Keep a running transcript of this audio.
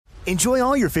Enjoy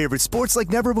all your favorite sports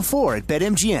like never before at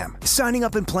BetMGM. Signing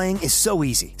up and playing is so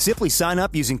easy. Simply sign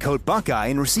up using code Buckeye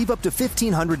and receive up to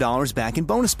 $1,500 back in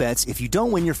bonus bets if you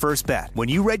don't win your first bet. When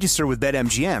you register with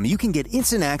BetMGM, you can get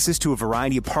instant access to a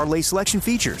variety of parlay selection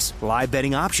features, live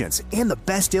betting options, and the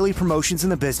best daily promotions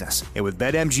in the business. And with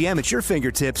BetMGM at your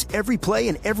fingertips, every play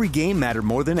and every game matter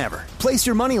more than ever. Place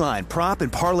your moneyline, prop,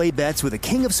 and parlay bets with the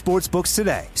king of sportsbooks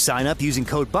today. Sign up using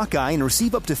code Buckeye and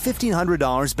receive up to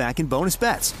 $1,500 back in bonus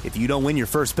bets if you don't win your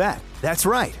first bet. That's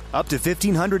right, up to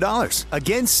 $1,500.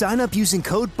 Again, sign up using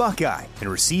code Buckeye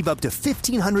and receive up to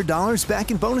 $1,500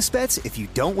 back in bonus bets if you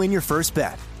don't win your first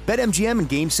bet. BetMGM and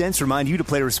GameSense remind you to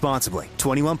play responsibly.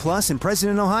 21 plus and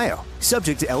present in Ohio.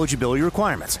 Subject to eligibility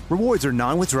requirements. Rewards are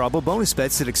non-withdrawable bonus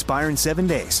bets that expire in 7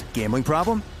 days. Gambling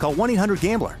problem? Call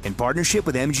 1-800-GAMBLER in partnership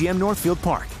with MGM Northfield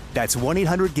Park. That's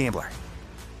 1-800-GAMBLER.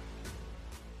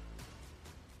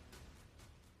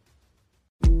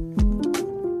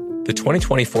 The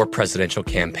 2024 presidential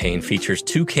campaign features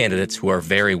two candidates who are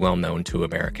very well known to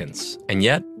Americans. And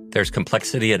yet, there's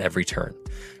complexity at every turn.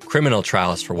 Criminal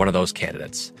trials for one of those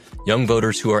candidates. Young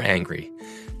voters who are angry.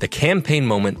 The Campaign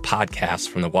Moment podcast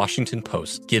from the Washington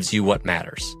Post gives you what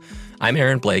matters. I'm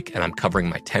Aaron Blake, and I'm covering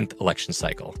my 10th election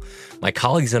cycle. My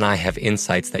colleagues and I have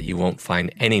insights that you won't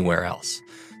find anywhere else.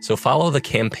 So follow The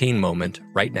Campaign Moment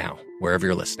right now, wherever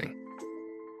you're listening.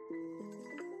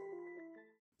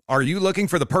 Are you looking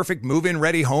for the perfect move-in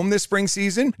ready home this spring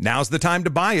season? Now's the time to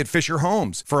buy at Fisher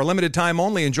Homes. For a limited time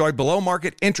only, enjoy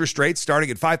below-market interest rates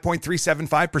starting at 5.375%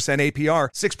 APR,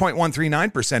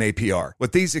 6.139% APR.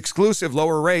 With these exclusive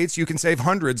lower rates, you can save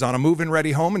hundreds on a move-in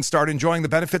ready home and start enjoying the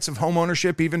benefits of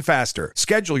homeownership even faster.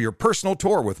 Schedule your personal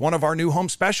tour with one of our new home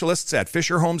specialists at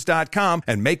FisherHomes.com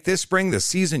and make this spring the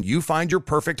season you find your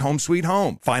perfect home sweet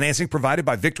home. Financing provided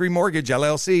by Victory Mortgage,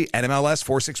 LLC, NMLS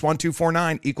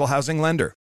 461249, Equal Housing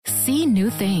Lender. See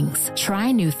new things,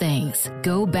 try new things,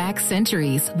 go back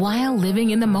centuries while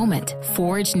living in the moment,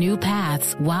 forge new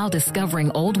paths while discovering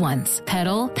old ones,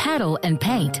 pedal, paddle, and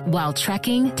paint while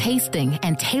trekking, tasting,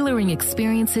 and tailoring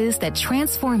experiences that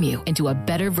transform you into a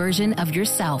better version of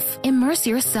yourself. Immerse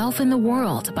yourself in the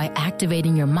world by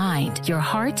activating your mind, your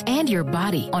heart, and your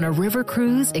body on a river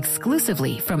cruise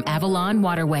exclusively from Avalon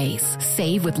Waterways.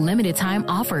 Save with limited time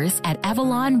offers at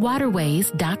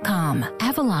AvalonWaterways.com.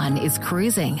 Avalon is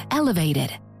cruising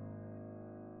elevated.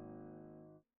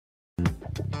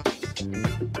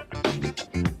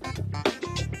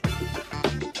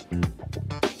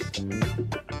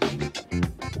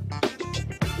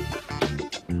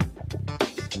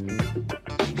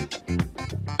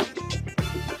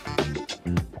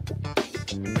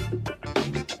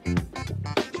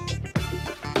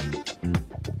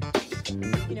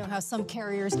 You know how some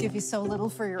carriers give you so little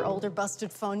for your older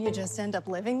busted phone you just end up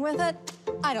living with it?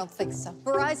 I don't think so.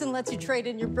 Verizon lets you trade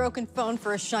in your broken phone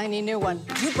for a shiny new one.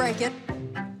 You break it,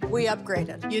 we upgrade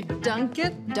it. You dunk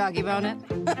it, doggy bone it,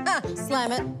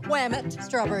 slam it, wham it,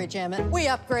 strawberry jam it. We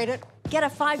upgrade it. Get a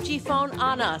 5G phone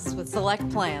on us with select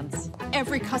plans.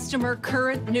 Every customer,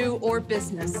 current, new, or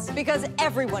business. Because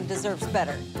everyone deserves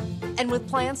better. And with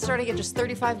plans starting at just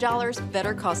 $35,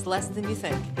 better costs less than you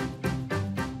think.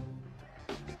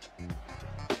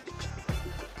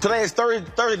 Today is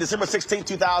Thursday, December 16,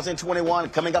 2021.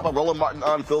 Coming up on Roland Martin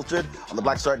Unfiltered on the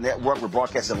Black Star Network. We're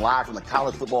broadcasting live from the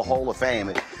College Football Hall of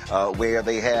Fame, where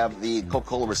they have the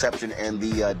Coca-Cola reception and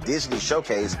the Disney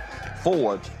showcase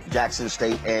for Jackson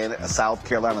State and South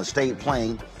Carolina State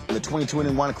playing in the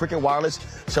 2021 Cricket Wireless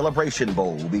Celebration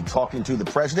Bowl. We'll be talking to the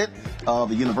president of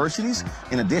the universities.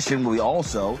 In addition, we'll be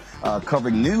also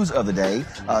covering news of the day,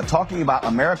 talking about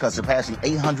America surpassing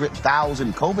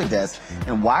 800,000 COVID deaths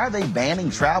and why are they banning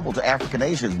travel to African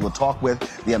nations. We'll talk with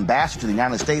the ambassador to the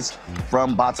United States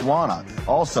from Botswana.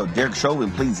 Also, Derek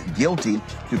Chauvin pleads guilty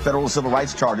to federal civil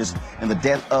rights charges in the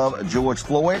death of George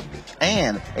Floyd.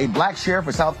 And a black sheriff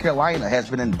in South Carolina has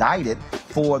been indicted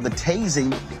for the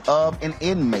tasing of an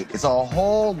inmate. It's a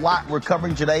whole lot we're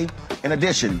covering today. In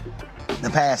addition, the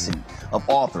passing of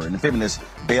author and feminist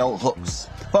Bell Hooks.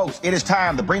 Folks, it is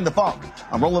time to bring the funk.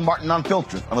 I'm Roland Martin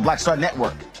Unfiltered on the Black Star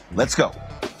Network. Let's go.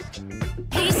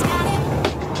 He's got it.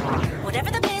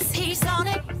 Whatever the miss, he's on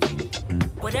it.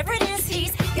 Whatever it is,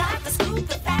 he's got the scoop,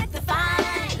 the fact, the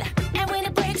find. And when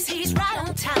it breaks, he's right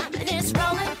on time and it's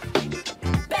rolling.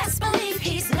 Best believe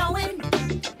he's knowing.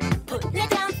 Putting it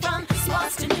down from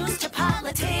sports to news to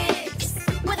politics.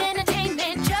 With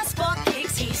entertainment just for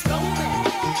kicks, he's rolling.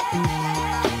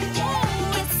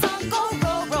 It's on Go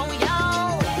Roll,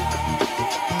 y'all.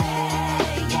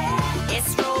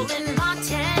 It's Roland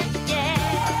Martin, yeah.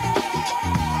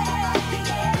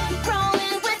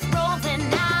 Rolling with Roland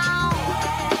now.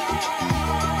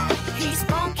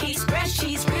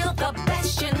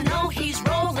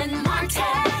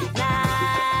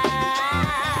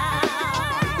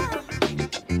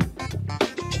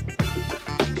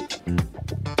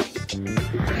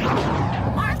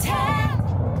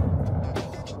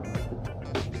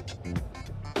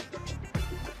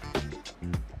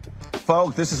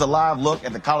 folks. This is a live look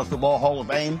at the College Football Hall of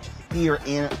Fame here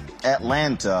in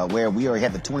Atlanta, where we already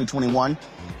had the 2021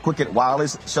 Cricket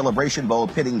Wireless Celebration Bowl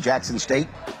pitting Jackson State,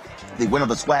 the winner of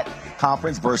the SWAC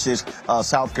Conference, versus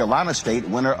South Carolina State,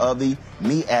 winner of the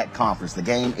MEAC Conference. The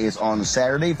game is on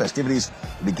Saturday. Festivities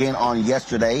began on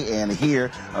yesterday, and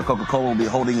here Coca-Cola will be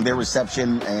holding their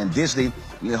reception, and Disney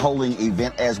holding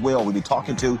event as well. We'll be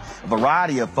talking to a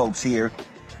variety of folks here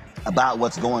about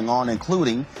what's going on,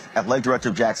 including athletic director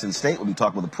of Jackson State. We'll be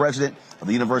talking with the president of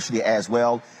the university as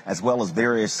well as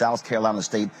various South Carolina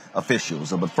State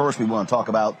officials. But first, we want to talk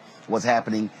about what's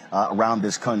happening around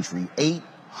this country.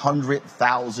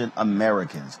 800,000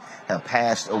 Americans have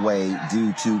passed away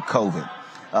due to COVID.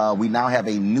 We now have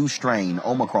a new strain,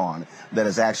 Omicron, that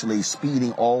is actually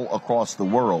speeding all across the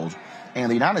world.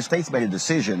 And the United States made a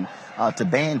decision to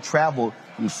ban travel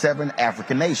from 7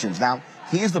 African nations. Now,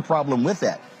 here's the problem with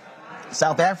that.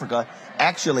 South Africa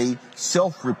actually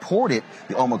self-reported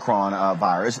the Omicron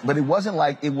virus, but it wasn't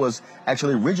like it was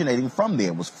actually originating from there.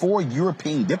 It was 4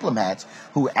 European diplomats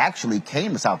who actually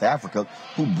came to South Africa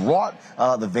who brought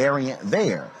the variant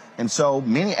there. And so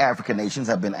many African nations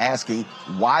have been asking,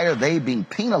 why are they being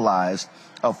penalized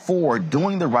for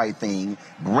doing the right thing,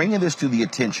 bringing this to the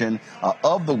attention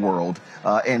of the world?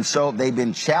 And so they've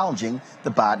been challenging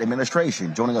the Biden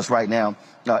administration. Joining us right now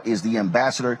is the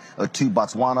ambassador to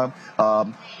Botswana,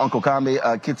 Uncle Kambi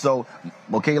Kitso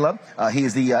Mokela. He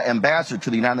is the ambassador to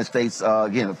the United States,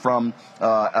 again, from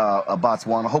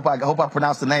Botswana. Hope I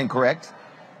pronounced the name correct.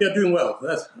 You're doing well.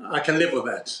 I can live with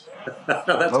that.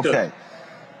 That's okay. Good.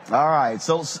 All right,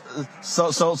 so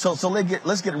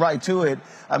let's get right to it.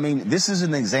 I mean, this is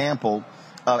an example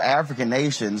of African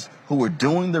nations who are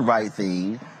doing the right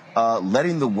thing,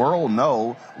 letting the world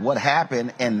know what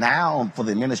happened, and now for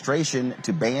the administration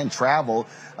to ban travel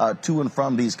to and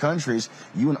from these countries,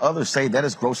 you and others say that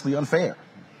is grossly unfair.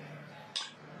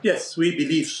 Yes, we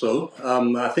believe so.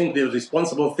 I think the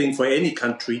responsible thing for any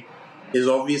country is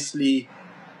obviously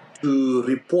to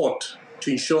report,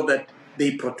 to ensure that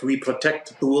we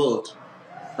protect the world.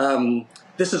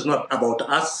 This is not about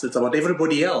us, it's about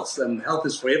everybody else, and health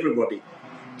is for everybody.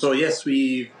 So yes,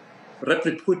 we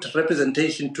put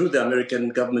representation to the American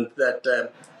government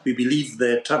that we believe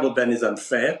the travel ban is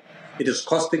unfair. It is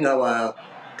costing our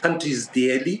countries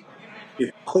dearly.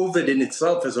 COVID in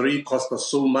itself has already cost us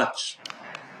so much.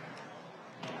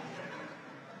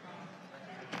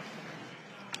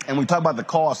 And we talk about the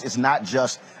cost, it's not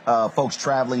just folks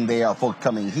traveling there or folks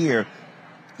coming here.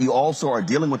 You also are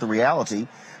dealing with the reality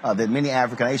that many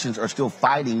African nations are still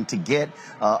fighting to get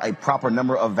a proper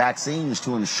number of vaccines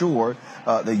to ensure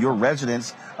that your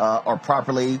residents are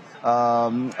properly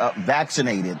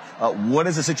vaccinated. What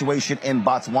is the situation in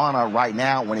Botswana right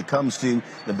now when it comes to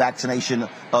the vaccination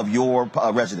of your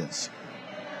residents?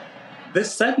 The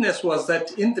sadness was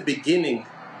that in the beginning,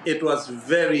 it was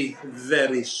very,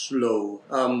 very slow.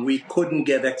 We couldn't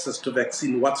get access to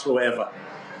vaccine whatsoever.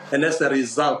 And as a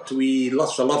result, we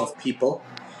lost a lot of people.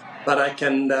 But I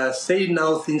can say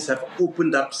now things have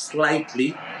opened up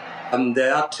slightly.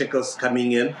 There are trickles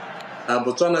coming in.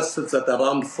 Botswana sits at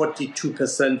around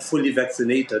 42% fully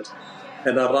vaccinated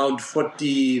and around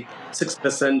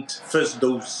 46% first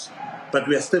dose. But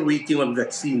we are still waiting on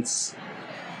vaccines.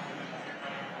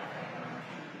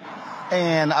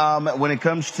 And when it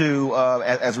comes to,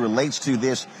 as it relates to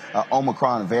this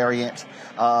Omicron variant,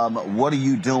 what are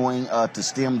you doing to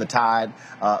stem the tide?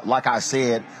 Like I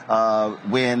said,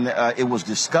 when it was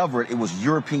discovered, it was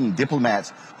European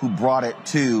diplomats who brought it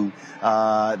to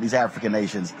these African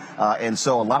nations. And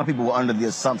so a lot of people were under the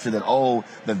assumption that,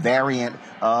 the variant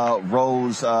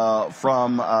rose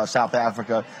from South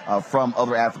Africa, from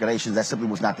other African nations. That simply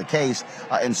was not the case.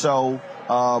 And so,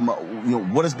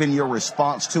 what has been your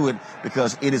response to it?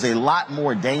 Because it is a lot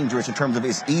more dangerous in terms of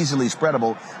it's easily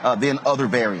spreadable than other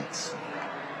variants.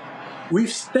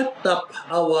 We've stepped up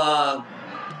our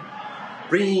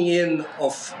bringing in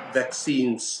of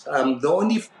vaccines.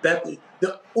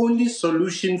 The only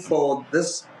solution for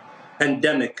this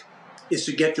pandemic is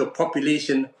to get your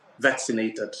population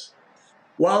vaccinated.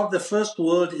 While the first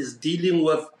world is dealing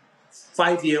with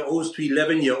 5-year-olds to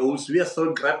 11-year-olds, we are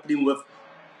still grappling with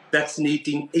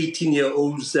vaccinating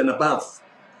 18-year-olds and above.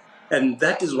 And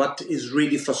that is what is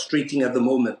really frustrating at the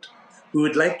moment. We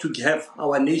would like to have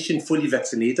our nation fully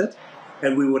vaccinated,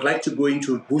 and we would like to go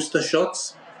into booster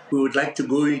shots. We would like to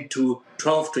go into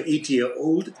 12 to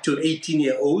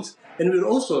 18-year-olds, and we would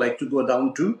also like to go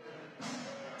down to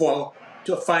 5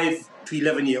 to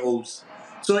 11-year-olds.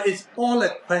 So it's all a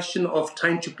question of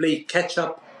trying to play catch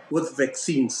up with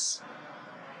vaccines.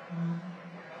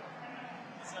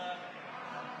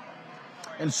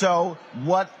 And so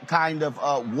what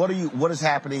is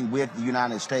happening with the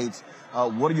United States?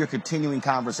 What are your continuing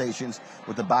conversations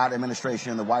with the Biden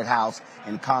administration and the White House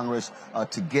and Congress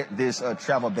to get this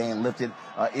travel ban lifted?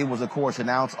 It was, of course,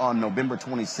 announced on November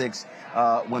 26th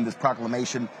when this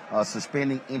proclamation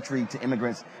suspending entry to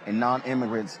immigrants and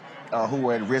non-immigrants who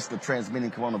were at risk of transmitting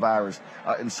coronavirus.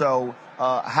 And so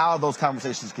how are those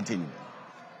conversations continuing?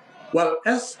 Well,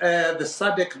 as the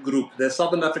SADC group, the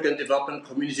Southern African Development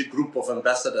Community Group of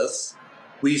Ambassadors,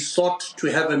 we sought to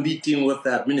have a meeting with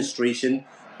the administration,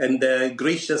 and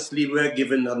graciously we were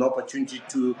given an opportunity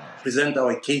to present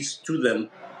our case to them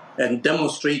and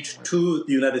demonstrate to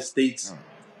the United States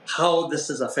how this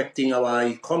is affecting our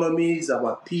economies,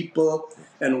 our people,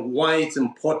 and why it's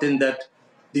important that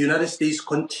the United States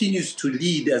continues to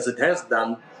lead, as it has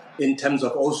done, in terms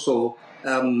of also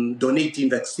donating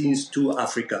vaccines to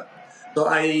Africa. So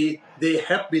they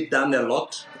have been done a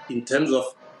lot in terms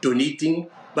of donating,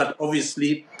 but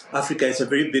obviously Africa is a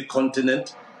very big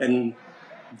continent and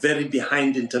very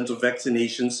behind in terms of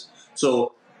vaccinations.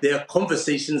 So there are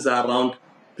conversations around,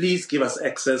 please give us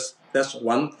access, that's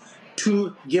one.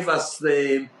 Two, give us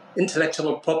the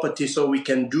intellectual property so we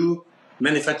can do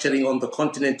manufacturing on the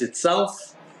continent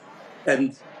itself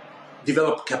and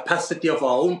develop capacity of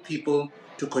our own people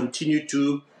to continue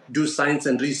to do science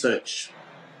and research.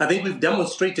 I think we've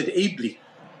demonstrated ably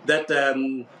that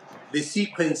the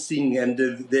sequencing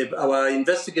and our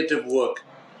investigative work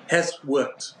has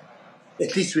worked.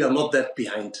 At least we are not that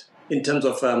behind in terms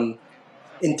of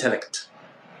intellect.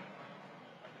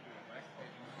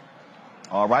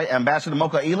 All right, Ambassador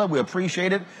Mokaila, we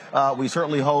appreciate it. We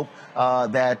certainly hope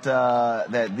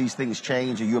that these things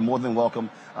change, and you're more than welcome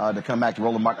to come back to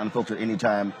Roland Martin Unfiltered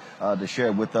anytime to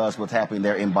share with us what's happening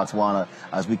there in Botswana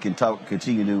as we can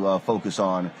continue to focus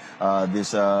on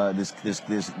this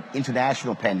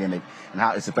international pandemic and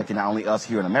how it's affecting not only us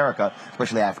here in America,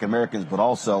 especially African Americans, but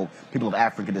also people of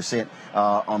African descent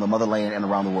on the motherland and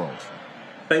around the world.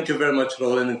 Thank you very much,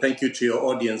 Roland, and thank you to your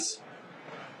audience.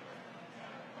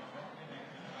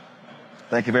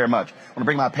 Thank you very much. I want to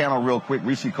bring my panel real quick.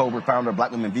 Reese Colbert, founder of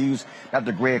Black Women Views.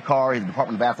 Dr. Greg Carr, he's the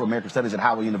Department of Afro-American Studies at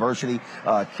Howard University.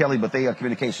 Kelly Bethea,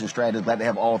 communication strategist. Glad to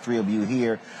have all three of you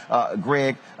here.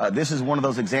 Greg, this is one of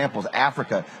those examples.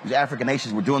 Africa, these African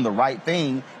nations were doing the right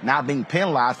thing, now being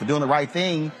penalized for doing the right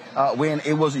thing when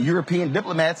it was European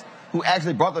diplomats who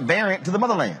actually brought the variant to the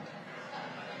motherland.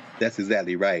 That's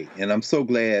exactly right. And I'm so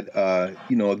glad,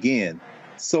 again,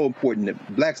 so important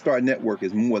that Black Star Network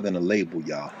is more than a label,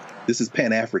 y'all. This is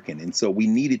Pan-African, and so we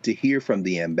needed to hear from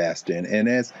the ambassador. And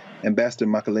as Ambassador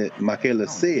Mokaila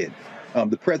said,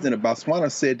 the president of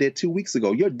Botswana said that 2 weeks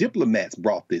ago, your diplomats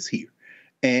brought this here.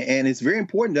 And it's very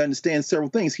important to understand several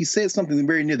things. He said something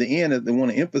very near the end that I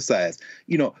want to emphasize.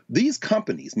 These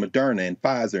companies, Moderna and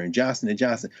Pfizer and Johnson &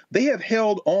 Johnson, they have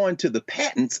held on to the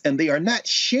patents, and they are not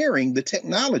sharing the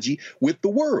technology with the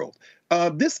world.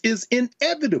 This is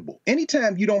inevitable.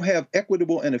 Anytime you don't have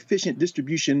equitable and efficient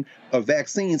distribution of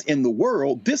vaccines in the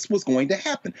world, this was going to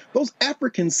happen. Those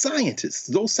African scientists,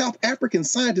 those South African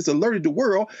scientists alerted the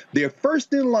world they're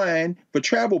first in line for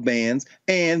travel bans,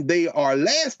 and they are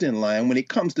last in line when it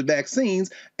comes to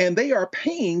vaccines, and they are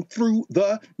paying through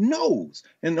the nose.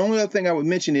 And the only other thing I would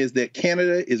mention is that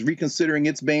Canada is reconsidering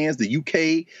its bans. The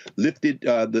UK lifted,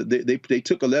 they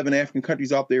took 11 African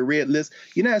countries off their red list.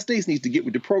 The United States needs to get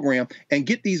with the program and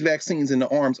get these vaccines in the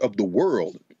arms of the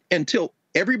world. Until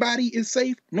everybody is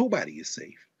safe, nobody is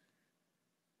safe.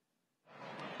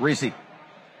 Reese.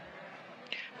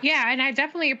 Yeah, and I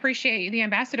definitely appreciate the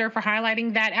ambassador for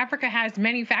highlighting that Africa has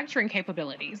manufacturing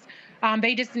capabilities.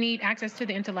 They just need access to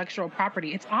the intellectual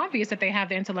property. It's obvious that they have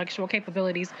the intellectual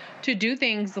capabilities to do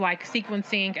things like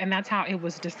sequencing, and that's how it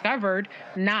was discovered,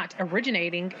 not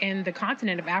originating in the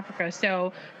continent of Africa.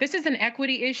 So this is an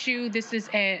equity issue. This is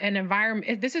an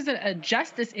environment. This is a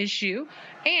justice issue.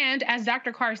 And as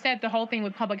Dr. Carr said, the whole thing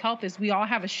with public health is we all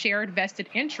have a shared vested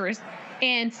interest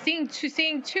in seeing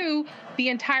to the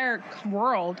entire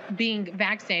world being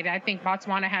vaccinated. I think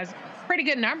Botswana has pretty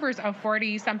good numbers of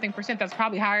 40-something%. That's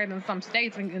probably higher than some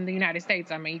states in the United States.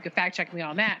 I mean, you could fact check me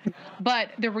on that.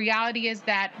 But the reality is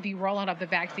that the rollout of the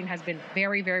vaccine has been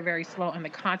very, very, very slow on the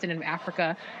continent of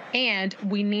Africa. And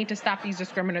we need to stop these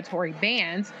discriminatory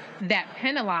bans that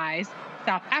penalize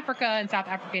South Africa and South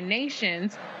African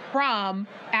nations from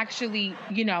actually,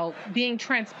 being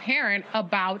transparent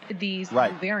about these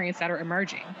variants that are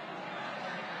emerging.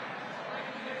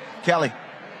 Kelly.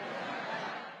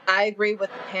 I agree with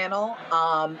the panel,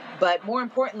 but more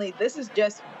importantly, this is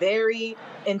just very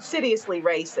insidiously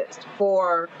racist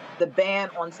for the ban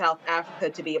on South Africa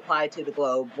to be applied to the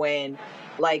globe when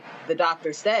like the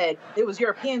doctor said, it was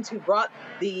Europeans who brought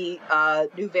the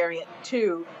new variant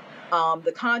to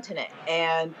the continent.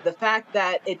 And the fact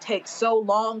that it takes so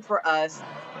long for us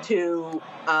to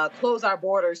close our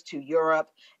borders to Europe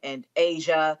and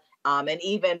Asia, and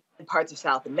even parts of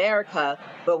South America.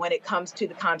 But when it comes to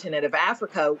the continent of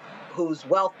Africa, whose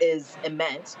wealth is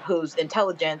immense, whose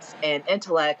intelligence and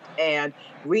intellect and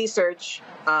research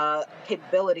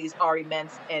capabilities are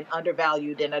immense and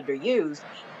undervalued and underused.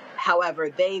 However,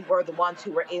 they were the ones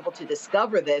who were able to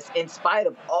discover this in spite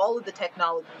of all of the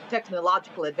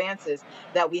technological advances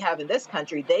that we have in this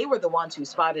country. They were the ones who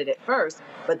spotted it first,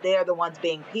 but they're the ones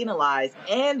being penalized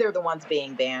and they're the ones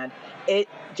being banned. It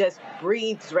just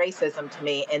breeds racism to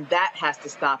me, and that has to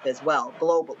stop as well,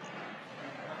 globally.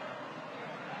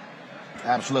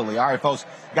 Absolutely. All right, folks,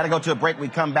 got to go to a break. We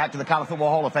come back to the College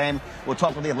Football Hall of Fame. We'll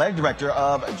talk with the athletic director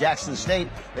of Jackson State.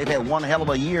 They've had one hell of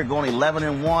a year, going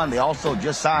 11-1. They also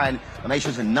just signed the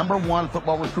nation's #1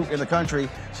 football recruit in the country,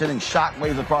 sending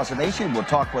shockwaves across the nation. We'll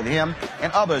talk with him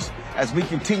and others as we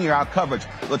continue our coverage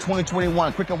of the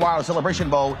 2021 Cricket Wireless Celebration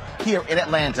Bowl here in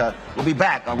Atlanta. We'll be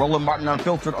back on Roland Martin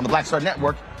Unfiltered on the Black Star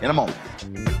Network in a moment.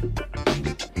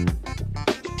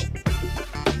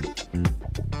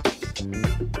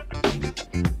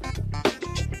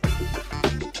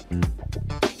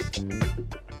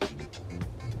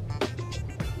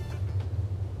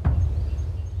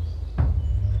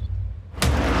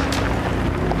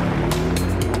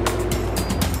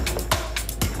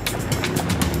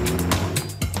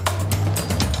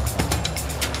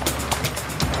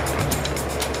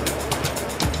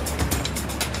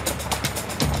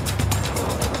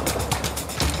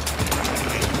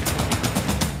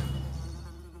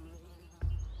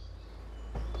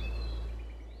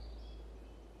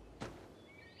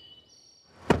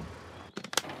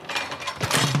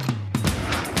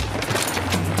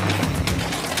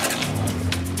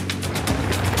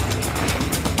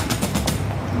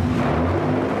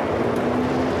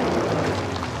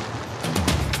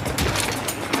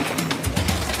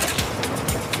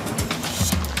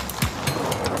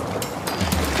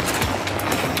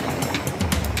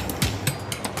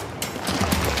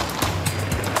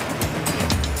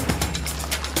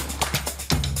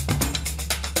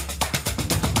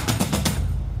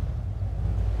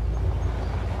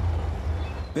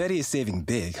 Betty is saving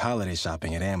big holiday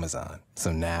shopping at Amazon.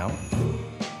 So now,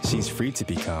 she's free to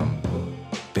become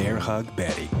Bear Hug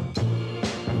Betty.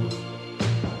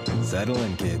 Settle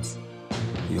in, kids.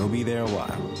 You'll be there a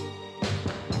while.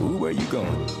 Ooh, where you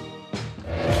going?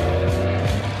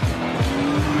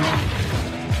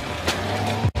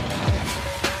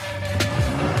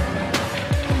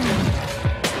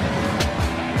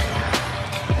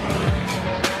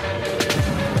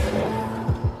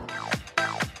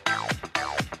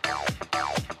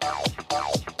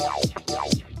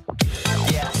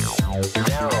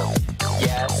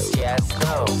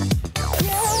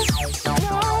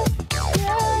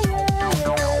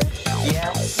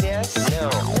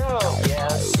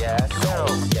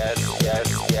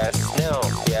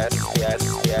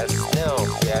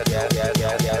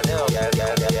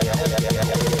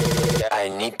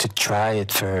 Try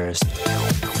it first.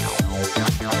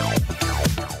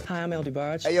 Hi, I'm El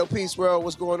DeBarge. Hey, yo, Peace World.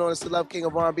 What's going on? It's the Love King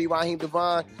of R&B, Raheem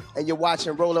Devon, and you're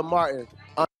watching Roland Martin.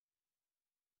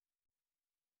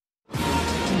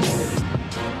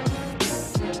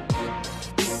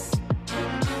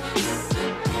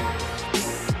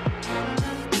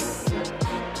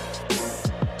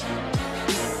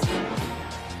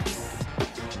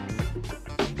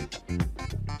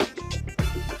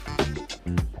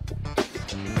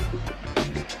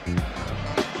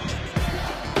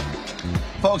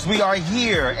 Folks, we are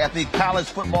here at the College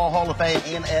Football Hall of Fame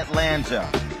in Atlanta,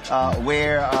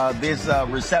 where this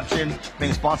reception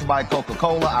being sponsored by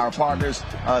Coca-Cola, our partners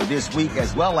this week,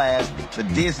 as well as the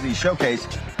Disney Showcase,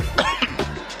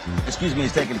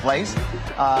 is taking place.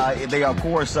 They are, of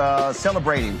course,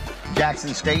 celebrating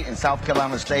Jackson State and South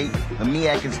Carolina State, the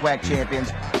MEAC and SWAC champions,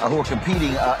 who are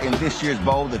competing in this year's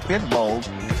bowl, the 5th bowl,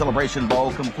 Celebration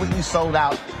Bowl, completely sold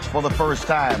out for the first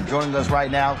time. Joining us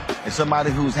right now is somebody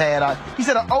who's had, he's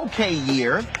had an okay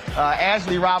year.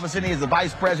 Ashley Robinson is the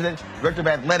Vice President, Director of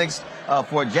Athletics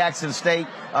for Jackson State.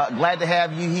 Glad to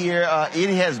have you here. It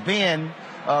has been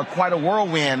quite a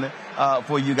whirlwind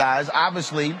for you guys.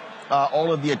 Obviously,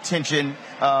 all of the attention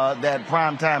that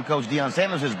primetime coach Deion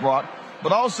Sanders has brought,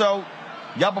 but also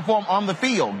y'all perform on the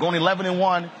field, going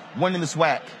 11-1, winning the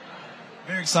SWAC.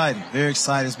 Very exciting. Very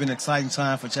exciting. It's been an exciting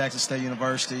time for Jackson State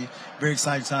University. Very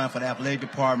exciting time for the athletic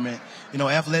department. You know,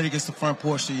 athletic is the front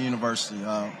porch of the university.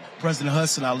 President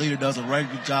Hudson, our leader, does a very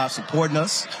good job supporting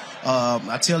us.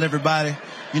 I tell everybody,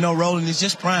 Roland, it's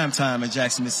just prime time in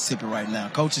Jackson, Mississippi right now.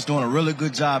 Coach is doing a really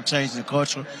good job changing the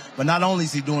culture, but not only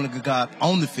is he doing a good job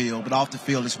on the field, but off the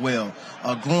field as well,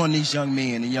 growing these young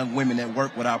men and young women that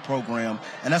work with our program.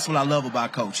 And that's what I love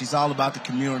about Coach. He's all about the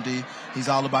community. He's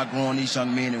all about growing these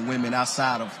young men and women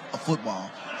outside of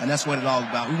football. And that's what it's all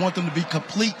about. We want them to be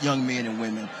complete young men and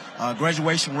women.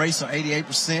 Graduation rates are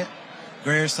 88%.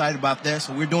 Very excited about that.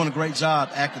 So we're doing a great job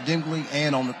academically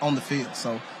and on the field.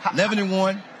 So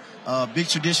 11-1, big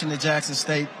tradition at Jackson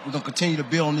State. We're going to continue to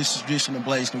build on this tradition and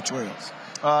blaze new trails.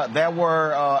 There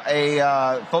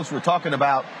were folks were talking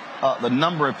about the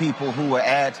number of people who were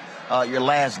at your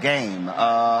last game.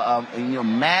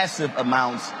 Massive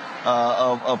amounts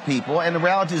of people. And the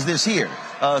reality is this here.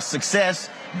 Success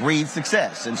breeds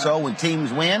success. And so when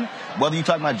teams win, whether you're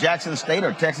talking about Jackson State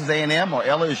or Texas A&M or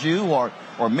LSU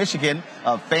or Michigan,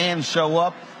 fans show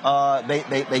up.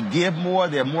 They give more.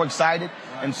 They're more excited.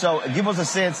 And so give us a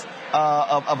sense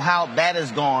of how that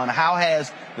has gone. How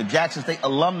has the Jackson State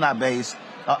alumni base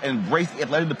embraced the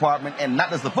athletic department, and not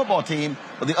just the football team,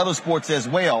 but the other sports as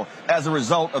well, as a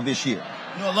result of this year?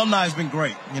 Alumni has been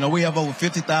great. We have over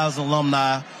 50,000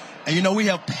 alumni. And, we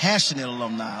have passionate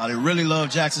alumni. They really love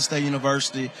Jackson State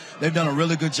University. They've done a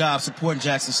really good job supporting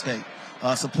Jackson State,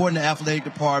 supporting the athletic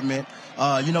department.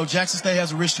 Jackson State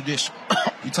has a rich tradition.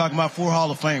 You're talking about 4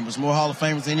 Hall of Famers, more Hall of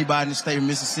Famers than anybody in the state of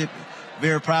Mississippi.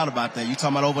 Very proud about that. You're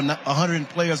talking about over 100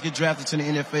 players get drafted to the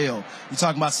NFL. You're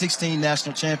talking about 16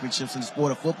 national championships in the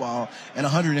sport of football and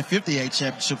 158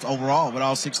 championships overall with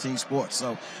all 16 sports.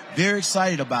 So very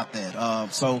excited about that.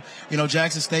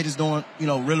 Jackson State is doing,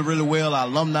 really, really well. Our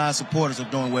alumni supporters are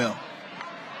doing well.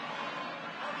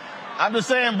 I'm just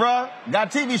saying, bro,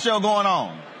 got a TV show going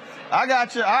on. I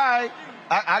got you. All right.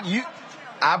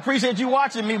 I appreciate you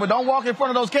watching me, but don't walk in front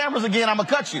of those cameras again. I'm going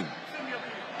to cut you.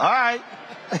 All right.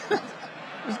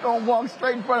 Just going to walk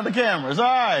straight in front of the cameras. All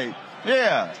right.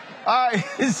 Yeah. All right.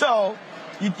 So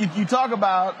you talk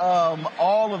about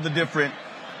all of the different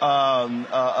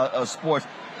sports.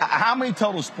 How many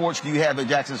total sports do you have at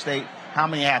Jackson State? How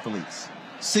many athletes?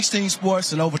 16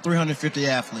 sports and over 350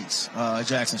 athletes at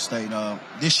Jackson State.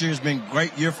 This year has been a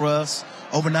great year for us.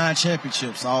 Over 9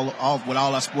 championships, all with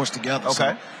all our sports together. Okay.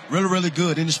 So really, really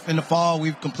good. In the fall,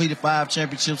 we've completed 5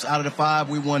 championships. Out of the 5,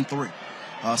 we won 3.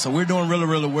 So we're doing really,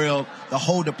 really well. The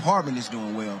whole department is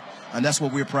doing well, and that's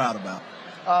what we're proud about.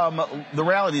 The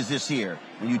reality is this here.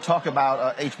 When you talk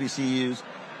about HBCUs,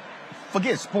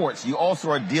 forget sports. You also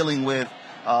are dealing with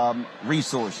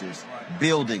resources,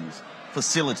 buildings,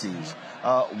 facilities.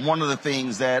 One of the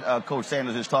things that Coach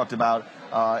Sanders has talked about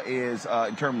is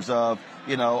in terms of,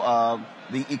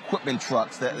 the equipment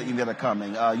trucks that are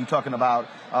coming. You're talking about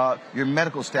your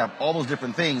medical staff, all those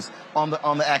different things. On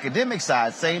the academic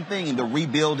side, same thing, the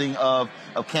rebuilding of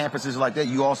campuses like that.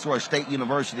 You also are a state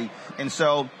university. And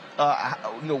so,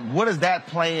 what is that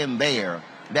plan there,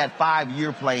 that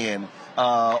 5-year plan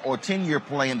or 10-year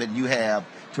plan that you have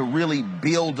to really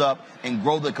build up and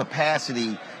grow the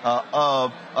capacity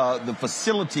of the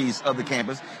facilities of the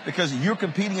campus, because you're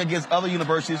competing against other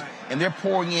universities and they're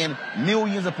pouring in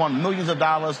millions upon millions of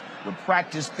dollars with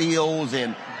practice fields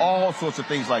and all sorts of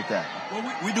things like that?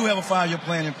 Well, we do have a 5-year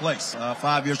plan in place, a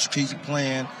 5-year strategic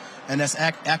plan, and that's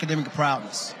academic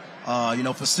prowess.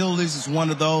 Facilities is one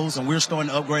of those, and we're starting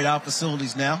to upgrade our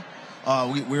facilities now.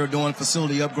 We're doing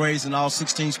facility upgrades in all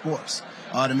 16 sports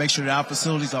to make sure that our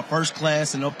facilities are first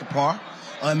class and up to par,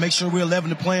 and make sure we're leveling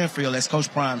the playing field, as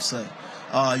Coach Prime said.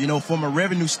 From a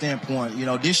revenue standpoint,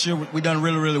 this year we done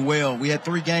really, really well. We had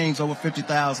 3 games over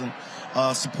 50,000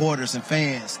 supporters and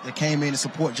fans that came in to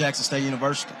support Jackson State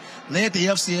University. Led the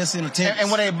FCS in attendance.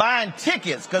 And when they're buying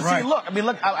tickets, because right. See,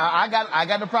 look, I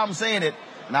got no problem saying it,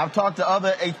 and I've talked to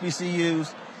other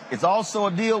HBCUs. It's also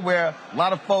a deal where a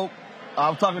lot of folk, I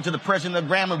was talking to the president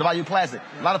of Grambling, the Bayou Classic.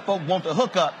 A lot of folk want the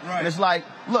hookup, right. And it's like,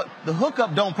 look, the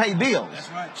hookup don't pay bills. That's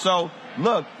right. So,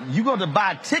 look, you're going to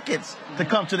buy tickets to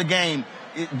come to the game,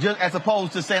 just as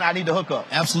opposed to saying I need the hookup.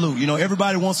 Absolutely.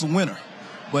 Everybody wants a winner.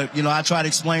 But, I try to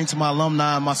explain to my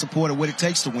alumni and my supporter what it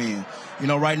takes to win.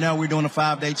 Right now we're doing a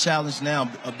 5-day challenge now,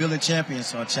 a Building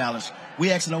Champions challenge.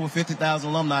 We asking over 50,000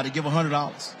 alumni to give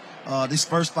 $100. These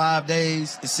first 5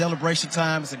 days is celebration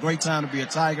time. It's a great time to be a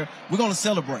Tiger. We're going to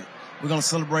celebrate. We're going to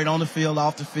celebrate on the field,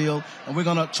 off the field, and we're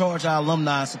going to charge our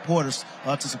alumni and supporters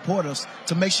to support us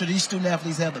to make sure these student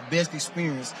athletes have the best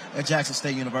experience at Jackson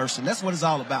State University. And that's what it's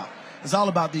all about. It's all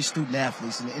about these student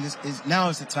athletes, and now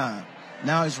is the time.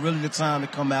 Now is really the time to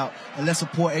come out and let's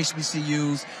support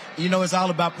HBCUs. It's all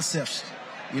about perception.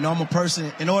 I'm a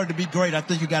person, in order to be great, I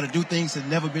think you got to do things that have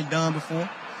never been done before.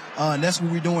 And that's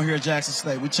what we're doing here at Jackson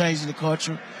State. We're changing the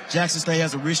culture. Jackson State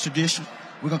has a rich tradition.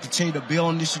 We're going to continue to build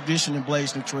on this tradition and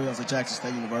blaze new trails at Jackson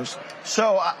State University.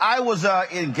 So I was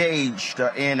engaged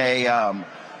in a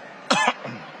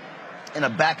in a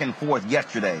back and forth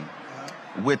yesterday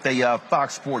with a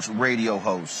Fox Sports radio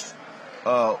host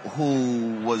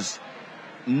who was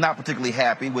not particularly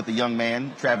happy with the young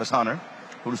man, Travis Hunter,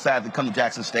 who decided to come to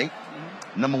Jackson State,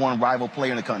 #1 rival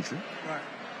player in the country. Right.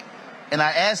 And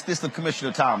I asked this of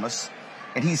Commissioner Thomas,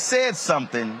 and he said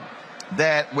something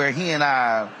where he and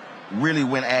I really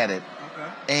went at it.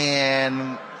 Okay.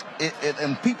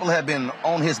 And people have been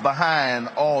on his behind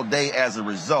all day as a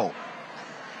result.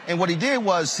 And what he did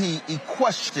was he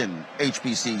questioned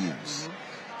HBCUs,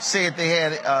 said they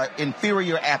had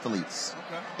inferior athletes,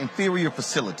 inferior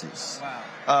facilities,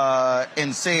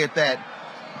 and said that,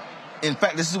 in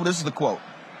fact, this is the quote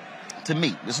to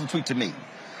me. This is a tweet to me.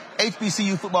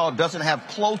 HBCU football doesn't have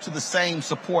close to the same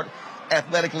support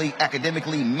athletically,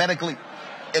 academically, medically,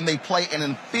 and they play an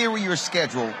inferior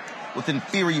schedule with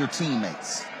inferior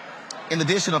teammates. In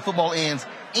addition, on football ends,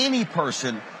 any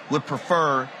person would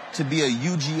prefer to be a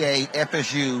UGA,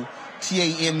 FSU,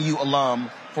 TAMU alum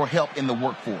for help in the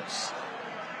workforce.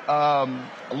 A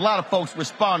lot of folks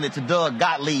responded to Doug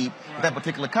Gottlieb with that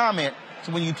particular comment.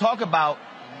 So when you talk about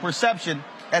perception,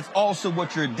 that's also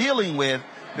what you're dealing with,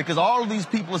 because all of these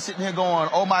people are sitting here going,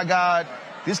 oh my God,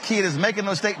 this kid is making a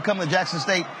mistake coming to Jackson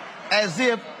State, as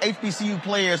if HBCU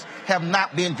players have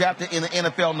not been drafted in the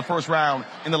NFL in the first round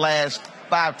in the last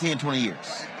 5, 10, 20 years.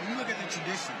 When you look at the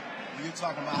tradition, when you're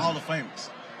talking about Hall of Famers,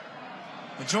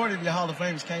 majority of your Hall of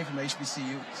Famers came from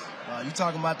HBCUs. You're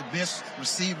talking about the best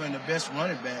receiver and the best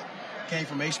running back came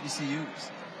from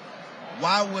HBCUs.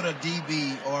 Why would a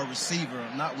DB or a receiver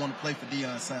not want to play for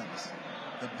Deion Sanders,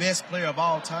 the best player of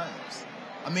all times?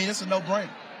 I mean, it's a no-brainer.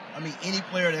 I mean, any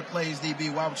player that plays DB,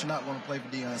 why would you not want to play for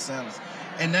Deion Sanders?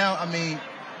 And now, I mean,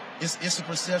 it's a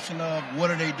perception of what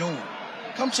are they doing?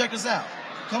 Come check us out.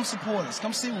 Come support us.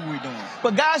 Come see what we're doing.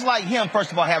 But guys like him,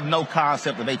 first of all, have no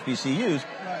concept of HBCUs,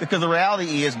 because the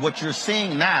reality is what you're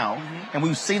seeing now, and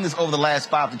we've seen this over the last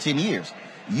 5 to 10 years,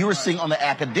 you're seeing on the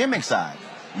academic side,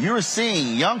 you're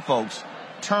seeing young folks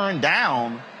turn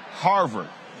down Harvard,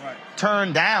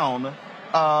 turn down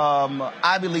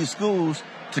Ivy League schools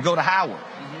to go to Howard,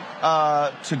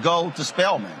 to go to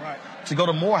Spelman, to go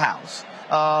to Morehouse.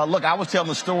 Look, I was telling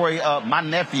the story of my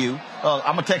nephew.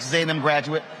 I'm a Texas A&M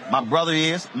graduate. My brother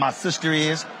is. My sister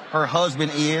is. Her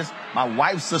husband is. My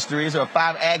wife's sister is. There are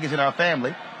 5 Aggies in our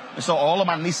family. And so all of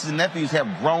my nieces and nephews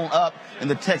have grown up in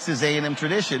the Texas A&M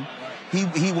tradition.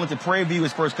 He went to Prairie View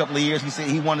his first couple of years. He said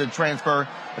he wanted to transfer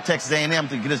to Texas A&M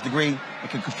to get his degree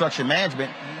in construction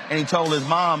management. And he told his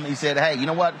mom, he said, hey, you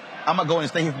know what? I'm going to go and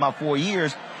stay here for about 4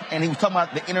 years. And he was talking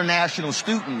about the international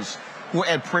students who are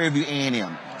at Prairie View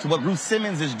A&M. So what Ruth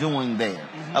Simmons is doing there,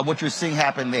 what you're seeing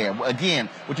happen there. Again,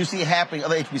 what you see happening at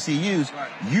other HBCUs,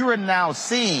 you're now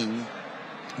seeing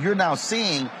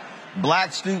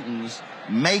black students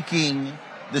making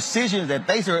decisions that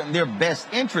they are in their best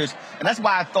interest. And that's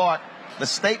why I thought the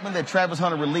statement that Travis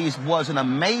Hunter released was an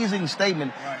amazing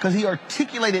statement, because he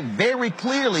articulated very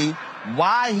clearly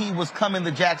why he was coming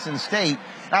to Jackson State.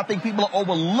 And I think people are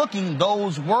overlooking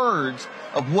those words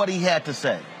of what he had to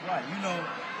say. Right. You know,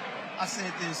 I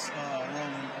said this,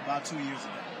 Roland, about 2 years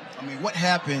ago. I mean, what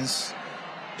happens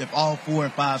if all 4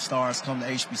 and 5 stars come to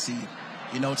HBCU?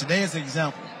 You know, today is an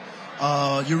example.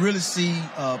 You really see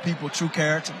people true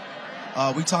character.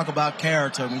 We talk about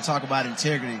character, we talk about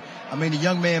integrity. I mean, the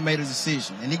young man made a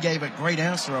decision, and he gave a great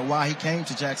answer of why he came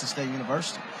to Jackson State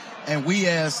University. And we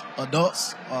as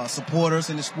adults, supporters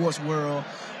in the sports world,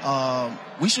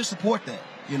 we should support that,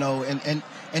 you know.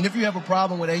 And if you have a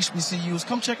problem with HBCUs,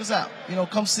 come check us out. You know,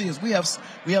 come see us. We have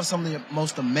some of the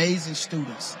most amazing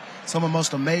students, some of the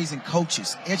most amazing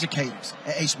coaches, educators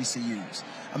at HBCUs.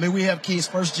 I mean, we have kids,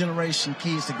 first-generation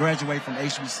kids to graduate from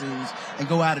HBCUs and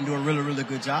go out and do a really, really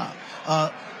good job.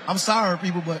 I'm sorry,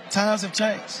 people, but times have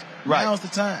changed. Right. Now's the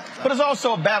time. But it's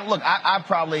also a battle. Look, I've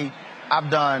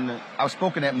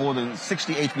spoken at more than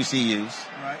 60 HBCUs.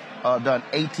 Right. I've done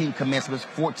 18 commencements,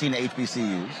 14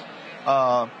 HBCUs.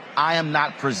 I am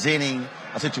not presenting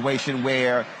a situation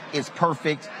where it's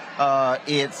perfect.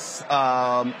 It's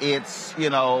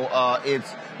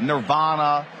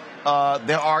nirvana.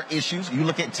 There are issues. You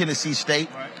look at Tennessee State,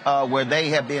 where they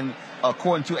have been,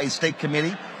 according to a state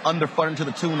committee, underfunded to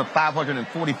the tune of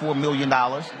 $544 million.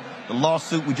 The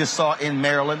lawsuit we just saw in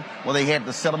Maryland, where they had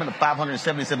the settlement of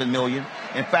 $577 million.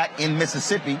 In fact, in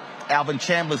Mississippi, Alvin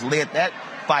Chambers led that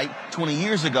fight 20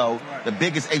 years ago, the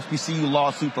biggest HBCU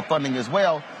lawsuit for funding as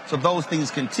well. So those things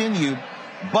continue.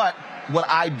 But what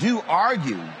I do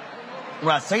argue,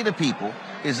 what I say to people,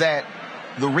 is that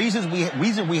the reason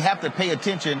we have to pay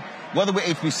attention whether we're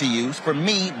HBCUs, for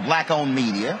me, black-owned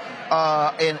media,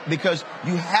 and because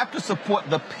you have to support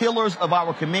the pillars of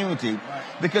our community,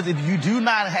 because if you do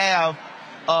not have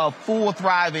full,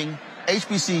 thriving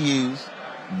HBCUs,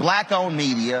 black-owned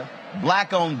media,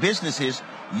 black-owned businesses,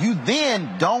 you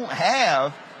then don't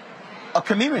have a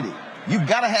community. You've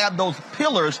got to have those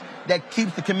pillars that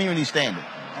keeps the community standing.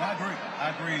 And I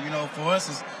agree. You know, for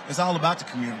us, it's all about the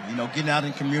community. You know, getting out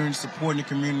in the community, supporting the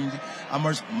community.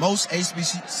 Most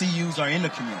HBCUs are in the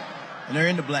community, and they're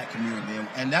in the black community,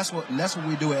 and that's what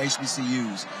we do at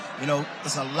HBCUs. You know,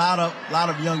 it's a lot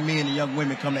of young men and young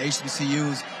women come to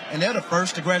HBCUs, and they're the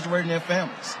first to graduate in their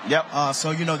families. Yep.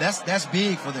 So you know that's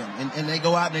big for them, and they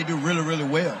go out and they do really, really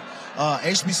well.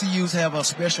 HBCUs have a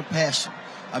special passion.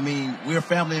 I mean, we're a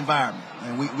family environment,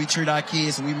 and we treat our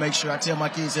kids, and we make sure, I tell my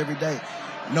kids every day,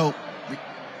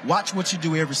 watch what you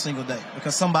do every single day,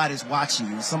 because somebody's watching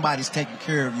you and somebody's taking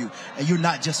care of you, and you're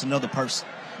not just another person.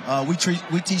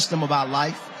 We teach them about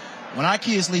life. When our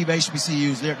kids leave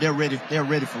HBCUs, they're ready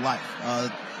for life.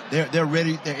 They're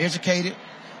ready. They're educated.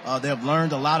 They've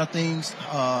learned a lot of things.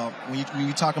 When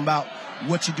you're talking about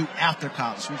what you do after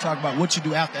college, we talk about what you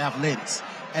do after athletics.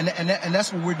 And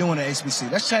that's what we're doing at HBC.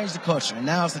 Let's change the culture. And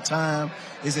now's the time.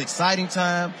 It's an exciting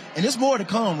time. And there's more to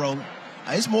come, Roland.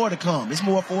 It's more to come. It's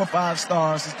more 4 or 5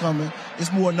 stars is coming.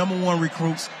 It's more #1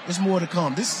 recruits. There's more to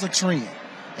come. This is a trend.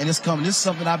 And it's coming. This is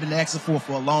something I've been asking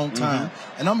for a long time.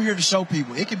 Mm-hmm. And I'm here to show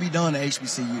people it can be done at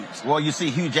HBCUs. Well, you see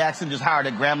Hugh Jackson just hired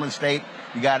at Grambling State.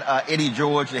 You got Eddie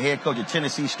George, the head coach at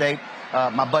Tennessee State.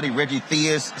 My buddy Reggie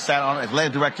Theus sat on as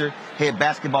athletic director, head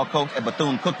basketball coach at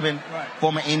Bethune-Cookman. Right.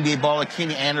 Former NBA baller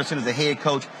Kenny Anderson is the head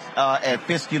coach at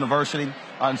Fisk University.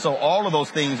 And so all of those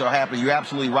things are happening. You're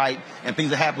absolutely right. And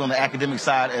things are happening on the academic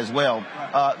side as well.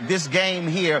 This game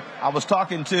here, I was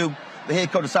talking to the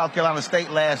head coach of South Carolina State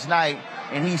last night,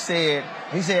 and he said,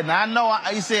 now I know,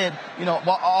 he said, you know,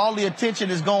 all the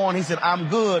attention is going. He said, I'm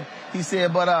good. He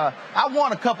said, but I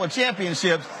won a couple of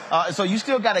championships, so you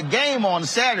still got a game on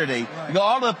Saturday. Right. You got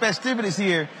all the festivities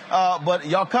here, but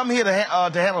y'all come here to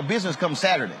handle business come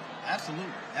Saturday.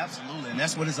 Absolutely, and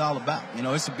that's what it's all about. You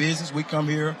know, it's a business. We come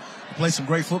here to play some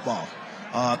great football.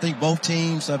 I think both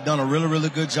teams have done a really, really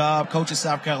good job. Coach at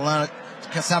South Carolina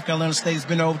State has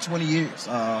been there over 20 years.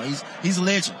 He's a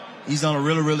legend. He's done a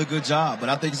really, really good job. But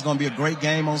I think it's going to be a great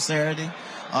game on Saturday.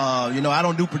 You know, I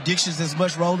don't do predictions as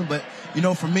much, Roland, but, you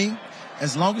know, for me,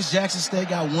 as long as Jackson State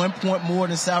got 1 point more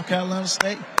than South Carolina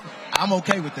State, I'm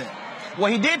okay with that.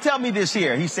 Well, he did tell me this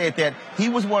year. He said that he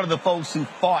was one of the folks who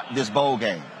fought this bowl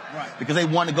game. Right. Because they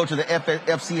wanted to go to the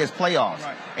FCS playoffs.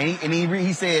 Right. And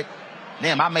he said,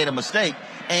 damn, I made a mistake.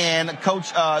 And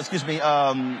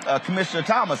Commissioner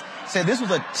Thomas said this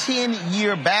was a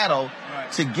 10-year battle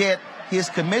to get his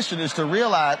commissioners to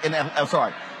realize,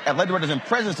 athletic directors and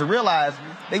presidents to realize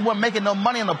they weren't making no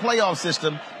money in the playoff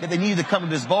system, that they needed to come to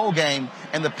this bowl game.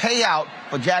 And the payout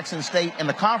for Jackson State and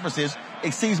the conferences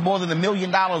exceeds more than $1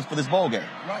 million for this bowl game.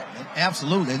 Right.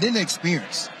 Absolutely. And then the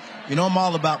experience. You know, I'm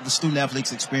all about the student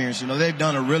athletes experience. You know, they've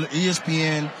done a really,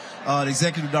 ESPN, the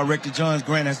executive director, John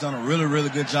Grant, has done a really, really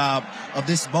good job of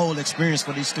this bowl experience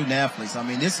for these student athletes. I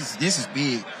mean, this is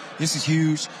big. This is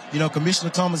huge. You know, Commissioner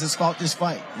Thomas has fought this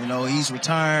fight. You know, he's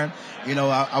retired. You know,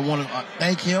 I want to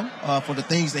thank him for the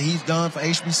things that he's done for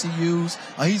HBCUs.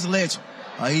 He's a legend.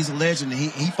 He's a legend.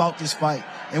 He fought this fight.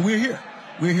 And we're here.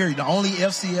 We're here, the only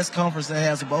FCS conference that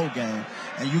has a bowl game,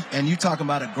 and you talking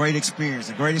about a great experience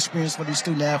for these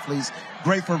student athletes,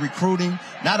 great for recruiting,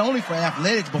 not only for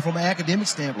athletics but from an academic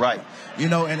standpoint. Right. You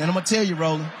know, and I'm gonna tell you,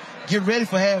 Roland, get ready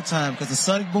for halftime because the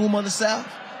Sonic Boom of the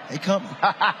South, they coming.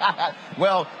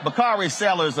 Well, Bakari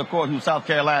Sellers, of course, from South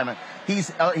Carolina,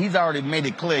 he's already made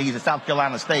it clear he's a South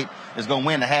Carolina State is gonna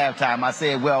win the halftime. I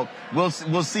said, well, we'll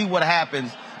see what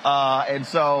happens, and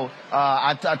so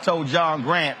I told John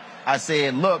Grant. I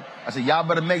said, look, y'all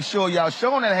better make sure y'all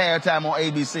showing at halftime on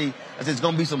ABC. I said, it's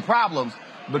going to be some problems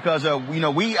because, you know,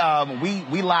 we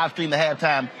live streamed the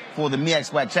halftime for the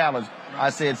MEAC SWAC Challenge. I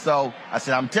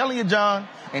said, I'm telling you, John,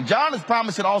 and John is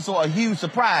promising also a huge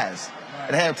surprise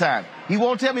at halftime. He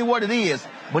won't tell me what it is,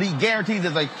 but he guarantees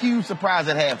there's a huge surprise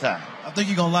at halftime. I think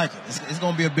you're going to like it. It's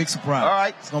going to be a big surprise. All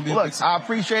right. It's going to be a big surprise. I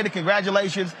appreciate it.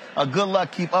 Congratulations. Good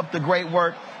luck. Keep up the great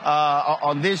work.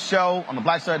 On this show, on the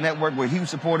Black Star Network, we're huge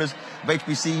supporters of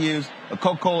HBCUs.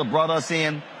 Coca-Cola brought us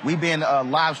in. We've been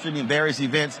live streaming various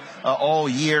events all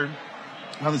year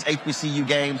on these HBCU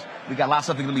games. We got lots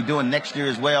of stuff we're going to be doing next year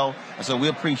as well. And so we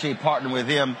appreciate partnering with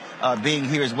him, being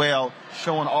here as well,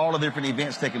 showing all the different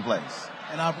events taking place.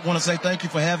 And I want to say thank you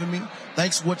for having me.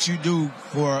 Thanks for what you do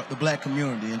for the black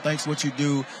community, and thanks for what you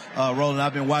do, Roland.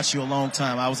 I've been watching you a long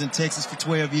time. I was in Texas for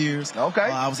 12 years. Okay.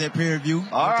 I was at Prairie View.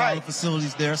 All right. All the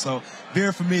facilities there, so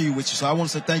very familiar with you. So I want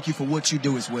to say thank you for what you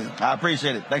do as well. I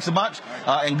appreciate it. Thanks so much,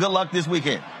 and good luck this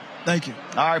weekend. Thank you.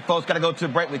 All right, folks, got to go to a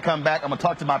break. We come back. I'm going to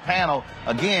talk to my panel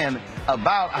again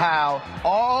about how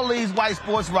all these white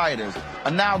sports writers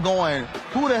are now going,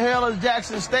 who the hell is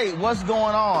Jackson State? What's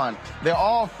going on? They're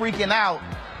all freaking out.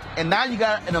 And now you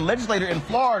got a legislator in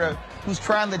Florida who's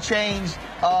trying to change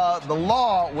the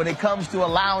law when it comes to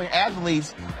allowing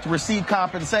athletes to receive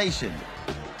compensation.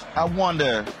 I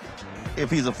wonder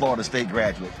if he's a Florida State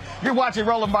graduate. You're watching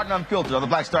Roland Martin Unfiltered on the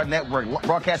Black Star Network,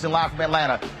 broadcasting live from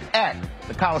Atlanta at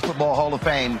the College Football Hall of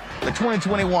Fame, the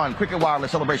 2021 Cricket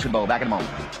Wireless Celebration Bowl. Back in a moment.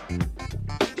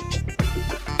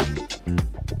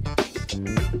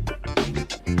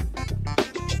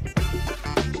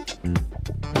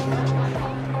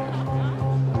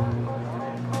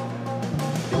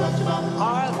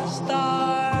 Are the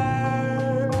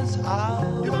stars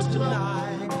out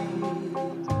tonight?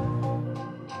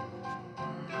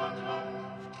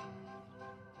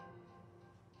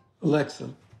 Alexa,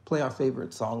 play our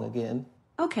favorite song again.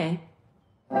 Okay.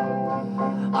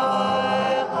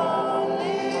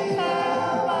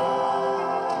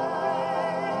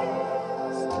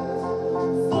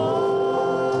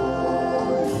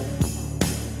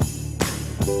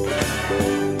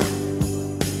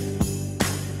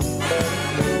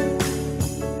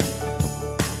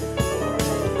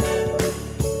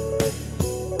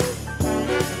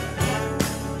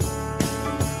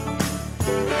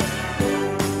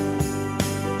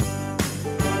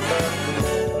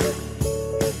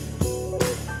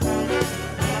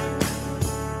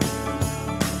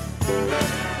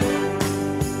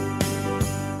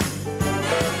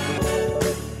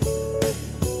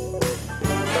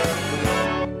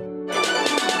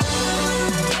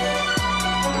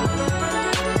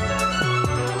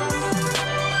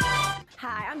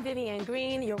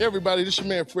 Hey everybody, this is your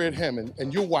man Fred Hammond,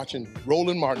 and you're watching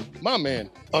Roland Martin, my man,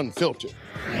 Unfiltered.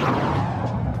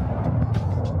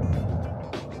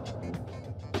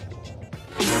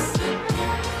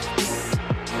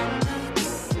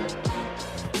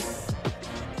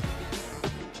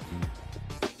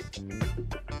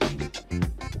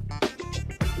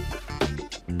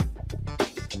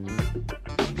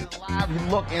 You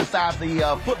look inside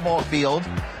the football field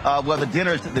where the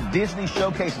Disney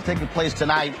Showcase is taking place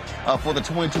tonight for the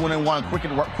 2021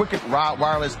 Cricket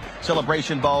Wireless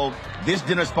Celebration Bowl. This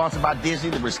dinner is sponsored by Disney.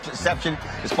 The reception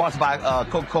is sponsored by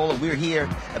Coca-Cola. We're here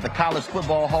at the College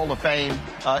Football Hall of Fame.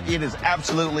 It is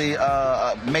absolutely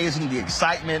amazing, the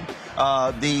excitement,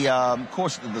 of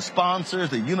course, the sponsors,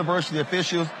 the university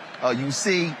officials. You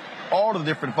see all of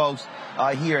the different folks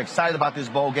here excited about this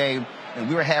bowl game. And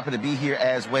we were happy to be here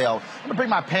as well. I'm going to bring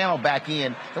my panel back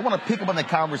in. I want to pick up on the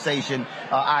conversation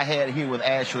I had here with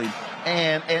Ashley.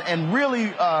 And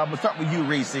really, I'm going to start with you,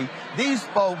 Reese. These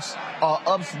folks are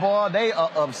upset. They are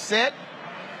upset.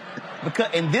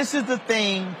 And this is the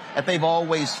thing that they've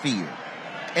always feared.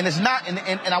 And it's not,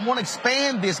 and I want to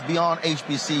expand this beyond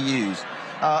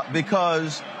HBCUs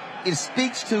because it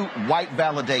speaks to white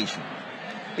validation.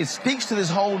 It speaks to this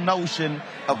whole notion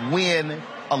of when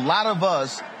a lot of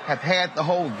us have had the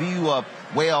whole view of,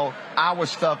 well, our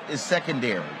stuff is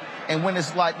secondary. And when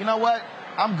it's like, you know what?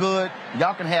 I'm good.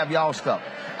 Y'all can have y'all stuff.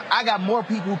 I got more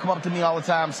people who come up to me all the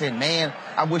time saying, man,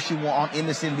 I wish you were on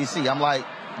MSNBC. I'm like,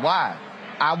 why?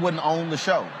 I wouldn't own the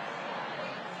show.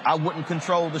 I wouldn't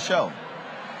control the show.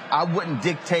 I wouldn't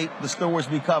dictate the stories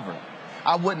we cover.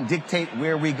 I wouldn't dictate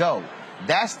where we go.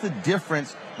 That's the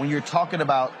difference when you're talking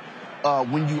about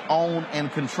when you own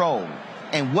and control.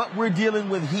 And what we're dealing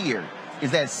with here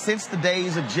is that since the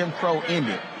days of Jim Crow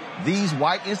ended, these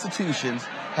white institutions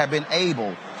have been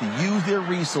able to use their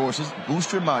resources,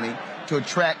 boost your money, to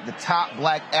attract the top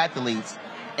black athletes.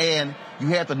 And you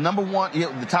had the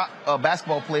the top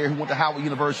basketball player who went to Howard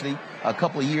University a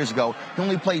couple of years ago. He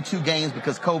only played 2 games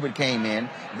because COVID came in.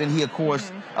 Then he, of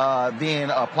course, then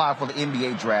applied for the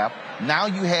NBA draft. Now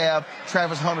you have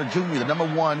Travis Hunter Jr., the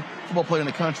 #1 football player in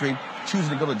the country, choosing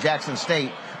to go to Jackson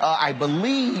State. I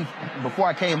believe, before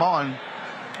I came on,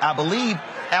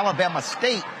 Alabama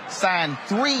State signed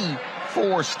 3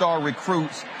 4-star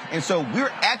recruits. And so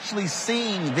we're actually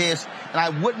seeing this, and I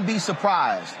wouldn't be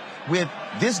surprised with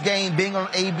this game being on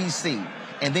ABC.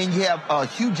 And then you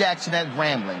have Hugh Jackson at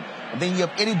Grambling. And then you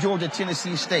have Eddie George at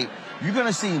Tennessee State. You're going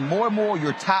to see more and more of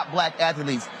your top black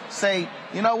athletes say,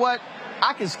 you know what,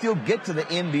 I can still get to the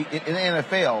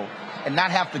NFL and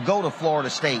not have to go to Florida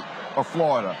State or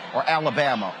Florida or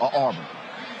Alabama or Auburn.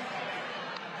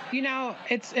 You know,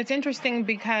 it's interesting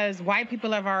because white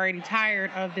people have already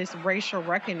tired of this racial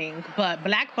reckoning, but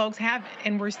black folks have,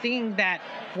 and we're seeing that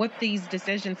with these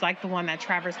decisions like the one that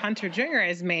Travis Hunter Jr.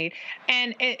 has made.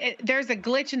 And there's a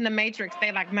glitch in the matrix.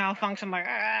 They like malfunction, like,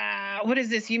 what is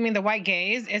this? You mean the white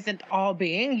gaze isn't all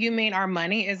being? You mean our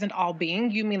money isn't all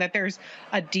being? You mean that there's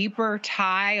a deeper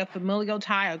tie, a familial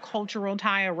tie, a cultural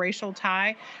tie, a racial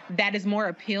tie that is more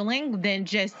appealing than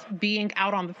just being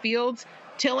out on the fields,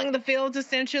 tilling the fields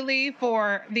essentially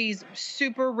for these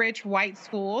super rich white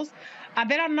schools?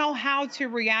 They don't know how to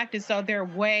react, and so their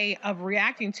way of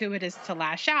reacting to it is to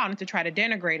lash out and to try to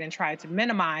denigrate and try to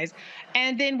minimize.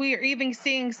 And then we are even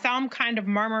seeing some kind of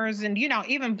murmurs, and, you know,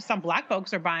 even some black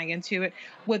folks are buying into it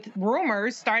with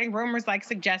rumors, starting rumors like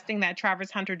suggesting that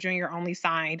Travis Hunter Jr. only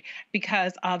signed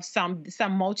because of some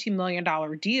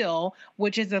multi-million-dollar deal,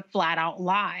 which is a flat-out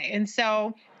lie. And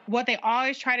so what they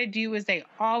always try to do is they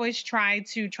always try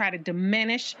to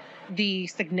diminish the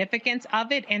significance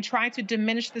of it and try to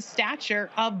diminish the stature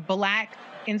of black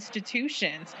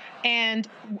institutions. And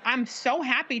I'm so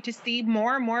happy to see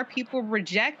more and more people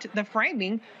reject the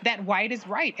framing that white is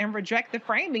right and reject the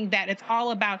framing that it's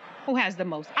all about who has the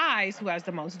most eyes, who has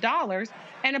the most dollars,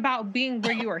 and about being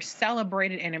where you are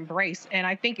celebrated and embraced. And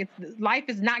I think life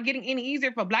is not getting any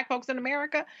easier for black folks in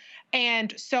America.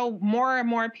 And so more and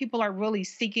more people are really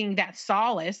seeking that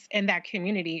solace in that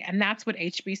community. And that's what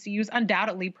HBCUs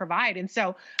undoubtedly provide. And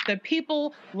so the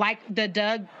people like the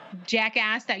Doug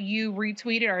jackass that you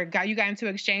retweeted or you got into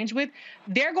exchange with,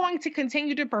 they're going to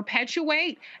continue to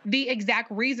perpetuate the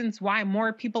exact reasons why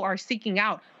more people are seeking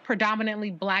out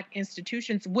predominantly black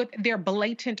institutions with their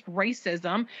blatant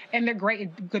racism and their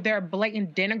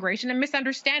blatant denigration and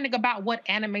misunderstanding about what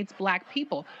animates black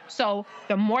people. So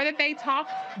the more that they talk,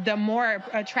 the more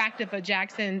attractive a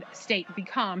Jackson State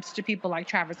becomes to people like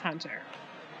Travis Hunter.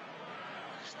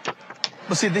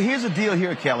 But see, here's the deal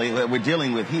here, Kelly, that we're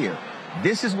dealing with here.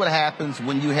 This is what happens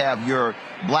when you have your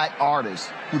black artists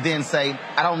who then say,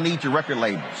 I don't need your record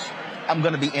labels. I'm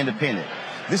going to be independent.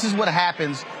 This is what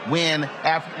happens when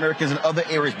African Americans in other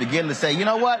areas begin to say, you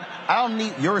know what? I don't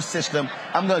need your system.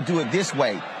 I'm going to do it this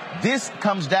way. This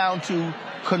comes down to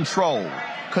control.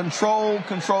 Control,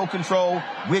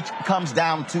 which comes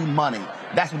down to money.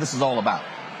 That's what this is all about.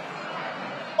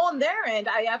 On their end,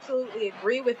 I absolutely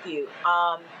agree with you.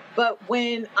 But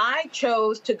when I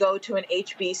chose to go to an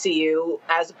HBCU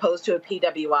as opposed to a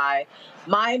PWI,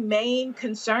 my main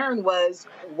concern was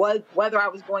whether I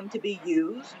was going to be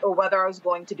used or whether I was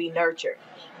going to be nurtured.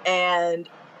 And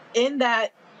in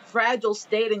that fragile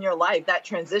state in your life, that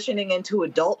transitioning into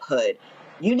adulthood,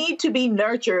 you need to be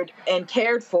nurtured and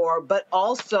cared for, but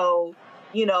also,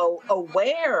 you know,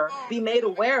 be made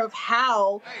aware of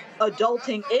how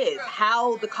adulting is,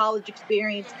 how the college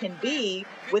experience can be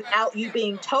without you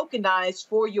being tokenized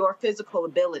for your physical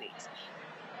abilities.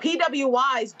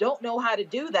 PWIs don't know how to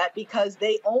do that because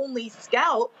they only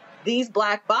scout these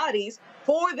black bodies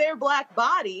for their black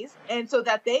bodies and so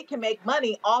that they can make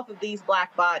money off of these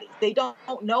black bodies. They don't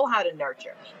know how to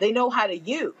nurture. They know how to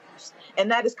use. And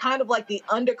that is kind of like the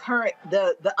undercurrent,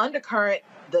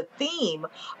 the theme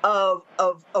of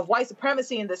white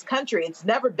supremacy in this country. It's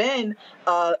never been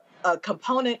a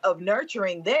component of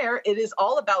nurturing there. It is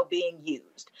all about being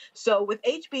used. So with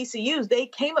HBCUs, they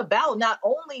came about not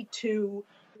only to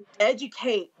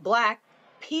educate black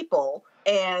people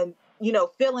and, you know,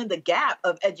 fill in the gap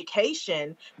of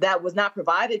education that was not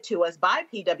provided to us by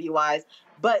PWIs,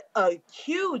 but a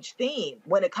huge theme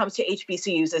when it comes to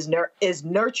HBCUs is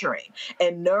nurturing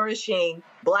and nourishing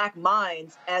black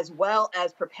minds as well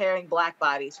as preparing black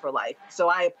bodies for life. So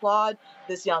I applaud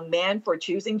this young man for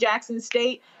choosing Jackson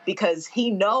State because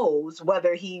he knows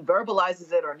whether he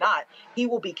verbalizes it or not, he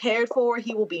will be cared for,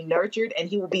 he will be nurtured, and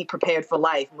he will be prepared for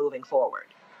life moving forward.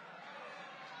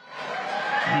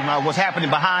 What's happening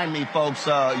behind me, folks,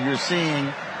 you're seeing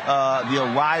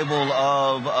the arrival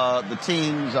of the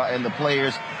teams and the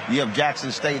players. You have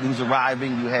Jackson State who's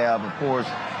arriving. You have, of course,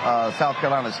 South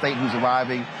Carolina State who's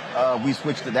arriving. We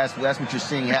switched to that's what you're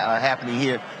seeing happening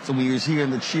here. So when you're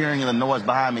hearing the cheering and the noise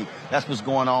behind me, that's what's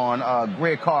going on.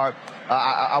 Greg Carr,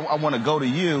 I want to go to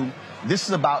you. This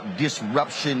is about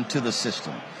disruption to the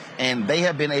system. And they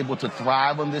have been able to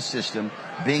thrive on this system,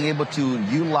 being able to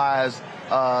utilize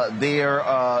their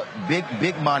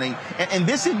big money. And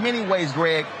this in many ways,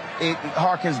 Greg, it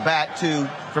harkens back to,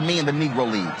 for me, in the Negro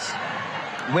Leagues,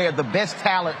 where the best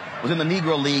talent was in the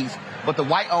Negro Leagues, but the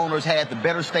white owners had the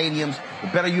better stadiums, the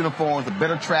better uniforms, the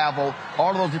better travel,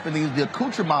 all of those different things, the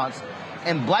accoutrements.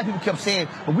 And black people kept saying,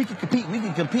 but we can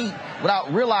compete,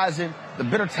 without realizing The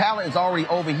bitter talent is already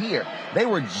over here. They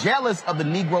were jealous of the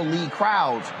Negro League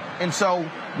crowds. And so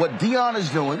what Deion is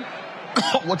doing,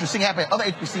 what you're seeing happen at other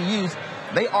HBCUs,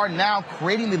 they are now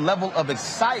creating the level of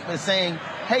excitement saying,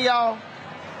 hey, y'all,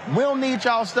 we don't need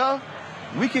y'all stuff.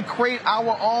 We can create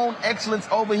our own excellence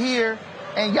over here,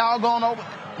 and y'all going over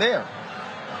there.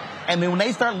 And then when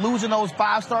they start losing those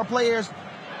 5-star players,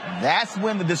 that's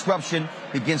when the disruption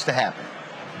begins to happen.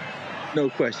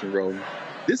 No question, Roland.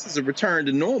 This is a return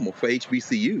to normal for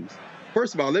HBCUs.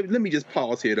 First of all, let me just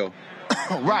pause here, though.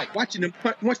 Right. Watching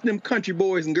them country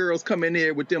boys and girls come in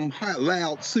there with them hot,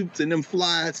 loud suits and them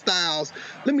fly styles.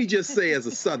 Let me just say, as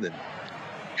a Southern,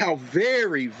 how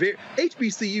very, very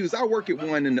HBCUs. I work at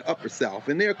one in the Upper South,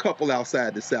 and there are a couple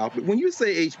outside the South. But when you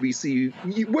say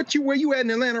HBCU, where you at in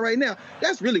Atlanta right now?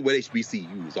 That's really what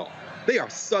HBCUs are. They are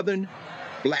Southern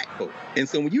black folk. And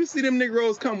so when you see them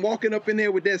Negroes come walking up in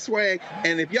there with that swag,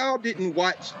 and if y'all didn't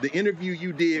watch the interview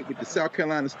you did with the South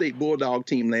Carolina State Bulldog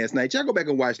team last night, y'all go back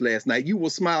and watch last night. You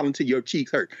will smile until your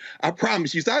cheeks hurt. I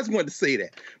promise you. So I just wanted to say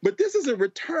that. But this is a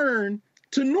return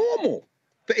to normal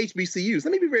for HBCUs.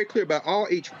 Let me be very clear about all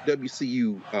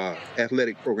HWCU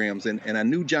athletic programs. And I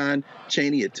knew John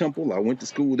Chaney at Temple. I went to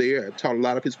school there. I taught a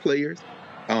lot of his players.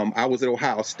 I was at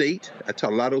Ohio State. I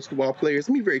taught a lot of those football players.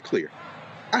 Let me be very clear.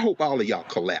 I hope all of y'all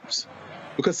collapse.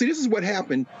 Because, see, this is what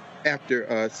happened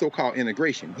after so-called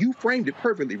integration. You framed it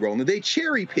perfectly, Roland. They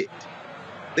cherry-picked.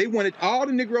 They wanted all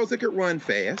the Negroes that could run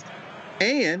fast,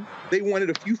 and they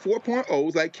wanted a few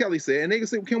 4.0s, like Kelly said, and they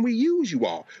said, can we use you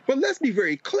all? But let's be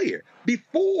very clear.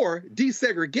 Before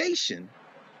desegregation,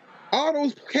 all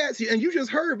those cats, and you just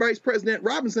heard Vice President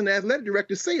Robinson, the athletic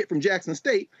director, say it from Jackson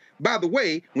State. By the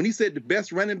way, when he said the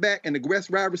best running back and the best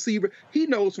wide receiver, he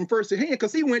knows from firsthand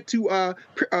because he went to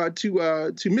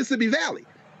Mississippi Valley.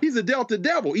 He's a Delta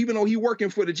Devil, even though he's working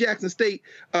for the Jackson State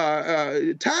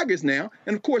Tigers now.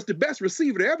 And, of course, the best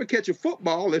receiver to ever catch a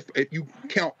football, if you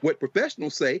count what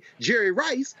professionals say, Jerry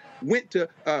Rice, went to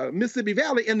Mississippi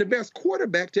Valley, and the best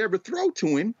quarterback to ever throw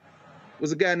to him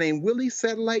was a guy named Willie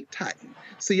Satellite Titan.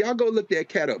 So y'all go look that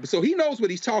cat up. So he knows what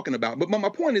he's talking about. But my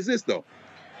point is this, though.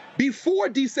 Before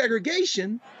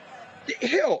desegregation,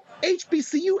 hell,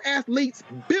 HBCU athletes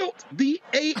built the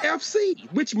AFC,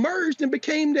 which merged and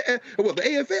became the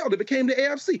AFL that became the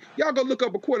AFC. Y'all go look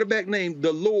up a quarterback named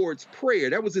the Lord's Prayer.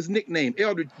 That was his nickname.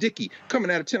 Eldridge Dickey, coming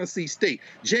out of Tennessee State.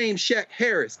 James Shaq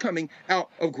Harris, coming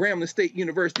out of Grambling State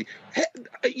University.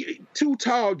 Too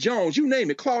Tall Jones, you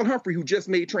name it. Claude Humphrey, who just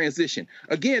made transition.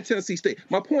 Again, Tennessee State.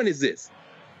 My point is this.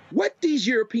 What these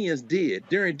Europeans did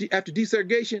after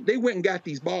desegregation, they went and got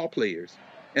these ball players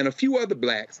and a few other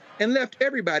blacks and left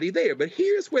everybody there. But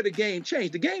here's where the game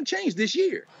changed. The game changed this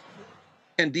year.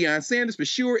 And Deion Sanders for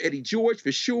sure, Eddie George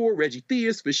for sure, Reggie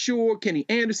Theus for sure, Kenny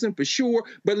Anderson for sure.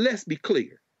 But let's be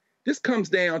clear. This comes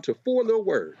down to 4 little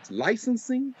words: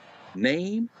 licensing,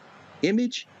 name,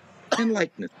 image, and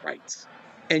likeness rights.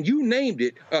 And you named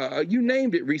it,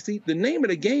 Reese. The name of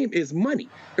the game is money.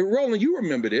 And Roland, you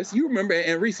remember this. You remember,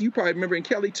 and Reese, you probably remember, and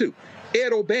Kelly too.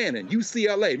 Ed O'Bannon,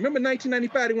 UCLA. Remember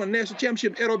 1995, they won the national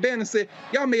championship. Ed O'Bannon said,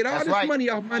 y'all made all this money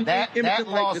off my name, image, that and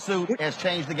likeness. lawsuit has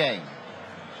changed the game.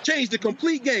 Changed the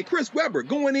complete game. Chris Webber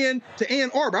going in to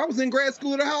Ann Arbor. I was in grad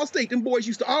school at Ohio State. Them boys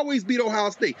used to always beat Ohio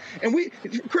State. And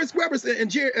Chris Webber and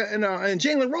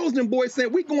Jalen Rose, them boys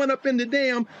said, we going up in the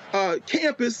damn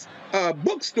campus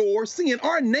bookstore seeing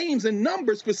our names and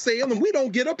numbers for sale, and we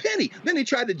don't get a penny. Then they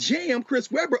tried to jam Chris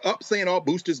Webber up saying all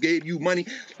boosters gave you money.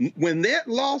 When that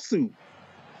lawsuit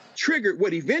triggered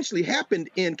what eventually happened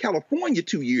in California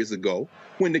 2 years ago,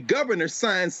 when the governor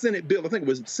signed Senate Bill, I think it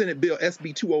was Senate Bill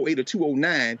SB 208 or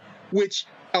 209, which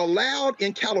allowed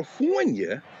in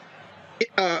California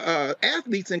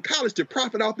athletes in college to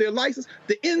profit off their license,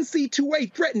 the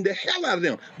NC2A threatened the hell out of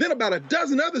them. Then about a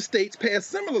dozen other states passed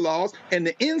similar laws, and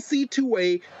the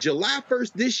NC2A, July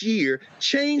 1st this year,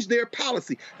 changed their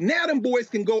policy. Now them boys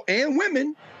can go, and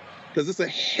women, because it's a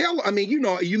hell. I mean, you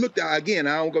looked at, again,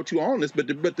 I don't go too on this, but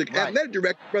the athletic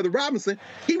director, Brother Robinson,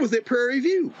 he was at Prairie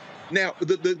View. Now,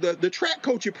 the track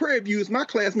coach at Prairie View is my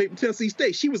classmate from Tennessee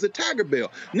State. She was a Tiger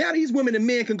Bell. Now these women and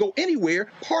men can go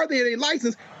anywhere, part of their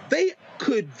license. They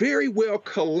could very well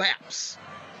collapse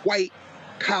white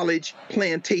college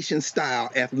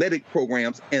plantation-style athletic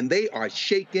programs, and they are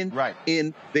shaking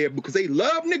in there because they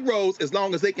love Negroes as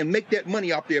long as they can make that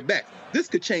money off their backs. This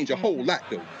could change a whole lot,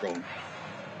 though, Roland.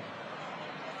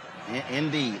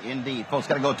 Indeed. Folks,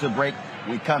 got to go to a break.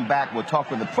 When we come back, we'll talk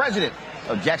with the president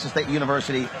of Jackson State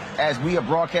University as we are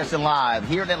broadcasting live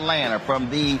here in Atlanta from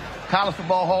the College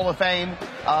Football Hall of Fame.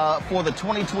 for the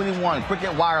 2021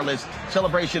 Cricket Wireless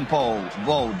Celebration Bowl.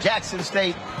 Jackson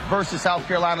State versus South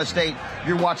Carolina State.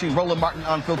 You're watching Roland Martin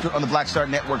Unfiltered on the Black Star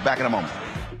Network. Back in a moment.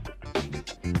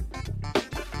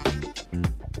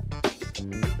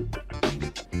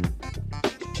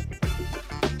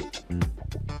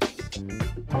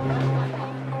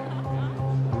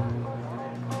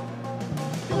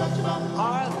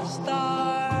 Are the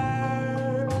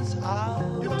stars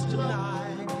out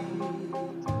tonight?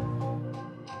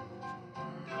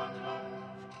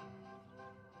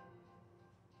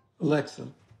 Alexa,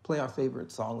 play our favorite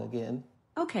song again.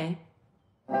 Okay.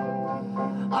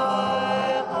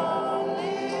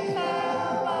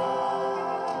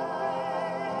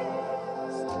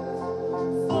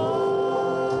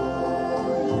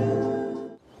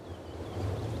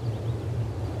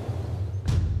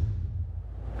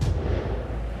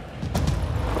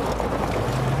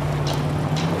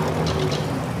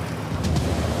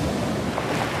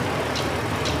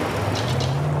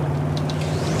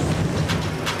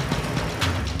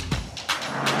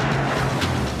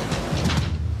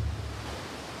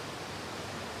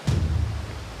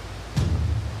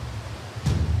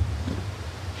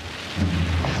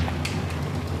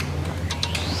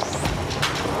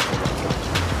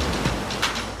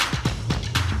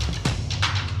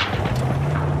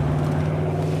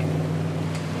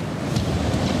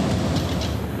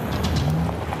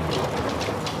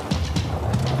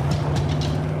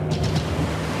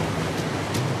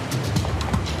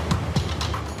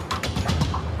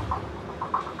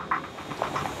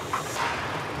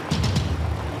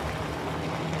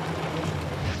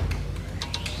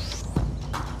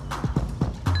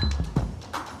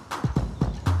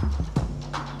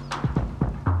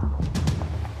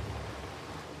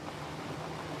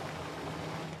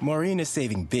 Maureen is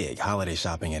saving big holiday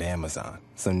shopping at Amazon.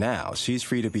 So now she's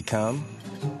free to become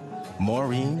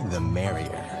Maureen the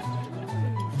Merrier.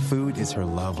 Food is her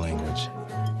love language,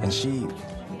 and she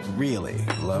really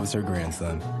loves her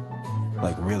grandson.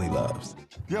 Like, really loves.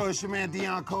 Yo, it's your man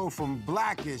Deion Cole from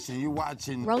Blackish, and you're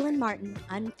watching Roland Martin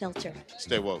Unfiltered.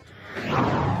 Stay woke.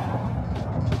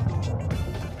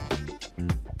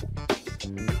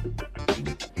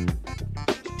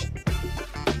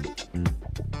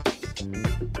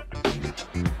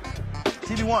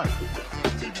 TV1.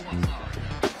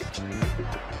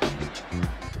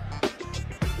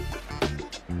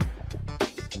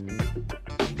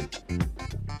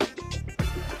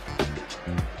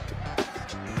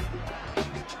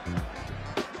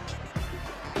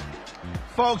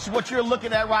 Folks, what you're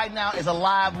looking at right now is a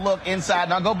live look inside.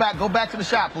 Now go back to the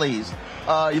shot, please.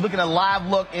 You're looking at a live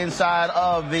look inside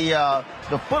of the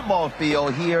football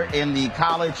field here in the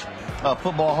College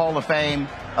Football Hall of Fame.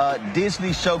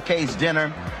 Disney Showcase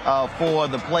dinner for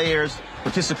the players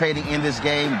participating in this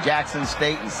game, Jackson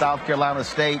State and South Carolina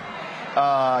State.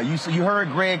 You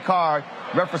heard Greg Carr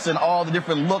referencing all the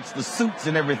different looks, the suits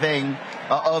and everything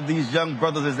of these young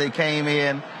brothers as they came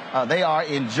in. They are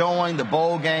enjoying the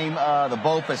bowl game, the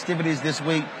bowl festivities this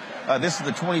week. This is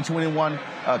the 2021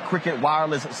 Cricket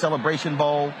Wireless Celebration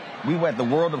Bowl. We were at the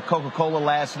World of Coca-Cola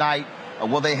last night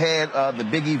where they had the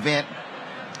big event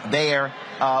there,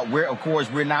 where, of course,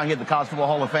 we're now here at the College Football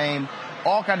Hall of Fame.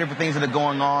 All kinds of different things that are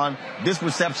going on. This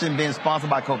reception being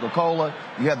sponsored by Coca-Cola.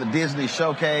 You have the Disney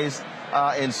Showcase.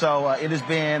 And so it has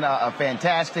been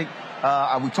fantastic.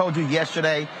 We told you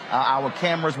yesterday our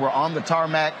cameras were on the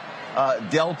tarmac.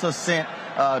 Delta sent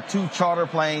 2 charter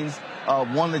planes,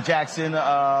 one to Jackson,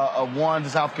 one to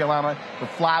South Carolina, to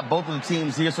fly both of the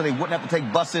teams here so they wouldn't have to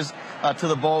take buses to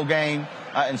the bowl game.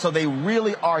 And so they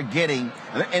really are getting,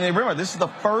 and remember, this is the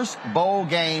first bowl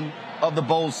game of the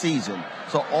bowl season.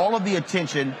 So all of the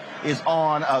attention is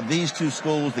on these 2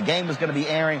 schools. The game is going to be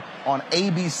airing on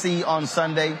ABC on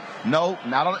Sunday. No,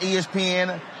 not on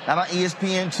ESPN, not on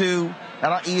ESPN2,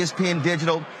 not on ESPN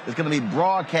Digital. It's going to be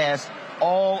broadcast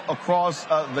all across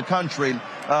the country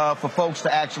for folks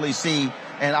to actually see.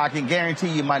 And I can guarantee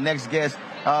you my next guest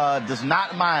does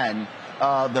not mind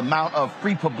the amount of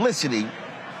free publicity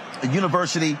the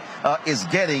university is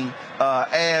getting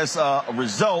as a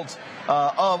result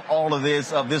of all of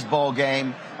this, of this ball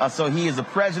game. So he is the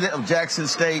president of Jackson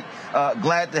State.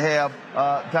 Glad to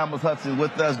have Thomas Hudson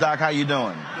with us. Doc, how you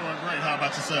doing? Doing great. How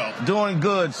about yourself? Doing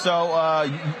good. So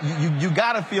you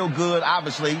got to feel good,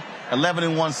 obviously.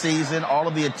 11-1 season, all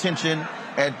of the attention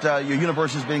at your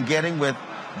university has been getting with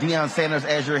Deion Sanders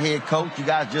as your head coach. You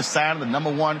guys just signed the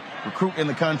 #1 recruit in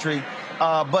the country.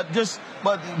 But just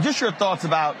your thoughts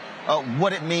about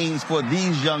what it means for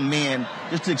these young men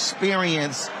just to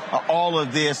experience all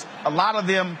of this. A lot of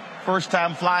them first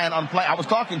time flying on planes. I was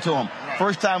talking to them.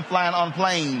 First time flying on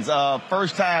planes.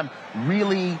 First time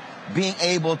really being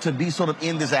able to be sort of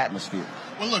in this atmosphere?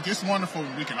 Well, look, it's wonderful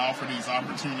when we can offer these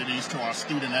opportunities to our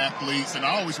student athletes, and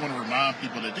I always want to remind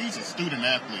people that these are student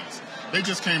athletes. They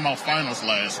just came off finals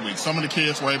last week. Some of the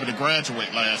kids were able to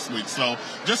graduate last week, so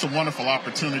just a wonderful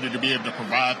opportunity to be able to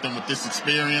provide them with this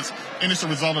experience, and it's a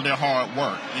result of their hard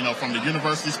work. You know, from the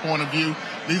university's point of view,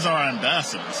 these are our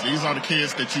ambassadors. These are the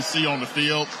kids that you see on the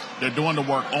field. They're doing the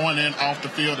work on and off the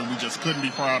field, and we just couldn't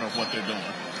be prouder of what they're doing.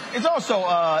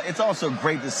 It's also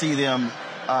great to see them.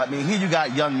 I mean, here you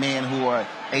got young men who are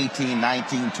 18,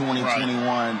 19, 20, right.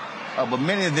 21. But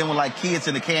many of them were like kids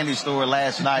in the candy store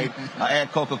last night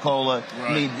at Coca-Cola. Right.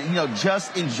 I mean, you know,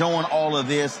 just enjoying all of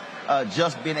this,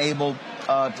 just being able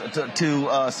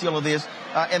to see all of this.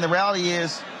 And the reality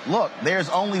is, look, there's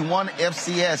only one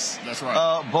FCS That's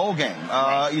right. Bowl game.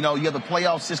 Right. You know, you have the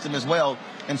playoff system as well.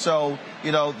 And so,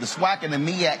 you know, the SWAC and the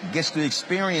MEAC gets to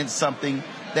experience something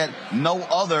that no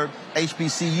other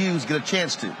HBCUs get a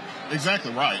chance to.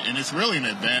 Exactly right. And it's really an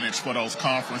advantage for those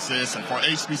conferences and for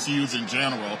HBCUs in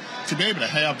general to be able to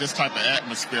have this type of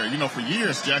atmosphere. You know, for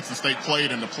years, Jackson State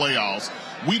played in the playoffs.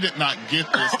 We did not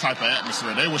get this type of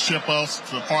atmosphere. They would ship us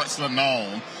to parts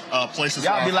unknown, places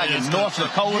Y'all where be like in North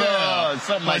Dakota or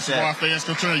something like that. Where our fans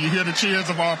can turn. You hear the cheers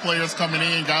of our players coming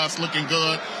in, guys looking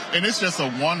good. And it's just a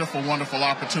wonderful, wonderful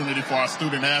opportunity for our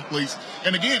student athletes.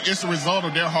 And again, it's the result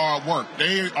of their hard work.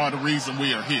 They are the reason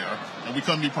we are here, and we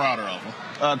couldn't be prouder of them.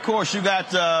 Of course, you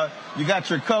got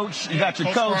your coach,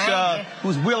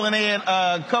 who's wheeling in,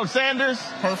 Coach Sanders.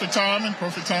 Perfect timing.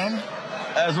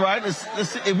 That's right. Let's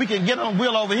see if we can get on the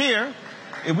wheel over here.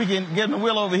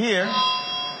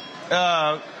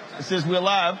 Since we're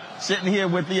live, sitting here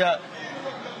with the.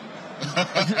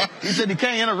 He said he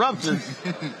can't interrupt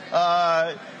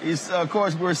us. Of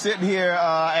course, we're sitting here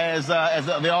as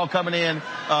they're all coming in,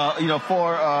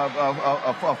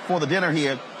 for the dinner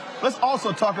here. Let's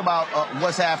also talk about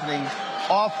what's happening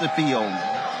off the field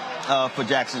for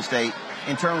Jackson State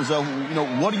in terms of, you know,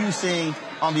 what are you seeing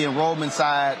on the enrollment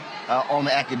side, on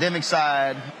the academic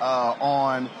side,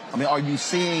 are you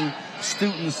seeing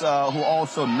students who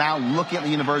also now look at the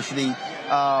university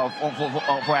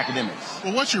for academics?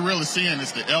 Well, what you're really seeing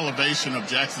is the elevation of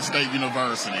Jackson State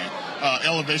University,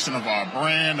 elevation of our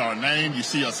brand, our name. You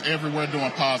see us everywhere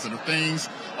doing positive things.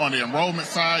 On the enrollment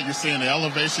side, you're seeing the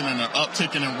elevation and the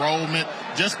uptick in enrollment.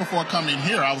 Just before coming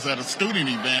here, I was at a student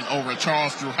event over at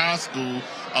Charles Drew High School.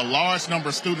 A large number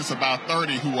of students, about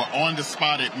 30, who were on the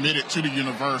spot admitted to the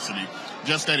university.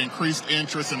 Just that increased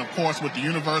interest, and of course with the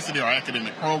university, our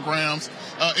academic programs,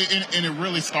 and it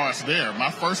really starts there. My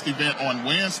first event on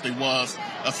Wednesday was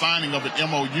a signing of an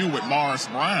MOU with Morris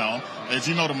Brown. As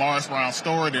you know, the Morris Brown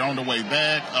story, they're on the way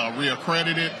back,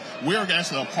 reaccredited. We're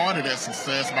actually a part of that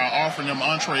success by offering them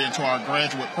entree into our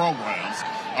graduate programs,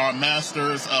 our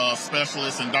master's,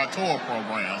 specialist, and doctoral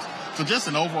programs. So just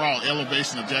an overall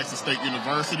elevation of Jackson State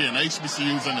University and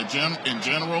HBCUs in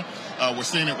general. We're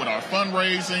seeing it with our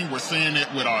fundraising. We're seeing it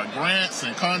with our grants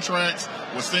and contracts.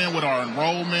 We're seeing it with our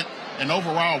enrollment. And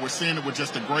overall, we're seeing it with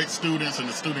just the great students and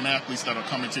the student athletes that are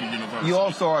coming to the university. You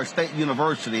also are a state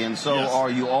university, and so yes. Are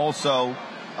you also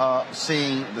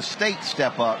seeing the state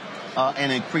step up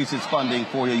and increase its funding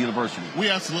for your university? We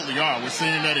absolutely are. We're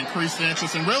seeing that increased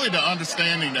interest and really the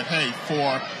understanding that, hey,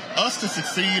 for us to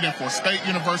succeed and for state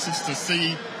universities to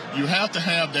succeed, you have to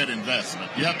have that investment.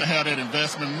 You have to have that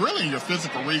investment really in your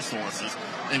physical resources,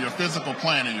 in your physical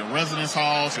planning, your residence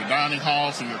halls, your dining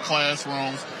halls, and your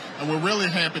classrooms. And we're really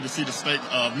happy to see the state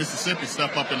of Mississippi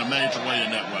step up in a major way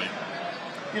in that way.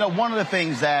 You know, one of the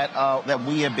things that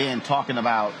we have been talking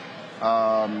about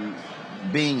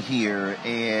being here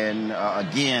and,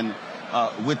 again,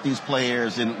 with these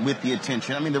players and with the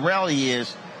attention. I mean, the reality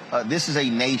is this is a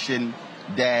nation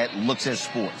that looks at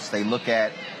sports. They look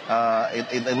at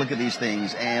these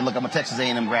things. And look, I'm a Texas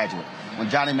A&M graduate. When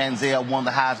Johnny Manziel won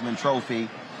the Heisman Trophy,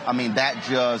 I mean, that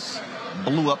just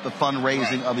blew up the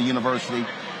fundraising of the university.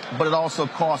 But it also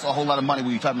costs a whole lot of money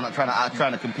when you're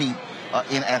trying to compete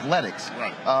in athletics.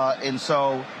 Right. And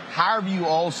so how have you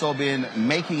also been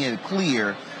making it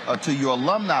clear to your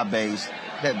alumni base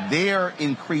that their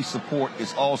increased support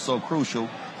is also crucial?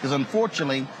 Because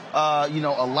unfortunately, a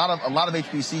lot of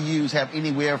HBCUs have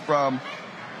anywhere from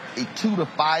a 2 to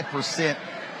 5%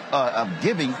 of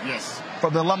giving yes.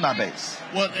 from the alumni base.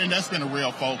 Well, and that's been a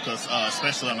real focus,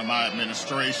 especially under my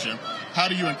administration. How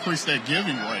do you increase that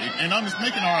giving rate? And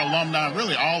making our alumni,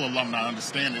 really all alumni,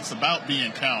 understand it's about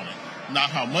being counted. Not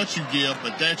how much you give,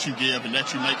 but that you give and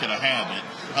that you make it a habit.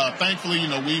 Thankfully,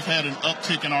 we've had an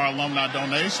uptick in our alumni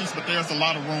donations, but there's a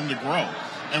lot of room to grow.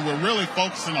 And we're really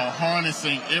focusing on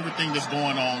harnessing everything that's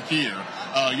going on here.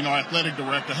 Athletic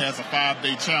director has a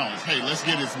 5-day challenge. Hey, let's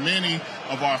get as many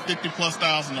of our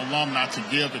 50,000+ alumni to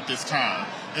give at this time.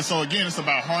 And so, again, it's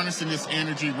about harnessing this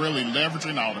energy, really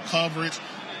leveraging all the coverage,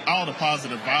 all the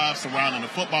positive vibes surrounding the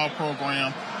football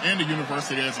program and the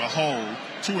university as a whole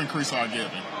to increase our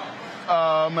giving.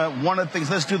 One of the things,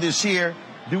 let's do this here.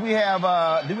 Do we have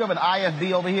an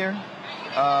IFB over here?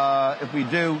 If we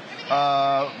do,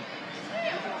 all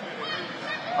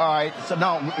right. So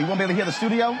no, you won't be able to hear the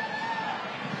studio.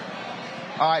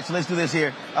 All right, so let's do this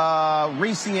here.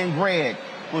 Reese and Greg,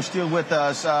 who's still with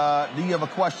us. Do you have a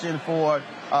question for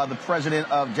the president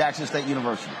of Jackson State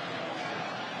University?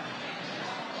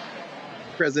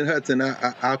 President Hudson,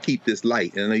 I'll keep this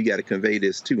light, and I know you got to convey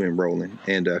this to him, Roland.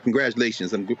 And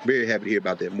congratulations. I'm very happy to hear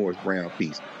about that Morris Brown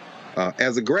piece.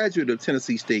 As a graduate of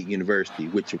Tennessee State University,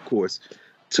 which, of course,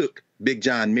 took Big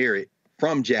John Merritt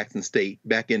from Jackson State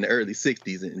back in the early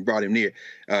 60s and brought him near,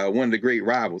 one of the great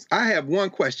rivals, I have one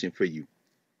question for you.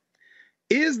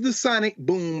 Is the Sonic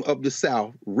Boom of the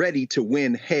South ready to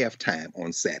win halftime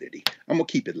on Saturday? I'm going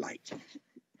to keep it light.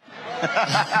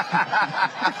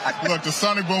 Look, the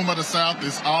Sonic Boom of the South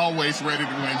is always ready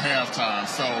to win halftime.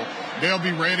 So they'll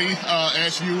be ready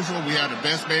as usual. We have the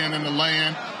best band in the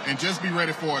land, and just be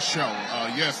ready for a show.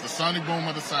 Yes, the Sonic Boom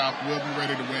of the South will be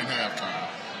ready to win halftime.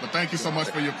 But thank you so much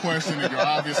for your question and your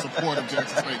obvious support of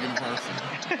Jackson State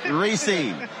University.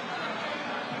 Reese.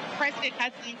 President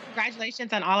Hudson,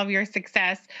 congratulations on all of your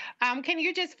success. Can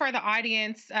you just, for the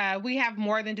audience, we have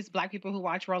more than just Black people who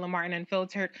watch Roland Martin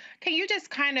Unfiltered. Can you just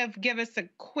kind of give us a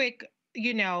quick,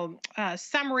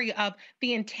 summary of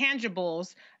the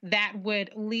intangibles that would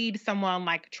lead someone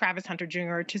like Travis Hunter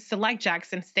Jr. to select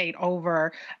Jackson State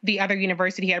over the other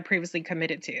university he had previously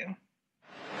committed to?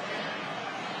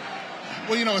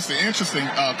 Well, it's an interesting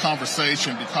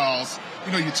conversation because,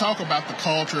 you talk about the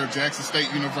culture of Jackson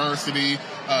State University,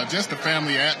 just the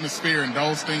family atmosphere and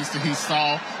those things that he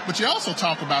saw. But you also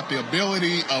talk about the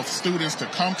ability of students to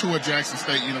come to a Jackson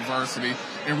State University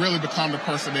and really become the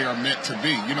person they are meant to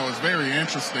be. It's very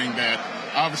interesting that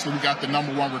obviously we got the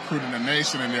 #1 recruit in the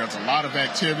nation, and there's a lot of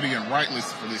activity, and rightly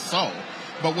so.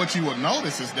 But what you will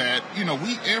notice is that,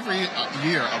 we every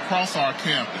year across our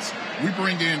campus, we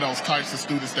bring in those types of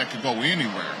students that could go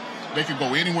anywhere. They could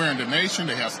go anywhere in the nation.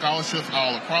 They have scholarships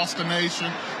all across the nation,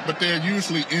 but they're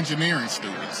usually engineering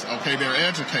students, okay? They're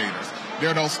educators.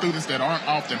 They're those students that aren't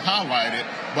often highlighted,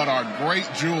 but are great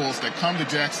jewels that come to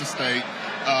Jackson State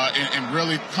and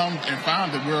really come and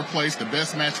find that we're a place, the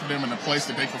best match for them, and a place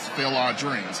that they can fulfill our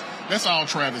dreams. That's all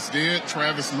Travis did.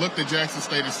 Travis looked at Jackson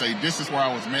State and said, this is where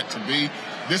I was meant to be.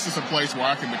 This is a place where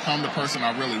I can become the person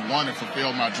I really want and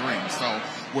fulfill my dreams. So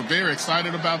we're very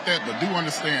excited about that, but do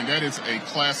understand that is a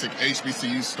classic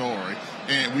HBCU story,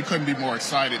 and we couldn't be more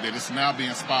excited that it's now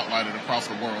being spotlighted across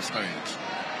the world stage.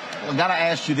 Well, got to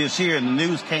ask you this here. The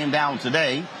news came down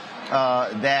today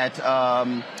that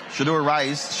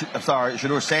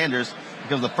Shedeur Sanders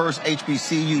becomes the first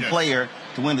HBCU player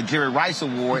to win the Jerry Rice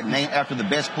Award, named after the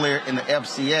best player in the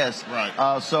FCS.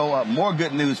 Right. So more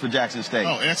good news for Jackson State.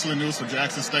 Oh, excellent news for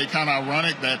Jackson State. Kind of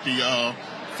ironic that the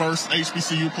first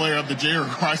HBCU player of the Jerry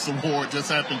Rice Award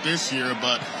just happened this year,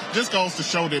 but just goes to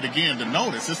show that, again, the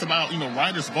notice. It's about,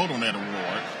 writers vote on that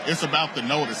award. It's about the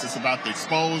notice. It's about the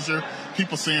exposure,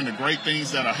 people seeing the great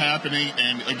things that are happening,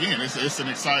 and, again, it's an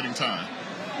exciting time.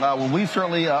 Well, we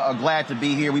certainly are glad to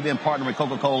be here. We've been partnering with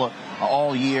Coca-Cola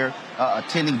all year,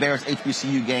 attending various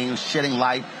HBCU games, shedding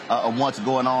light on what's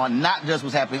going on, not just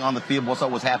what's happening on the field, but also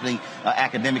what's happening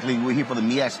academically. We're here for the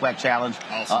MEAC SWAC Challenge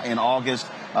in August,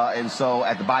 and so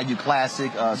at the Bayou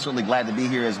Classic, certainly glad to be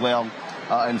here as well.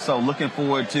 And so looking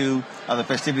forward to the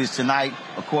festivities tonight.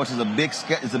 Of course, it's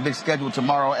a big schedule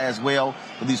tomorrow as well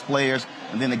for these players.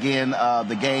 And then again,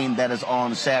 the game that is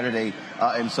on Saturday.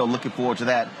 And so looking forward to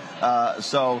that.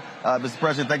 Mr.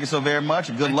 President, thank you so very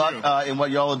much. Good luck in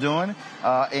what y'all are doing.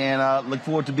 And look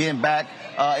forward to being back.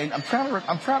 And I'm trying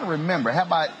to remember.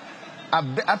 Have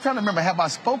I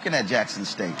spoken at Jackson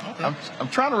State? Okay. I'm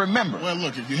trying to remember. Well,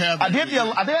 look, if you have, I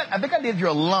think I did your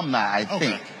alumni. I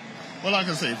think. Well, like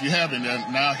I say, if you haven't,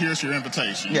 now here's your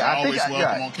invitation. Yeah, You're always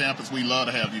welcome on campus. We love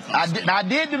to have you come. I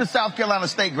did do the South Carolina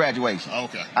State graduation.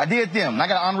 Okay. I did them. And I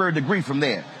got an honorary degree from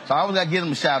there. So I always got to give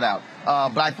them a shout out.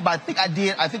 But I think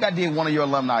I did one of your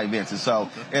alumni events, and so,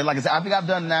 and like I said, I think I've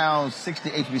done now 60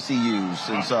 HBCUs,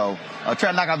 and so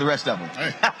try to knock out the rest of them.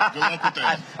 Hey, good luck with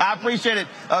that. I appreciate it.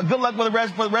 Good luck for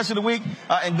the rest of the week,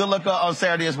 and good luck on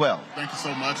Saturday as well. Thank you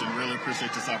so much, and really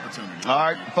appreciate this opportunity. All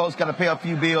right, folks, got to pay a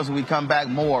few bills, and we come back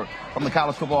more from the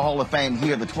College Football Hall of Fame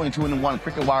here, the 2021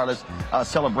 Cricket Wireless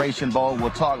Celebration Bowl. We'll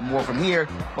talk more from here,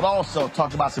 but also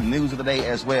talk about some news of the day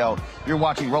as well. You're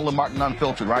watching Roland Martin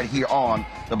Unfiltered right here on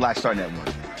the Black Star Network.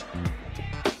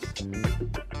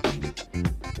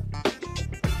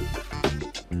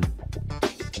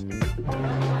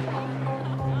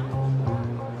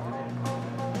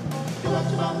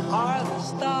 Are the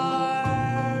stars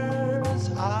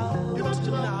out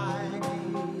tonight?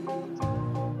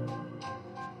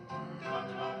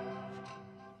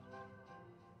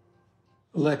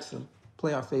 Alexa,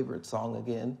 play our favorite song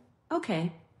again.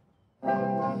 Okay. I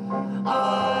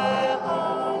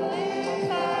only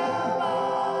have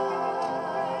eyes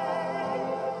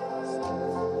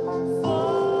for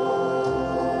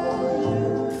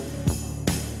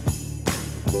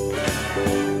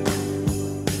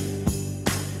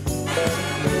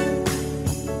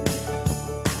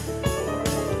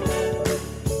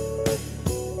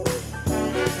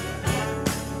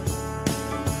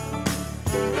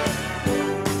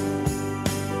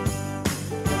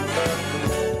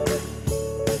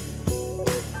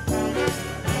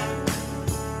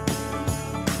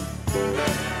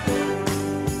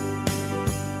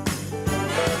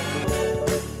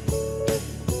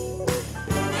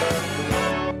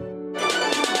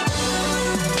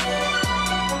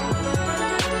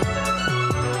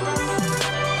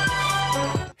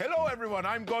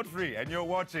I'm Godfrey, and you're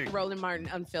watching Roland Martin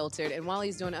Unfiltered. And while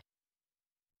he's doing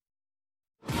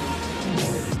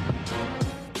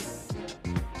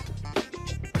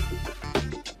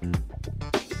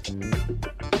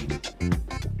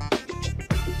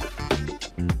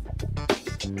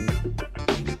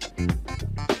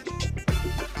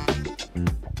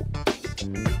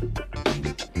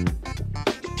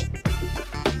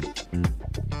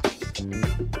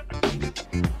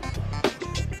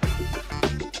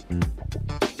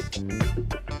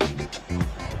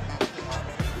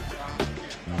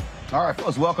All right,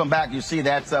 folks, welcome back. You see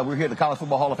that we're here at the College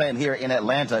Football Hall of Fame here in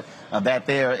Atlanta.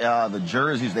 The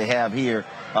jerseys they have here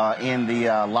in the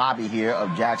lobby here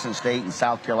of Jackson State and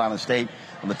South Carolina State,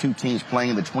 the two teams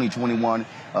playing the 2021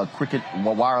 Cricket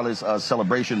Wireless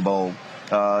Celebration Bowl.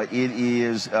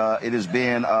 It has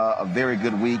been a very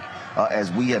good week as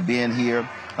we have been here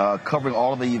covering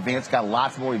all of the events. Got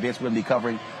lots more events we're going to be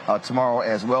covering tomorrow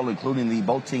as well, including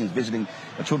both teams visiting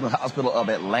the Children's Hospital of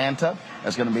Atlanta.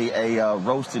 There's going to be a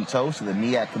roast and toast to the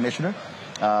MEAC commissioner,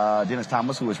 Dennis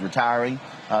Thomas, who is retiring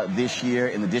this year.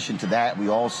 In addition to that, we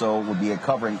also will be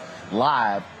covering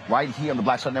live right here on the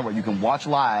Black Star Network. You can watch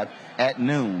live at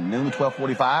noon to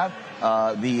 12:45,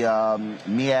 the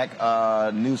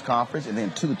MEAC news conference, and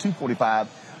then to the 2:45,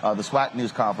 the SWAC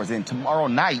news conference. And tomorrow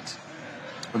night,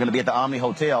 we're going to be at the Omni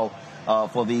Hotel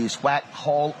for the SWAC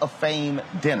Hall of Fame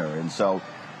dinner. And so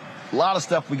a lot of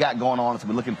stuff we got going on, so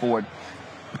we're looking forward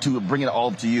to bringing it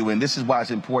all to you. And this is why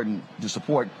it's important to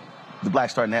support the Black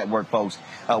Star Network, folks.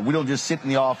 We don't just sit in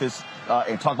the office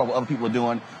and talk about what other people are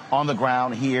doing on the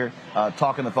ground here,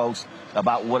 talking to folks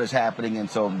about what is happening. And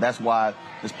so that's why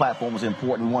this platform is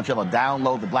important. We want you to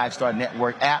download the Black Star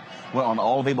Network app. We're on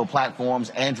all available platforms: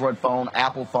 Android phone,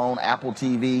 Apple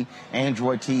TV,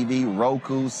 Android TV,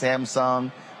 Roku,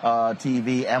 Samsung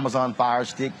TV, Amazon Fire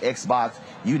Stick, Xbox,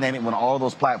 you name it. We're on all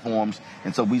those platforms.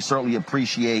 And so we certainly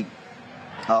appreciate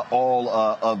all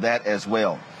of that as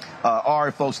well. All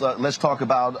right, folks, let's talk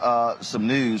about some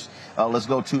news. Let's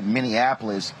go to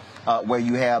Minneapolis, where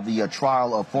you have the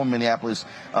trial of former Minneapolis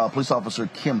police officer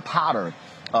Kim Potter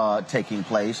taking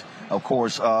place, of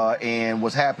course, and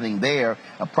what's happening there.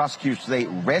 Prosecutors today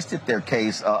rested their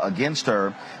case against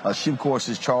her. She, of course,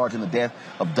 is charged in the death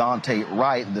of Daunte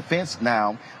Wright. The defense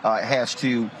now has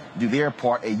to do their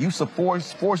part. A use of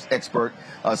force expert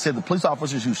said the police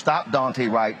officers who stopped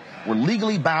Daunte Wright were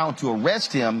legally bound to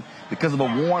arrest him because of a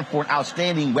warrant for an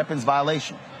outstanding weapons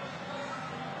violation.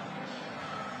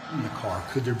 In the car,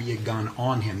 could there be a gun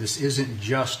on him? This isn't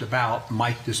just about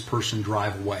might this person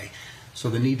drive away. So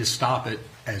the need to stop it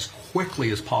as quickly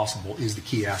as possible is the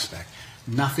key aspect.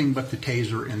 Nothing but the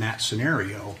taser in that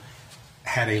scenario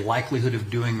had a likelihood of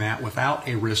doing that without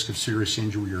a risk of serious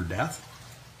injury or death.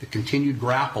 The continued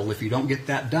grapple, if you don't get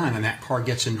that done and that car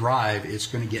gets in drive, it's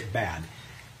going to get bad.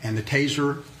 And the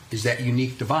taser is that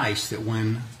unique device that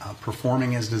when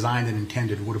performing as designed and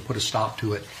intended would have put a stop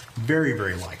to it, very,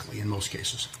 very likely in most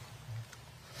cases.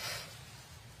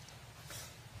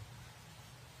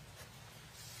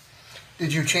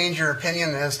 Did you change your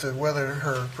opinion as to whether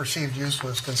her perceived use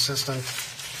was consistent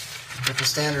with the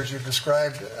standards you've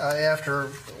described after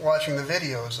watching the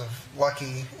videos of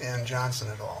Lucky and Johnson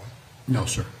at all? No,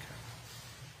 sir.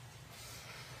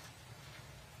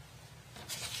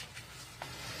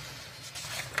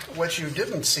 What you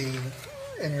didn't see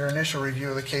in your initial review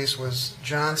of the case was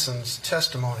Johnson's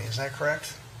testimony. Is that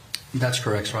correct? That's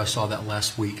correct, sir. I saw that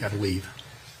last week, I believe.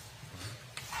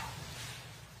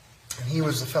 And he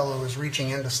was the fellow who was reaching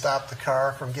in to stop the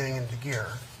car from getting into gear.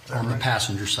 On the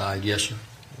passenger side, yes, sir.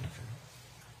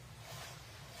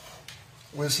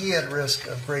 Was he at risk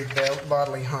of great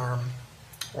bodily harm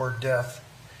or death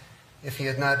if he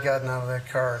had not gotten out of that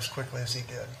car as quickly as he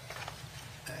did?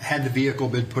 Had the vehicle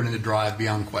been put into drive,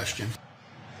 beyond question.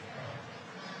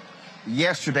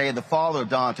 Yesterday, the father of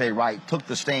Daunte Wright took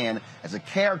the stand as a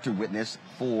character witness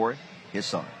for his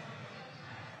son.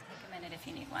 Take a minute if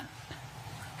you need one.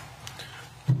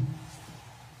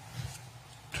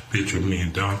 Picture of me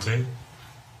and Daunte.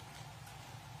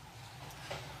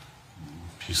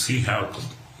 You see how,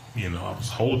 I was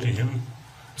holding him.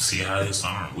 See how his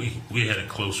arm, we had a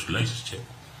close relationship.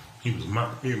 He was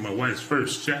me and my wife's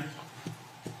first child.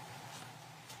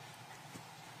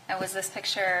 And was this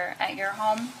picture at your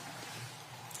home?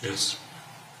 Yes.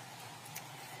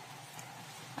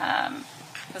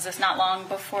 Was this not long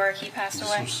before he passed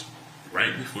away? This was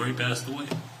right before he passed away.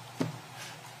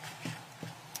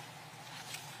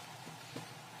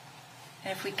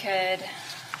 And if we could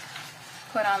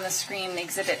put on the screen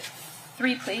Exhibit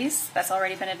 3, please. That's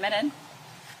already been admitted.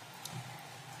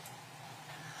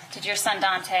 Did your son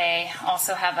Daunte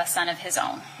also have a son of his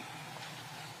own?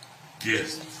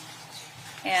 Yes.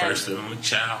 And First and only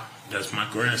child. That's my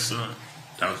grandson,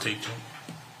 Daunte Jr.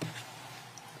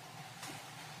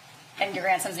 And your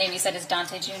grandson's name, you said, is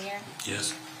Daunte Jr.?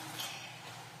 Yes.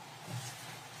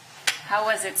 How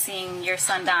was it seeing your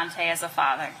son Daunte as a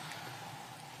father?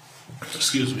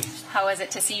 Excuse me. How was it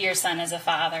to see your son as a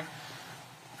father?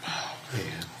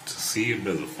 Man, to see him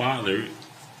as a father,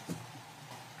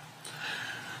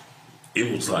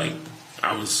 it was like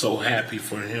I was so happy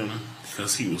for him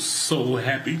because he was so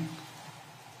happy.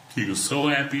 He was so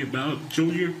happy about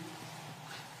Junior.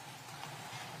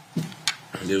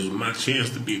 And this was my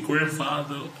chance to be a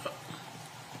grandfather.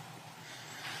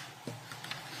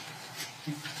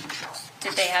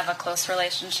 Did they have a close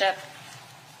relationship?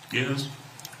 Yes.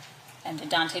 And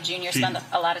did Daunte Jr. spend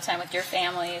a lot of time with your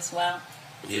family as well?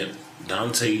 Yeah,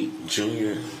 Daunte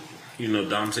Jr.,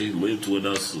 Daunte lived with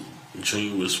us.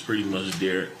 Junior was pretty much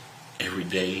there every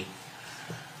day.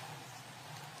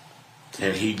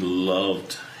 And he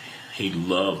loved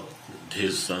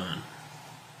his son.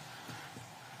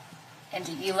 And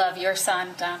do you love your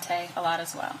son, Daunte, a lot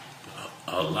as well?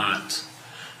 A lot.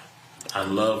 I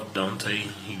loved Daunte.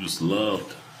 He was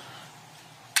loved.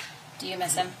 Do you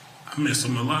miss him? I miss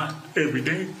him a lot, every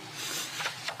day.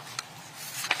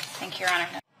 Thank you, Your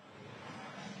Honor.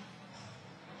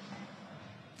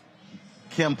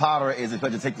 Kim Potter is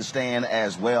expected to take the stand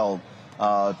as well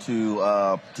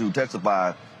to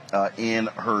testify in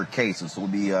her case. And so we'll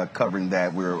be covering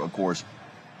that. We're, of course,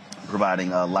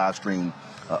 providing a live stream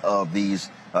of these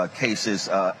cases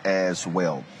as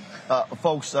well.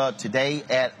 Folks, today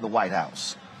at the White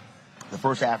House, the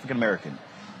first African-American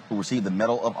who received the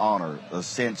Medal of Honor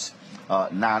since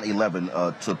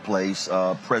 9/11 took place,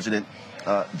 President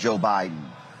Joe Biden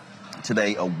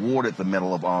today awarded the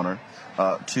Medal of Honor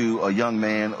to a young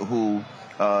man who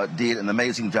did an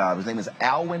amazing job. His name is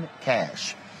Alwyn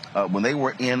Cash. When they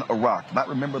were in Iraq, you might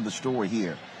remember the story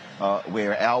here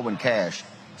where Alwyn Cash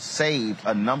saved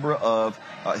a number of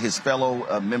his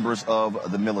fellow members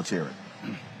of the military.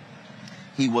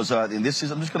 He was, and this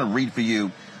is, I'm just going to read for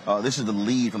you. This is the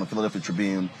lead from the Philadelphia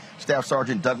Tribune. Staff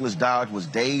Sergeant Douglas Dodge was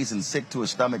dazed and sick to his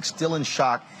stomach, still in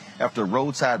shock after a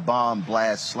roadside bomb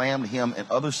blast slammed him and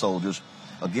other soldiers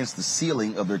against the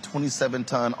ceiling of their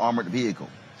 27-ton armored vehicle.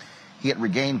 He had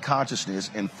regained consciousness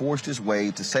and forced his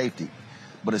way to safety,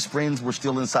 but his friends were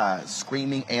still inside,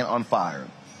 screaming and on fire.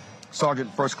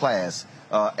 Sergeant First Class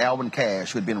Alwyn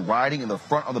Cash, who had been riding in the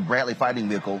front of the Bradley fighting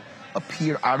vehicle,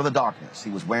 appeared out of the darkness. He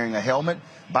was wearing a helmet,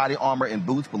 body armor, and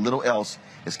boots, but little else.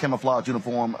 His camouflage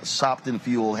uniform, sopped in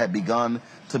fuel, had begun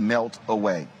to melt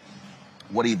away.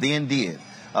 What he then did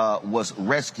was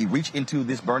reach into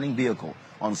this burning vehicle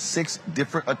on 6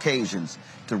 different occasions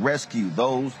to rescue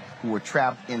those who were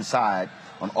trapped inside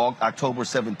on October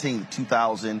 17,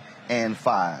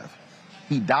 2005.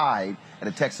 He died at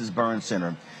a Texas burn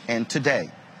center. And today,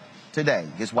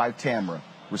 his wife Tamara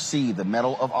received the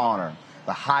Medal of Honor,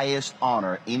 the highest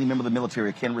honor any member of the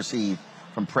military can receive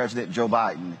from President Joe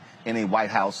Biden in a White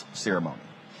House ceremony.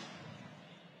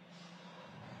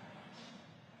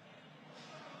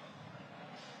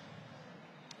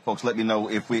 folks, let me know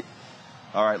if we.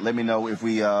 All right, let me know if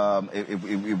we have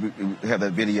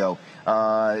that video.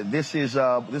 This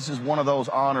is one of those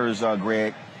honors,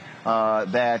 Greg,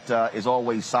 that is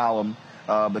always solemn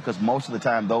because most of the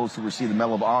time those who receive the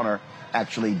Medal of Honor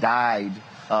actually died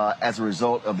as a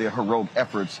result of their heroic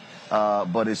efforts. But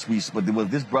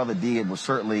what this brother did was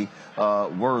certainly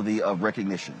worthy of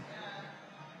recognition.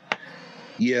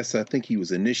 Yes, I think he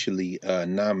was initially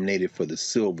nominated for the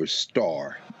Silver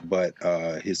Star, but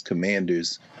his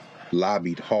commanders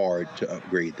lobbied hard to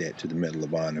upgrade that to the Medal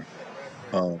of Honor.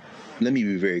 Let me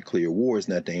be very clear. War is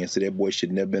not the answer. That boy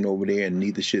should never been over there, and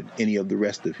neither should any of the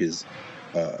rest of his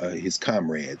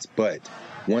comrades. But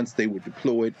once they were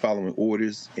deployed following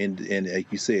orders, and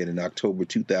like you said, in October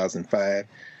 2005,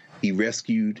 he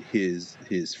rescued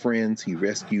his friends, he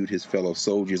rescued his fellow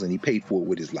soldiers, and he paid for it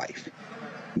with his life.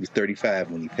 He was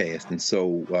 35 when he passed. And so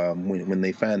when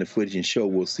they find the footage and show,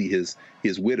 we'll see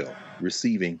his widow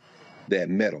receiving that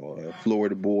medal, a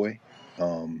Florida boy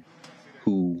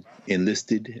who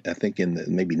enlisted, I think, in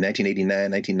maybe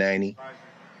 1989, 1990,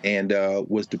 and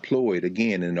was deployed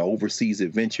again in an overseas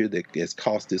adventure that has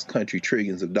cost this country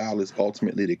trillions of dollars.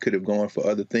 Ultimately, they could have gone for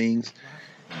other things.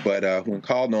 But when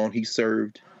called on, he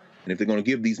served. And if they're going to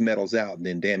give these medals out,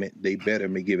 then damn it, they better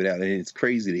give it out. And it's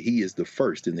crazy that he is the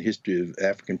first in the history of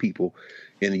African people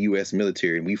in the U.S.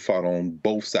 military. And we fought on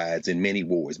both sides in many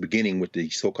wars, beginning with the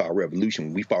so-called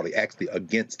revolution. We fought actually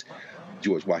against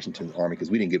George Washington's army because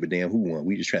we didn't give a damn who won.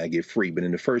 We just trying to get free. But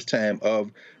in the first time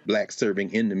of blacks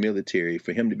serving in the military,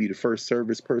 for him to be the first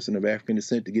service person of African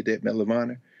descent to get that Medal of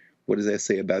Honor, what does that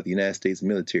say about the United States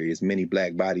military? As many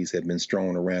black bodies have been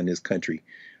strewn around this country,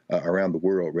 around the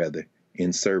world rather,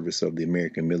 in service of the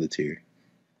American military.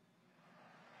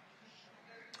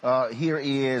 Here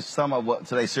is some of what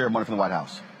today's ceremony from the White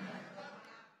House.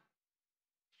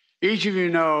 Each of you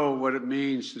know what it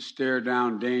means to stare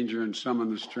down danger and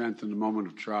summon the strength in the moment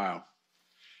of trial.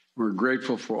 We're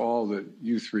grateful for all that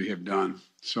you three have done,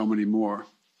 so many more.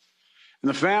 And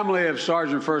the family of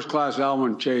Sergeant First Class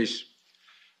Alwyn Chase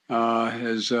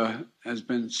has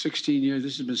been 16 years.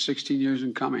 This has been 16 years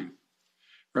in coming.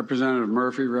 Representative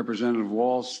Murphy, Representative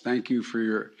Walz, thank you for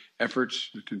your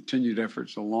efforts, the continued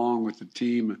efforts, along with the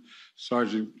team,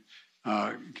 Sergeant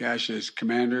Cash, his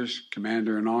commanders,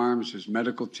 Commander-in-Arms, his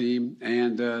medical team,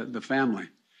 and the family,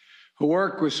 who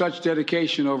worked with such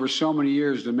dedication over so many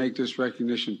years to make this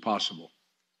recognition possible.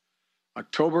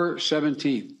 October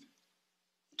 17th,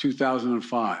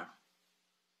 2005,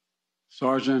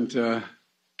 Sergeant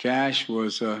Cash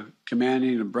was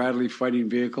commanding a Bradley fighting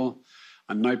vehicle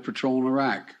on night patrol in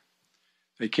Iraq.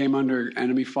 They came under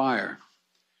enemy fire.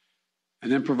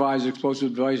 An improvised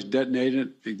explosive device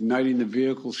detonated, igniting the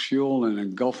vehicle's fuel and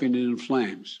engulfing it in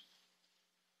flames.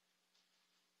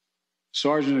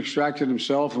 Sergeant extracted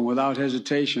himself and without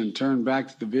hesitation turned back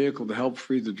to the vehicle to help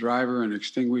free the driver and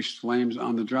extinguish flames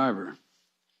on the driver.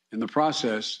 In the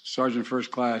process, Sergeant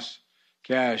First Class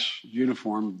Cash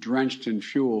uniform, drenched in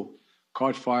fuel,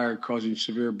 caught fire, causing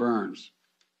severe burns.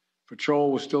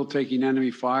 Patrol was still taking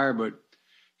enemy fire, but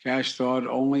Cash thought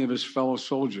only of his fellow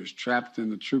soldiers trapped in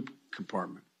the troop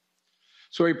compartment.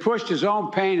 So he pushed his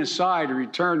own pain aside to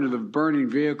return to the burning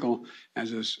vehicle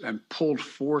and pulled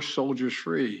 4 soldiers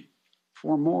free,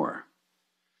 4 more.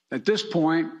 At this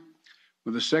point,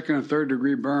 with the 2nd and 3rd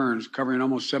degree burns covering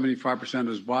almost 75% of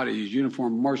his body, his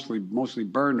uniform mostly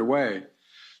burned away.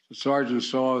 The sergeant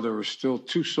saw there were still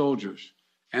 2 soldiers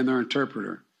and their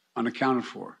interpreter unaccounted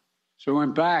for. So he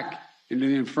went back into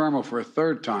the inferno for a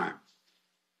 3rd time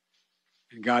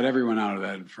and got everyone out of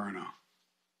that inferno.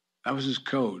 That was his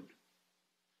code.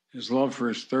 His love for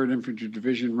his 3rd Infantry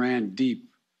Division ran deep.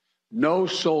 No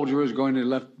soldier was going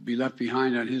to be left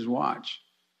behind on his watch.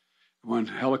 When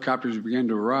helicopters began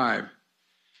to arrive,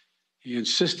 he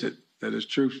insisted that his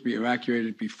troops be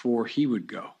evacuated before he would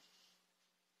go.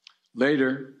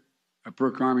 Later, at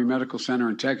Brooke Army Medical Center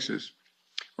in Texas,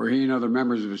 where he and other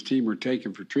members of his team were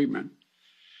taken for treatment,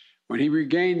 when he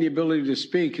regained the ability to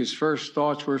speak, his first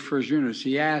thoughts were for his units.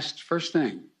 He asked, first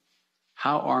thing,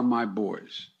 how are my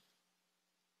boys?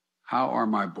 How are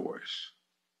my boys?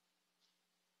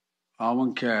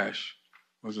 Alwyn Cash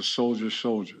was a soldier's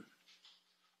soldier,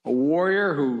 a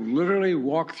warrior who literally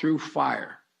walked through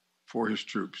fire for his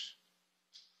troops.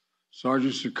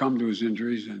 Sergeant succumbed to his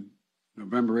injuries on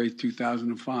November 8,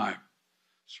 2005,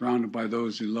 surrounded by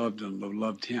those he loved and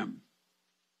loved him.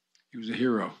 He was a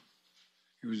hero.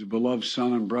 He was a beloved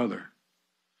son and brother,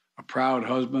 a proud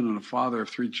husband and a father of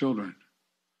 3 children.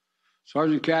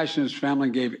 Sergeant Cash and his family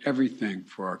gave everything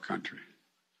for our country.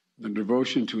 Their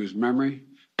devotion to his memory,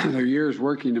 their years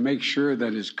working to make sure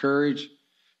that his courage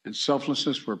and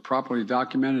selflessness were properly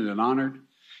documented and honored,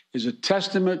 is a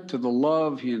testament to the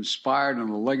love he inspired and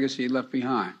the legacy he left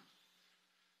behind.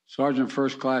 Sergeant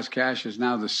First Class Cash is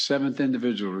now the 7th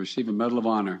individual to receive a Medal of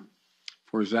Honor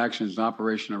for his actions in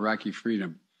Operation Iraqi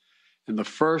Freedom, and the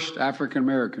first African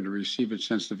American to receive it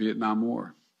since the Vietnam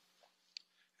War.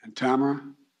 And Tamara,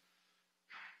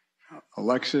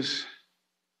 Alexis,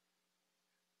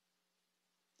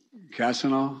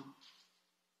 Cassano,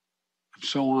 I'm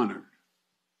so honored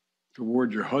to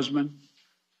award your husband,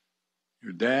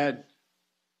 your dad,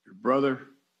 your brother,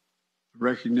 the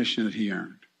recognition that he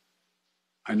earned.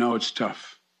 I know it's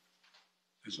tough.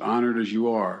 As honored as you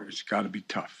are, it's got to be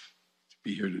tough to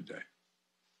be here today.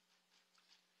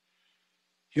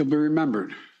 He'll be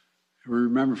remembered. He'll be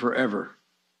remembered forever.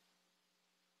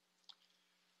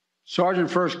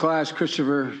 Sergeant First Class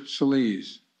Christopher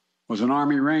Solis was an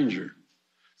Army Ranger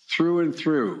through and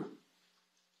through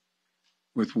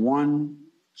with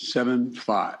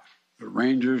 175. The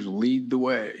Rangers lead the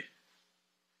way.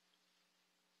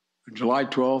 On July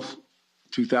 12th,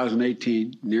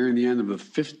 2018, nearing the end of the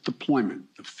fifth deployment,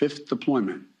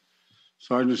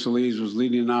 Sergeant Solis was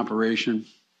leading an operation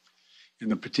in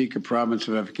the Patika province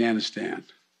of Afghanistan,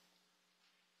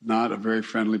 not a very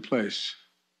friendly place,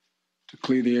 to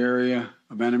clear the area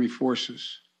of enemy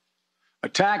forces.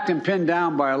 Attacked and pinned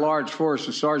down by a large force,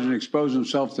 the sergeant exposed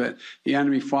himself to the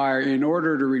enemy fire in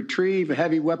order to retrieve a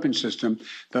heavy weapon system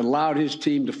that allowed his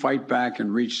team to fight back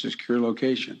and reach the secure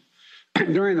location.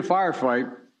 During the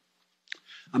firefight,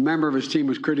 a member of his team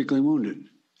was critically wounded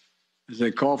as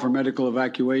they called for medical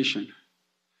evacuation.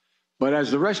 But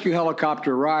as the rescue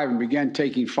helicopter arrived and began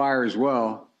taking fire as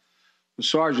well, the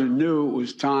sergeant knew it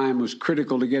was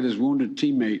critical to get his wounded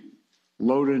teammate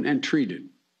loaded and treated.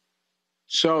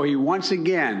 So he once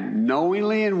again,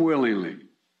 knowingly and willingly,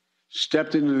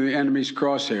 stepped into the enemy's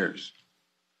crosshairs.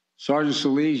 Sergeant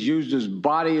Solis used his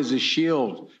body as a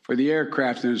shield for the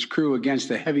aircraft and his crew against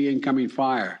the heavy incoming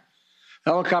fire.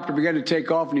 The helicopter began to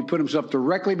take off, and he put himself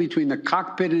directly between the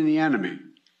cockpit and the enemy,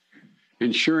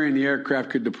 ensuring the aircraft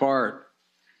could depart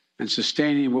and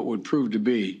sustaining what would prove to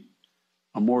be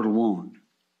a mortal wound.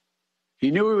 He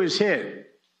knew he was hit,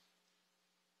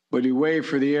 but he waved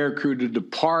for the air crew to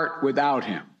depart without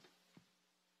him.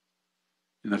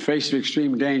 In the face of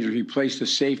extreme danger, he placed the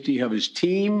safety of his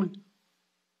team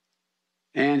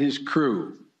and his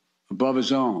crew above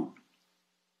his own.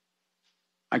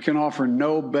 I can offer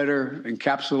no better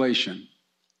encapsulation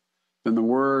than the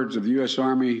words of the U.S.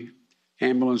 Army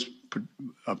ambulance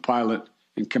pilot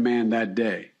in command that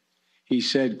day. He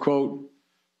said, quote,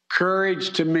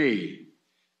 "Courage to me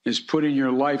is putting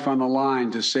your life on the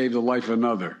line to save the life of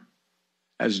another,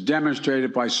 as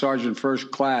demonstrated by Sergeant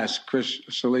First Class Chris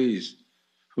Solis,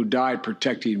 who died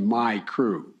protecting my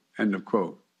crew," end of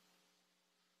quote.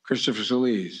 Christopher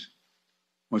Solis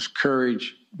was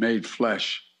courage made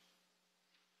flesh.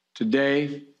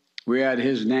 Today, we add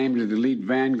his name to the elite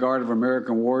vanguard of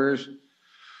American warriors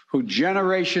who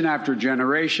generation after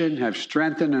generation have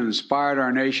strengthened and inspired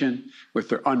our nation with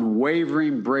their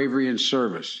unwavering bravery and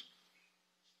service.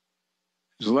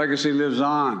 His legacy lives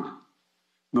on.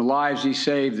 The lives he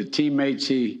saved, the teammates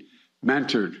he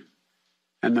mentored,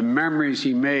 and the memories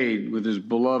he made with his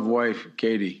beloved wife,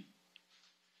 Katie,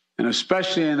 and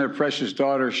especially in their precious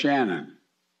daughter, Shannon.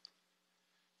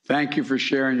 Thank you for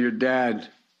sharing your dad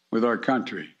with our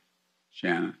country,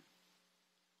 Shannon.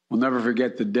 We'll never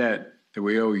forget the debt that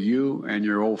we owe you and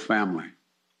your whole family.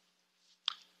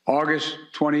 August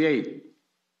 28,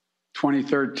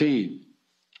 2013,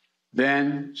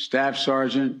 then Staff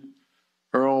Sergeant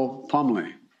Earl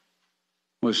Pumley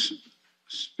was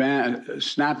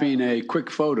snapping a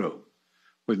quick photo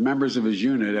with members of his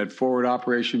unit at Forward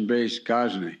Operation Base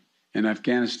Ghazni in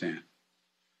Afghanistan.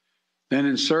 Then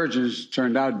insurgents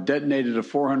turned out detonated a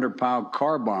 400-pound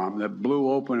car bomb that blew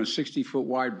open a 60-foot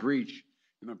wide breach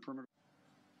in the perimeter.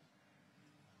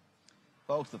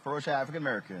 Folks, the first African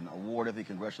American awarded the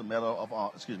Congressional Medal of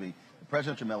Honor, the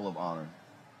Presidential Medal of Honor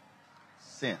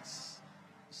since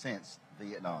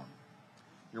Vietnam.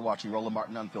 You're watching Roland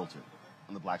Martin Unfiltered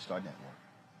on the Black Star Network.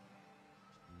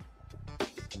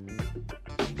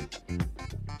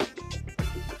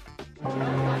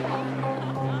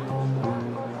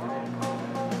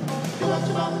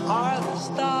 Are the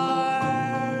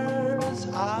stars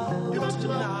out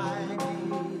tonight?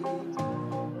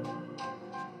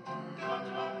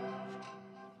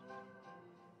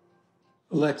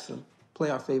 Alexa, play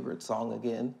our favorite song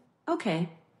again. Okay.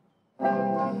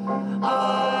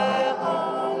 I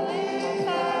only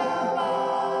have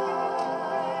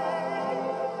eyes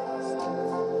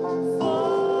for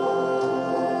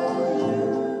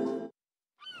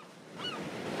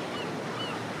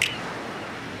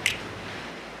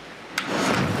you.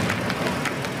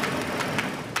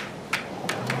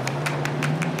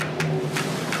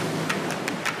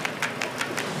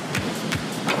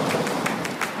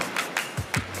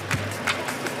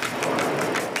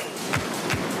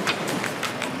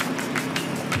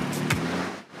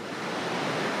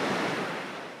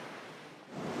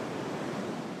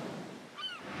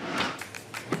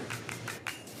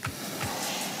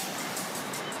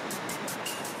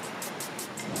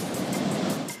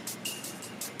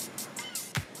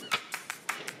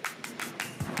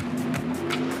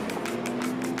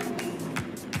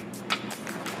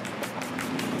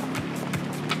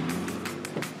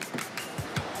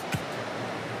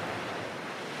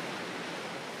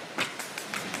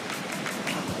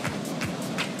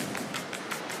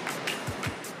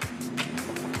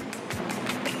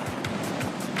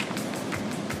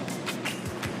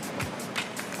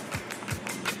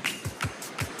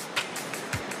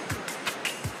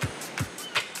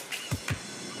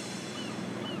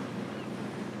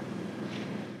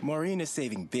 Maureen is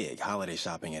saving big holiday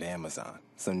shopping at Amazon.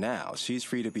 So now she's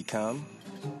free to become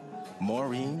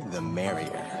Maureen the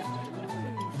Merrier.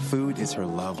 Food is her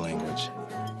love language,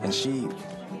 and she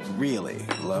really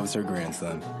loves her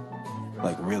grandson.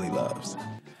 Like, really loves.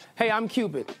 Hey, I'm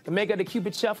Cupid, the maker of the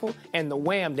Cupid Shuffle and the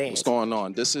Wham Dance. What's going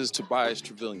on? This is Tobias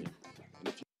Trevelyan.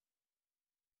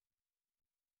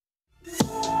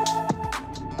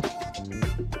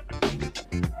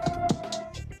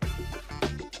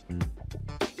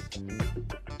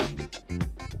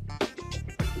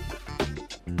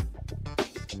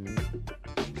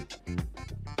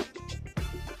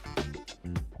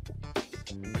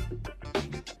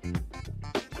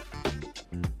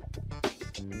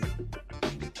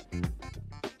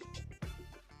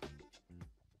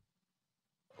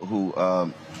 Who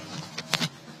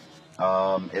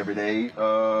every day.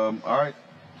 All right,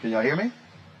 can y'all hear me?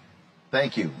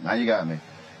 Thank you. Now you got me.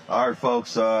 All right,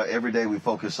 folks. Every day we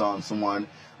focus on someone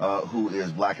who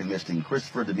is black and missing.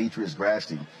 Christopher Demetrius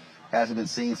Grasty hasn't been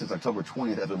seen since October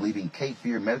 20th after leaving Cape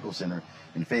Fear Medical Center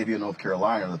in Fayetteville, North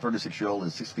Carolina. The 36-year-old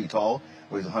is 6 feet tall,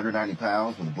 weighs 190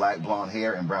 pounds, with black blonde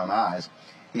hair and brown eyes.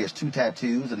 He has 2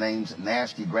 tattoos, the names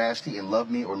Nasty Grasty and Love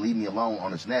Me or Leave Me Alone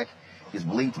on his neck. He is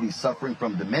believed to be suffering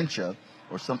from dementia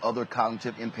or some other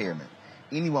cognitive impairment.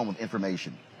 Anyone with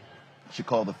information should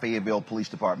call the Fayetteville Police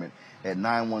Department at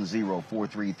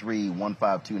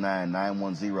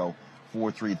 910-433-1529,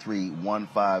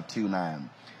 910-433-1529.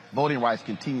 Voting rights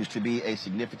continues to be a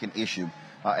significant issue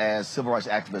as civil rights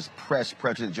activists press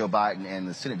President Joe Biden and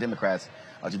the Senate Democrats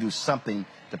to do something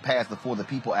to pass the For the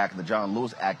People Act and the John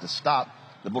Lewis Act to stop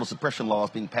the voter suppression laws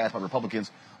being passed by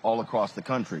Republicans all across the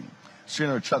country.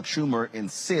 Senator Chuck Schumer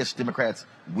insists Democrats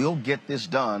will get this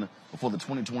done before the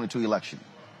 2022 election.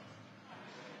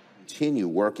 Continue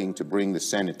working to bring the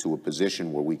Senate to a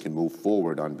position where we can move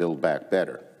forward on Build Back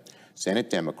Better. Senate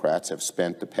Democrats have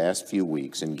spent the past few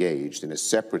weeks engaged in a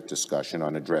separate discussion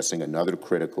on addressing another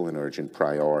critical and urgent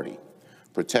priority,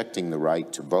 protecting the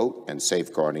right to vote and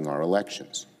safeguarding our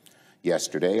elections.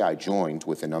 Yesterday, I joined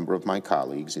with a number of my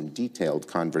colleagues in detailed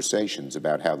conversations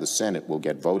about how the Senate will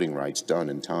get voting rights done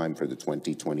in time for the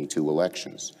 2022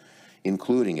 elections,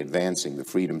 including advancing the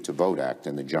Freedom to Vote Act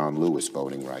and the John Lewis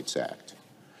Voting Rights Act.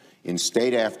 In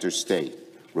state after state,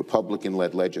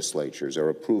 Republican-led legislatures are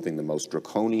approving the most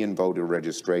draconian voter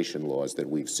registration laws that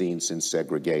we've seen since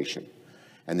segregation,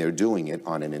 and they're doing it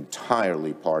on an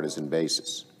entirely partisan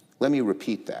basis. Let me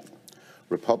repeat that.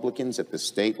 Republicans at the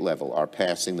state level are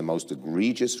passing the most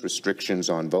egregious restrictions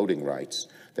on voting rights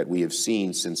that we have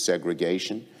seen since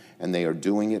segregation, and they are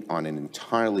doing it on an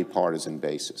entirely partisan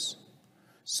basis.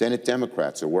 Senate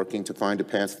Democrats are working to find a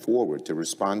path forward to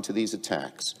respond to these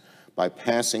attacks by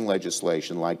passing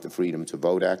legislation like the Freedom to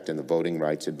Vote Act and the Voting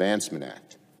Rights Advancement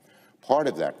Act. Part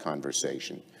of that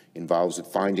conversation involves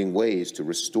finding ways to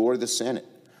restore the Senate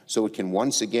so it can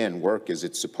once again work as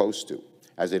it's supposed to,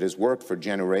 as it has worked for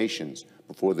generations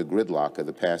before the gridlock of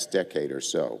the past decade or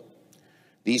so.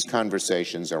 These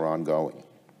conversations are ongoing.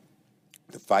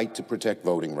 The fight to protect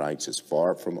voting rights is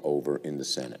far from over in the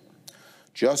Senate.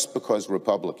 Just because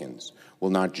Republicans will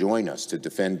not join us to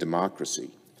defend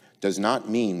democracy does not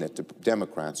mean that the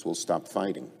Democrats will stop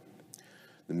fighting.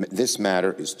 This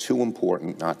matter is too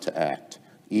important not to act,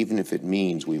 even if it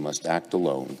means we must act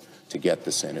alone to get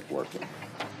the Senate working.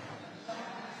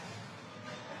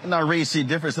 Now, Reese,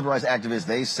 different civil rights activists,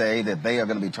 they say that they are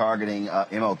going to be targeting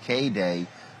MLK Day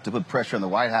to put pressure on the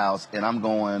White House, and I'm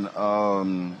going,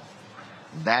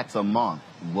 that's a month.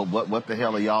 What the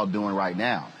hell are y'all doing right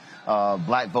now?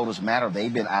 Black Voters Matter,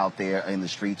 they've been out there in the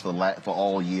streets for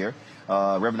all year.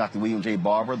 Reverend Dr. William J.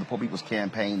 Barber, the Poor People's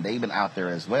Campaign, they've been out there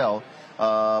as well.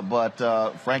 But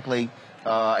frankly,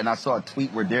 and I saw a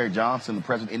tweet where Derek Johnson, the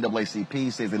president of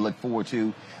NAACP, says they look forward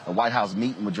to a White House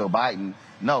meeting with Joe Biden.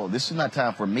 No, this is not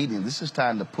time for a meeting. This is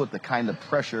time to put the kind of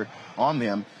pressure on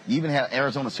them. You even had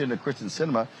Arizona Senator Kristen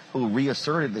Sinema, who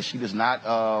reasserted that she does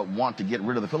not want to get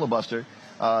rid of the filibuster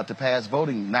to pass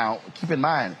voting. Now, keep in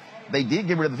mind, they did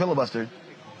get rid of the filibuster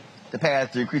to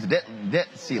increase the debt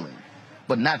ceiling,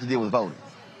 but not to deal with voting.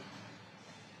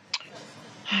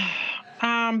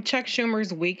 Chuck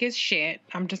Schumer's weak as shit.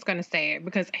 I'm just going to say it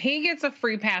because he gets a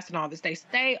free pass on all this. They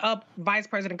stay up Vice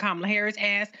President Kamala Harris'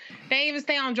 ass. They even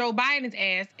stay on Joe Biden's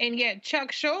ass. And yet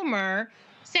Chuck Schumer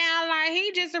sound like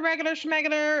he just a regular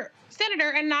schmegular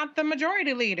senator and not the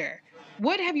majority leader.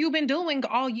 What have you been doing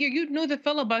all year? You knew the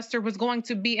filibuster was going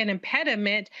to be an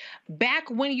impediment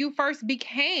back when you first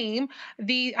became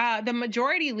the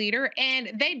majority leader,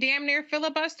 and they damn near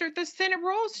filibustered the Senate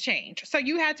rules change. So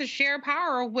you had to share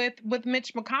power with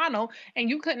Mitch McConnell, and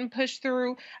you couldn't push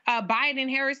through Biden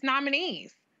and Harris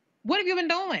nominees. What have you been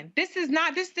doing? This did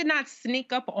not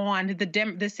sneak up on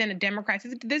the Senate Democrats.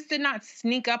 This did not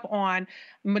sneak up on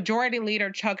Majority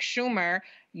Leader Chuck Schumer.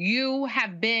 You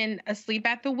have been asleep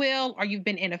at the wheel, or you've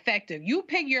been ineffective. You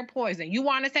pick your poison. You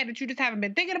want to say that you just haven't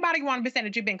been thinking about it. You want to say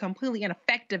that you've been completely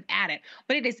ineffective at it.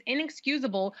 But it is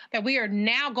inexcusable that we are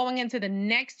now going into the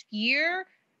next year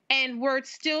and we're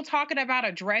still talking about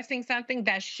addressing something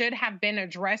that should have been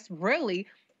addressed really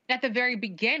at the very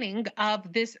beginning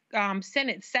of this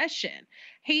Senate session.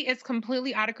 He is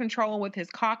completely out of control with his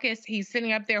caucus. He's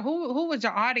sitting up there. Who was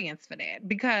your audience for that?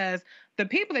 Because the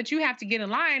people that you have to get in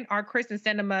line are Kristen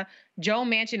Sinema, Joe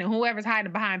Manchin, and whoever's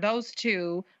hiding behind those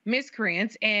two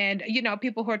miscreants, and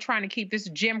people who are trying to keep this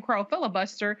Jim Crow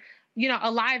filibuster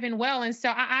alive and well. And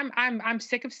so I'm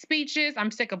sick of speeches. I'm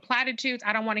sick of platitudes.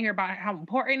 I don't want to hear about how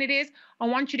important it is. I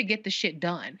want you to get the shit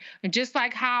done. And just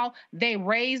like how they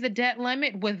raised the debt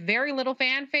limit with very little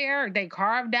fanfare, they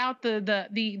carved out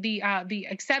the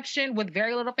exception with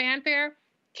very little fanfare.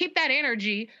 Keep that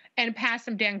energy and pass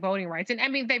some dang voting rights. And I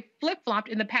mean, they flip-flopped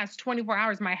in the past 24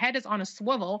 hours. My head is on a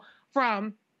swivel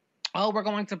from, oh, we're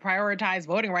going to prioritize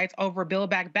voting rights over Build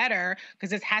Back Better because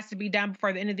this has to be done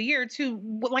before the end of the year,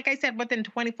 to, like I said, within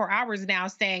 24 hours now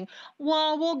saying,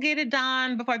 well, we'll get it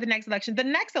done before the next election. The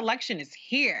next election is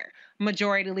here,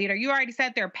 Majority Leader. You already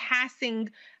said they're passing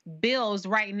bills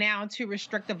right now to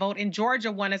restrict the vote. In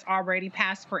Georgia, one is already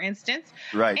passed, for instance.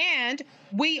 Right. And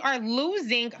we are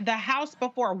losing the House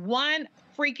before one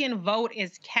freaking vote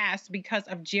is cast because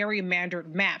of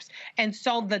gerrymandered maps. And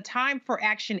so the time for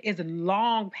action is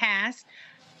long past.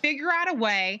 Figure out a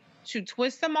way to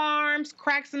twist some arms,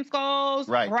 crack some skulls,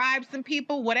 bribe some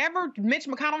people, whatever Mitch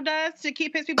McConnell does to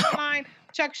keep his people in line.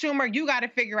 Chuck Schumer, you got to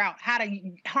figure out how to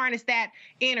harness that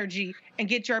energy and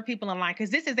get your people in line, because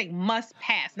this is a must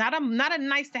pass. Not a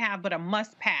nice to have, but a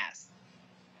must pass.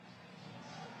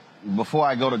 Before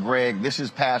I go to Greg, this is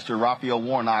Pastor Raphael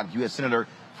Warnock, U.S. Senator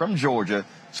from Georgia,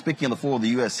 speaking on the floor of the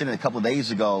U.S. Senate a couple of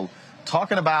days ago,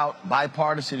 talking about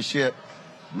bipartisanship.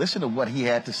 Listen to what he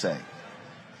had to say.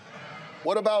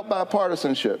 What about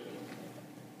bipartisanship?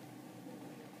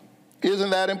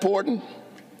 Isn't that important?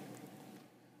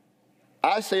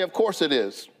 I say, of course it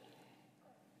is.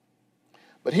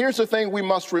 But here's the thing we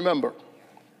must remember.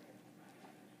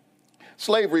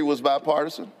 Slavery was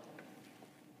bipartisan.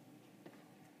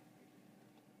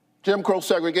 Jim Crow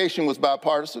segregation was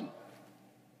bipartisan.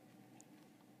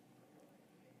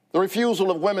 The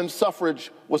refusal of women's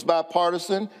suffrage was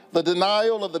bipartisan. The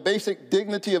denial of the basic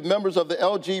dignity of members of the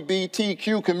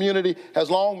LGBTQ community has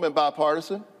long been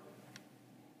bipartisan.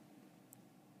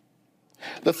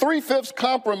 The 3/5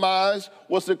 compromise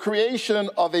was the creation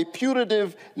of a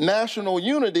putative national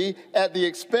unity at the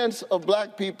expense of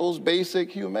black people's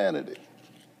basic humanity.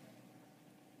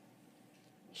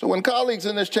 So when colleagues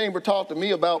in this chamber talk to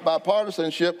me about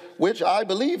bipartisanship, which I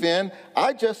believe in,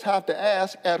 I just have to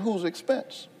ask, at whose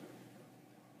expense?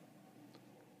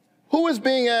 Who is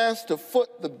being asked to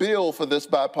foot the bill for this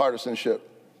bipartisanship?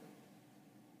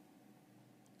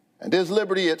 And is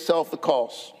liberty itself the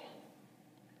cost?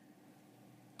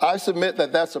 I submit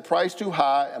that that's a price too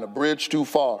high and a bridge too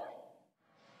far.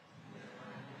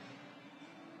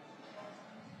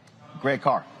 Greg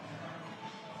Carr.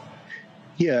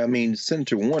 Yeah, I mean,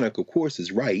 Senator Warnock, of course,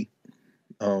 is right.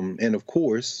 And of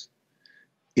course,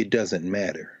 it doesn't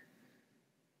matter.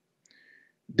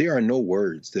 There are no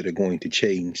words that are going to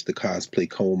change the cosplay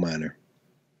coal miner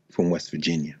from West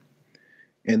Virginia.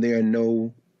 And there are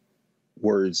no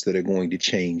words that are going to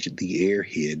change the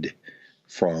airhead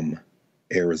from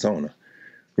Arizona.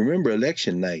 Remember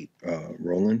election night,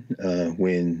 Roland,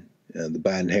 when the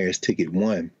Biden-Harris ticket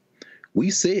won, we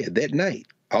said that night,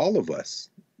 all of us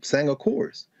sang a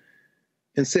chorus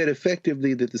and said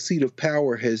effectively that the seat of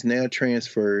power has now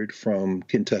transferred from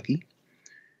Kentucky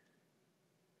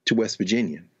to West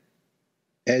Virginia.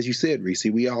 As you said, Reese,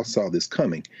 we all saw this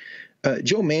coming.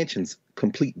 Joe Manchin's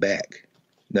complete back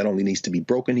not only needs to be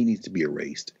broken, he needs to be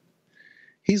erased.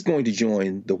 He's going to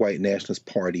join the White Nationalist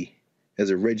Party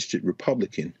as a registered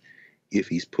Republican if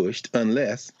he's pushed,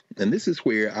 unless, and this is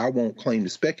where I won't claim to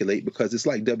speculate because it's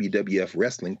like WWF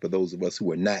wrestling for those of us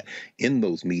who are not in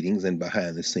those meetings and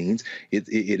behind the scenes.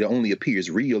 It only appears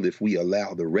real if we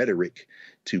allow the rhetoric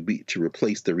to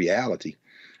replace the reality.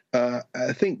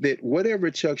 I think that whatever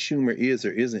Chuck Schumer is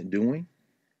or isn't doing,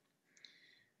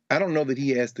 I don't know that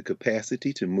he has the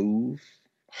capacity to move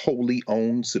wholly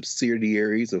owned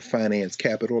subsidiaries of finance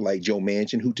capital like Joe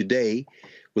Manchin, who today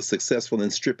was successful in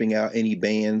stripping out any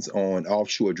bans on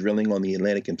offshore drilling on the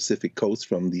Atlantic and Pacific coast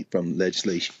from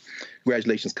legislation.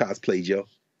 Congratulations, cosplay Joe.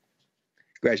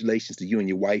 Congratulations to you and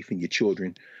your wife and your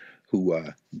children who,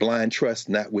 blind trust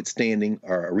notwithstanding,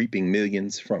 are reaping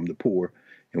millions from the poor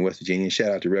in West Virginia. And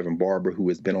shout out to Reverend Barber, who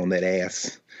has been on that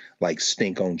ass like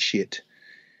stink on shit.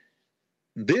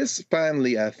 This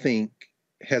finally, I think,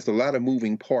 has a lot of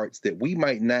moving parts that we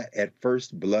might not at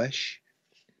first blush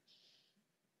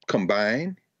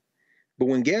combine. But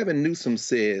when Gavin Newsom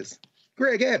says,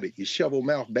 Greg Abbott, you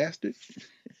shovel-mouth bastard.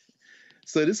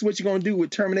 So this is what you're going to do with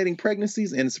terminating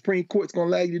pregnancies, and the Supreme Court's going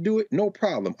to allow you to do it? No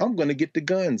problem. I'm going to get the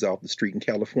guns off the street in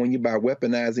California by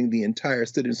weaponizing the entire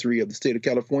citizenry of the state of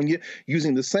California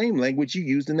using the same language you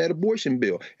used in that abortion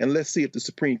bill. And let's see if the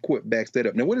Supreme Court backs that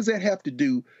up. Now, what does that have to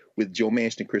do with Joe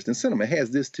Manchin and Kristen Sinema? It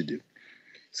has this to do.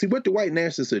 See, what the white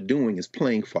nationalists are doing is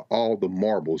playing for all the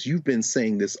marbles. You've been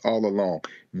saying this all along.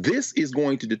 This is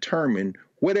going to determine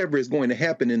whatever is going to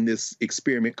happen in this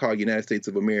experiment called United States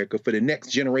of America for the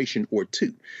next generation or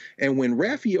two. And when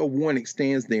Raphael Warnock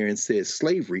stands there and says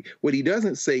slavery, what he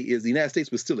doesn't say is the United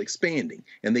States was still expanding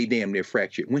and they damn near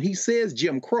fractured. When he says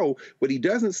Jim Crow, what he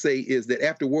doesn't say is that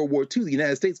after World War II, the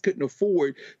United States couldn't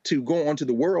afford to go onto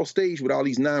the world stage with all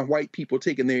these non-white people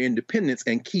taking their independence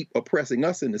and keep oppressing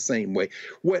us in the same way.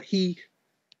 What he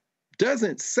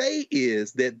doesn't say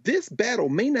is that this battle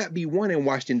may not be won in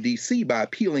Washington, D.C. by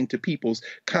appealing to people's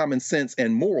common sense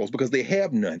and morals, because they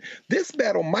have none. This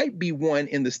battle might be won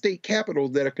in the state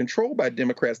capitals that are controlled by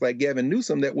Democrats like Gavin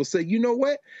Newsom that will say, you know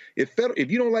what?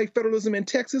 If you don't like federalism in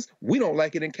Texas, we don't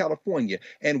like it in California.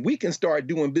 And we can start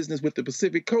doing business with the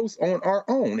Pacific Coast on our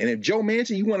own. And if Joe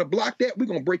Manchin, you want to block that, we're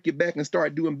going to break your back and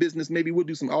start doing business. Maybe we'll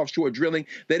do some offshore drilling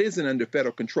that isn't under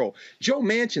federal control. Joe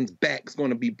Manchin's back is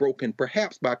going to be broken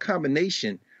perhaps by a combination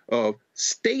of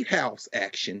state house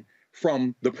action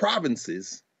from the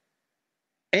provinces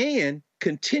and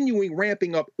continuing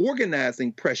ramping up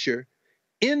organizing pressure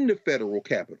in the federal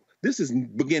capital. This is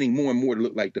beginning more and more to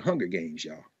look like the Hunger Games,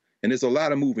 y'all. And there's a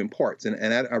lot of moving parts,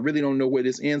 and I really don't know where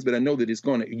this ends, but I know that it's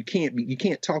gonna. You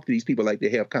can't talk to these people like they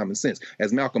have common sense.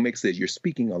 As Malcolm X says, you're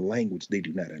speaking a language they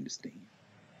do not understand.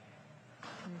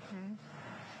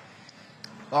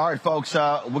 All right, folks,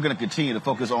 we're going to continue to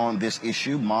focus on this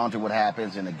issue, monitor what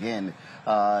happens, and again,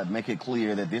 make it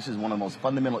clear that this is one of the most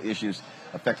fundamental issues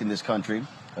affecting this country.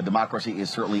 Democracy is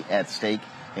certainly at stake,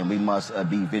 and we must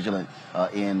be vigilant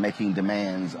in making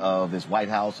demands of this White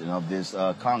House and of this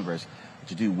Congress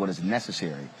to do what is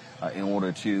necessary in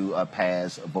order to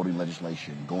pass voting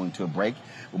legislation. Going to a break.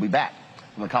 We'll be back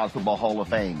from the College Football Hall of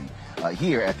Fame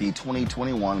here at the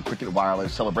 2021 Cricket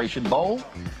Wireless Celebration Bowl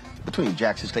between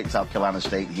Jackson State and South Carolina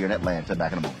State here in Atlanta.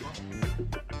 Back in a moment.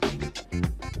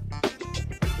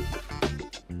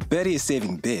 Betty is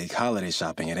saving big holiday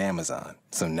shopping at Amazon.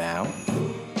 So now,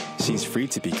 she's free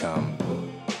to become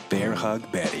Bear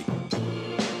Hug Betty.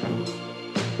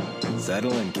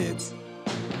 Settle in, kids.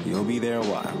 You'll be there a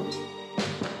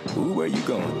while. Ooh, where you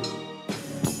going?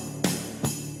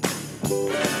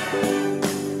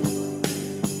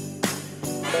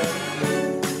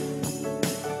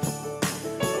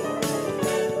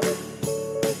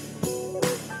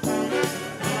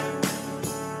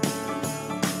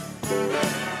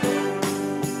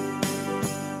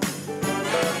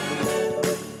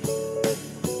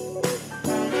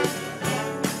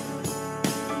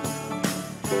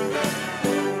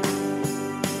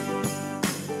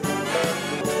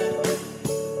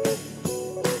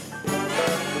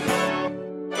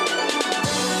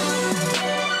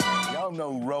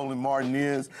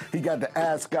 He got the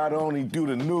ascot on, he do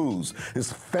the news.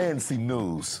 It's fancy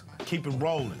news. Keep it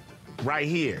rolling. Right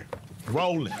here.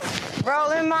 Rolling.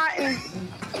 Roland Martin.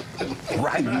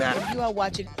 Right now. You are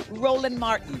watching Roland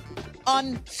Martin,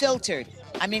 unfiltered.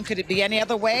 I mean, could it be any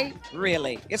other way?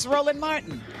 Really? It's Roland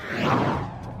Martin.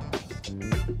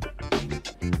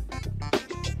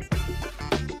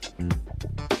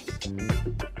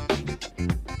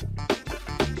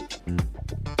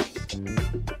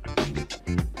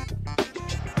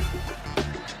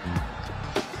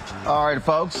 All right,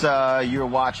 folks, you're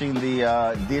watching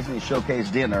the Disney Showcase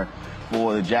dinner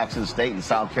for the Jackson State and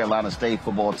South Carolina State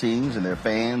football teams and their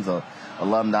fans,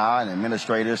 alumni, and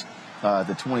administrators. The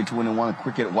 2021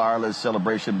 Cricket Wireless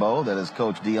Celebration Bowl. That is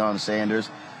Coach Deion Sanders,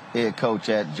 head coach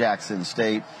at Jackson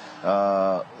State,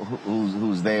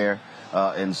 who's there.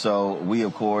 And so we,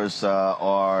 of course,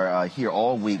 are here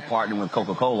all week partnering with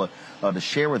Coca-Cola to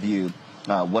share with you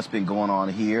what's been going on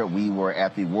here. We were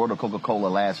at the World of Coca-Cola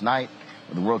last night.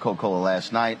 the World Coca-Cola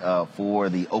last night for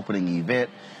the opening event.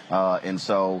 And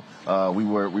so we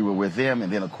were with them.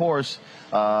 And then, of course,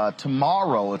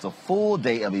 tomorrow it's a full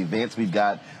day of events. We've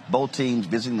got both teams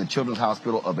visiting the Children's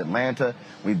Hospital of Atlanta.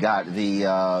 We've got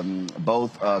the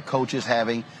both coaches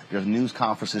having their news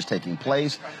conferences taking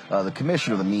place. The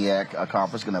commissioner of the MEAC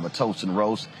conference is going to have a toast and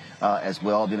roast as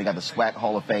well. Then they got the SWAC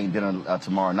Hall of Fame dinner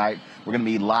tomorrow night. We're going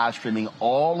to be live streaming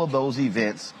all of those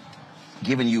events,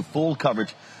 giving you full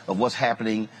coverage of what's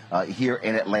happening here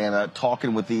in Atlanta,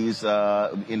 talking with these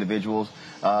individuals.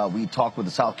 We talked with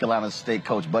the South Carolina State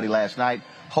coach, Buddy, last night.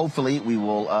 Hopefully, we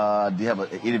will have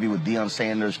an interview with Deion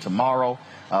Sanders tomorrow,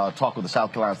 talk with the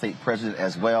South Carolina State president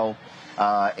as well.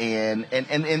 And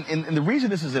the reason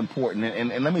this is important,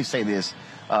 and let me say this,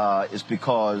 is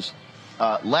because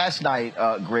last night,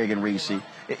 Greg and Reese,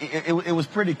 it was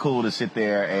pretty cool to sit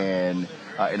there and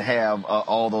have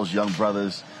all those young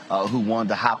brothers who wanted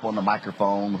to hop on the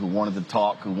microphone, who wanted to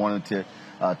talk, who wanted to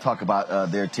talk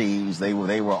about their teams. They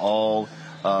were all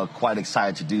quite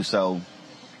excited to do so,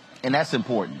 and that's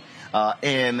important.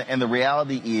 And the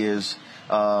reality is,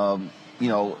 Black-owned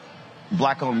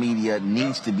media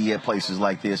needs to be at places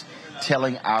like this,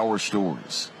 telling our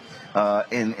stories.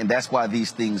 And that's why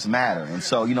these things matter. And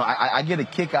so, I get a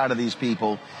kick out of these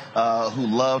people who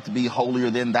love to be holier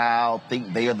than thou,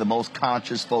 think they are the most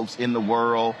conscious folks in the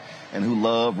world, and who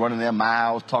love running their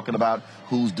mouths, talking about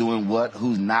who's doing what,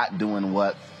 who's not doing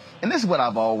what. And this is what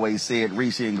I've always said,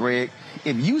 Reese and Greg.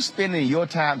 If you spending your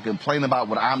time complaining about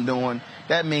what I'm doing,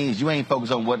 that means you ain't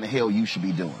focused on what in the hell you should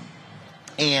be doing.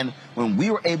 And when we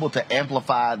were able to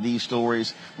amplify these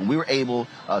stories, when we were able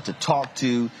to talk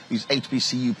to these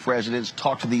HBCU presidents,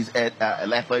 talk to these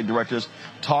athletic directors,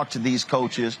 talk to these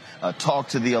coaches, talk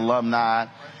to the alumni,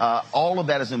 all of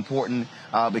that is important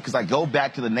because I go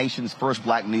back to the nation's first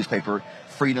black newspaper,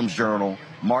 Freedom's Journal,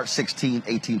 March 16,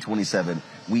 1827.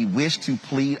 We wish to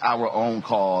plead our own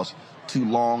cause. Too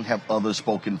long have others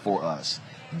spoken for us.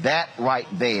 That right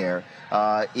there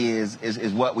is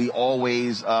what we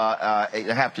always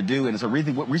have to do. And so,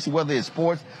 whether it's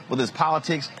sports, whether it's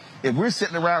politics, if we're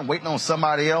sitting around waiting on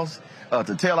somebody else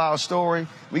to tell our story,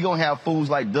 we're going to have fools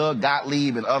like Doug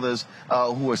Gottlieb and others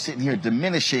who are sitting here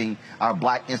diminishing our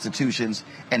black institutions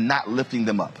and not lifting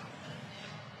them up.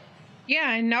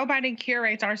 Yeah, and nobody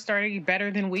curates our story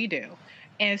better than we do.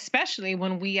 And especially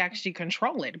when we actually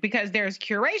control it, because there's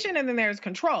curation and then there's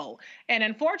control. And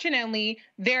unfortunately,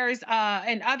 there's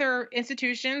in other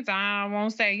institutions, I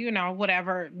won't say,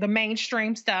 whatever, the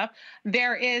mainstream stuff,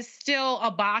 there is still a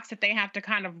box that they have to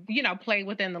kind of, play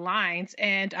within the lines.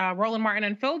 And Roland Martin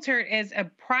Unfiltered is a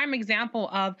prime example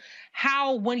of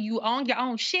how when you own your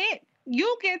own shit,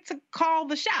 you get to call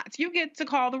the shots, you get to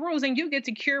call the rules, and you get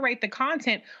to curate the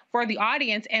content for the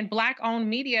audience. And Black-owned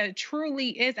media truly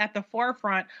is at the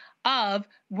forefront of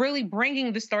really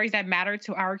bringing the stories that matter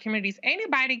to our communities.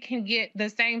 Anybody can get the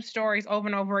same stories over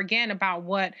and over again about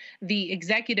what the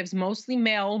executives, mostly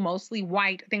male, mostly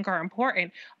white, think are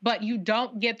important, but you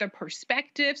don't get the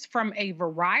perspectives from a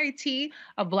variety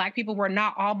of Black people. We're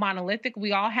not all monolithic.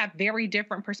 We all have very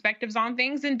different perspectives on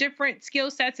things and different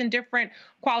skill sets and different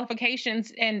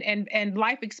qualifications and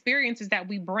life experiences that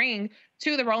we bring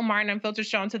to the Roland Martin Unfiltered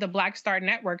show and to the Black Star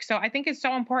Network. So I think it's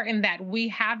so important that we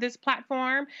have this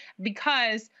platform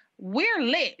because we're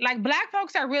lit. Like, Black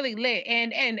folks are really lit.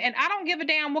 And I don't give a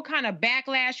damn what kind of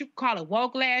backlash. You can call it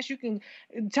woke-lash. You can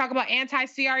talk about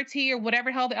anti-CRT or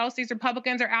whatever the hell the else these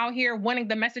Republicans are out here winning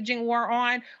the messaging war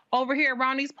on. Over here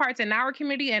around these parts in our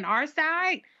community and our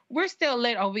side, we're still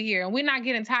lit over here. And we're not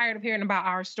getting tired of hearing about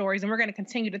our stories. And we're going to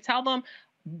continue to tell them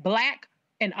Black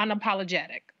and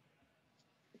unapologetic.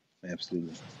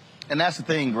 Absolutely. And that's the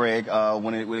thing, Greg,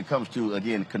 when it comes to,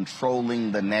 again,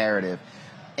 controlling the narrative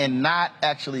and not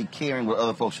actually caring what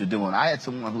other folks are doing. I had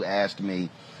someone who asked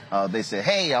me, they said,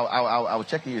 hey, I was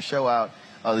checking your show out.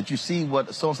 Did you see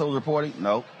what so-and-so was reporting?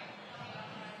 No.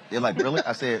 They're like, really?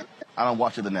 I said, I don't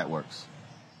watch other networks.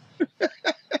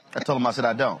 I told them, I said,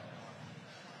 I don't.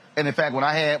 And in fact,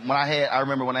 I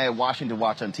remember when I had Washington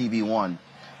Watch on TV One,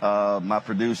 my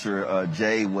producer,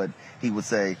 Jay, would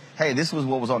say, hey, this was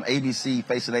what was on ABC,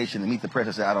 Face the Nation, and Meet the Press.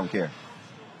 I said, I don't care.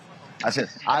 I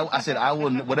said, I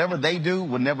will, whatever they do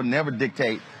will never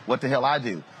dictate what the hell I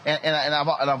do. And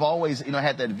I've always,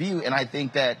 had that view. And I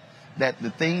think that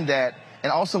the thing that,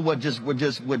 and also what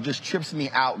just trips me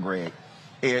out, Greg,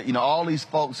 all these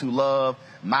folks who love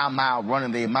my mouth,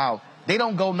 running their mouth, they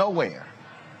don't go nowhere.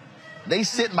 They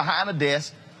sit behind a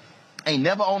desk, ain't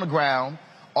never on the ground,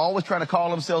 always trying to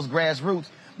call themselves grassroots,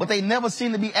 but they never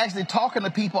seem to be actually talking to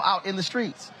people out in the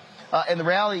streets. And the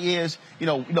reality is, we're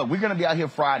going to be out here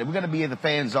Friday. We're going to be at the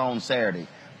Fan Zone Saturday.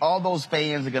 all those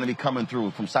fans are going to be coming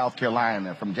through from South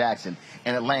Carolina, from Jackson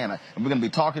and Atlanta. And we're going to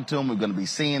be talking to them. We're going to be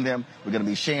seeing them. We're going to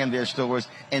be sharing their stories.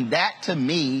 And that, to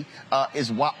me,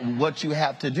 is what you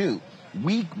have to do.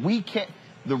 We can't.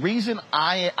 The reason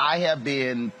I have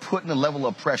been putting a level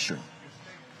of pressure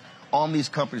on these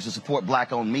companies to support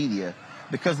black-owned media,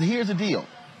 because here's the deal.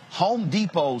 Home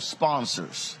Depot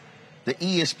sponsors the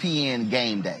ESPN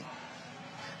Game Day.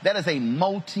 That is a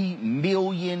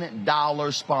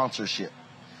multi-million-dollar sponsorship.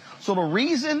 So the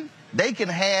reason they can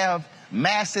have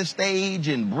massive stage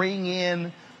and bring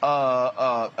in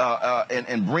Migos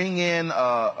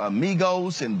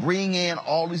and bring in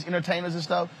all these entertainers and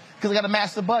stuff, because they got a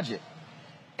massive budget.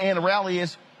 And the reality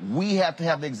is, we have to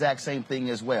have the exact same thing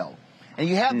as well. And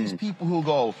you have these people who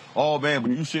go, oh man,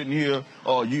 but you sitting here,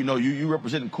 oh, you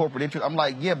representing corporate interest. I'm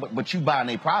like, yeah, but you buying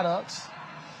their products.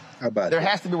 How about there that?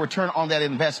 has to be a return on that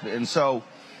investment. And so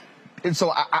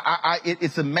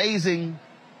it's amazing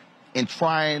in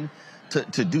trying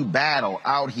to do battle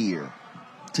out here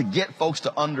to get folks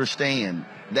to understand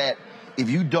that if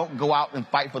you don't go out and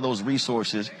fight for those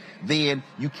resources, then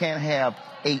you can't have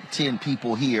 8, 10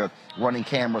 people here running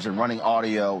cameras and running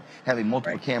audio, having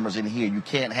multiple cameras in here. You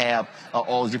can't have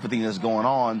all these different things that's going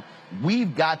on.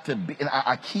 We've got to be, and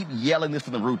I keep yelling this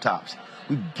from the rooftops,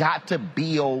 we've got to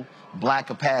build black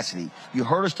capacity. You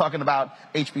heard us talking about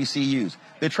HBCUs.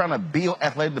 They're trying to build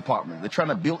athletic department. They're trying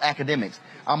to build academics.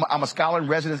 I'm a scholar in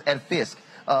residence at Fisk.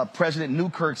 President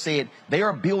Newkirk said they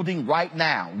are building right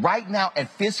now at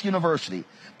Fisk University,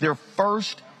 their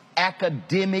first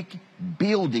academic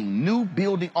building, new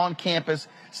building on campus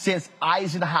since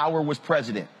Eisenhower was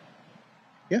president.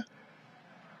 Yeah.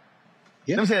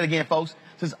 Let me say that again, folks.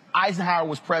 Since Eisenhower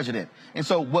was president. And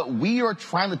so what we are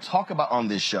trying to talk about on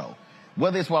this show,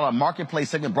 whether it's our marketplace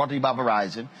segment brought to you by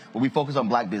Verizon, where we focus on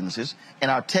black businesses, and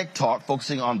our tech talk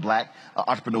focusing on black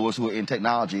entrepreneurs who are in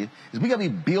technology, is we got to be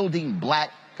building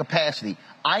black capacity.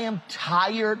 I am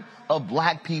tired of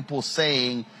black people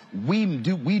saying we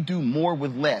do more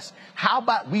with less. How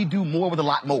about we do more with a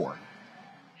lot more?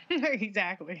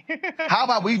 Exactly. How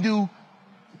about we do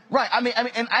right? I mean,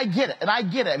 and I get it.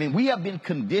 I mean, we have been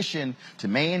conditioned to,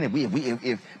 man, we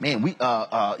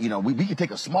can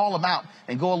take a small amount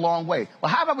and go a long way.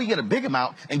 Well, how about we get a big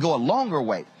amount and go a longer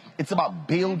way? It's about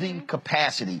building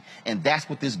capacity, and that's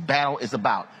what this battle is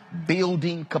about: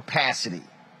 building capacity.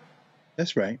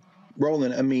 That's right,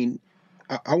 Roland. I mean,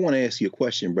 I want to ask you a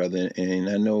question, brother, and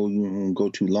I know you won't go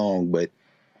too long, but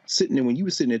sitting there, when you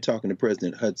were sitting there talking to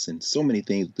President Hudson, so many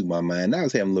things through my mind. I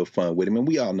was having a little fun with him, and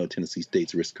we all know Tennessee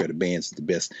State's Aristocratic Band is the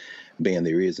best band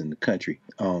there is in the country.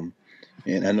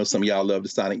 And I know some of y'all love the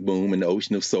Sonic Boom and the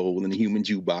Ocean of Soul and the Human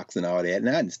Jukebox and all that, and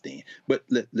I understand. But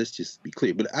let's just be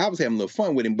clear. But I was having a little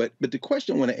fun with him. But the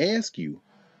question I want to ask you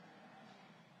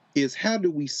is, how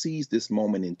do we seize this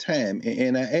moment in time?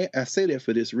 And I say that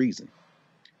for this reason.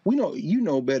 You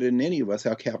know better than any of us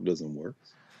how capitalism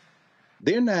works.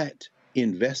 They're not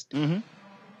investing.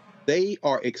 They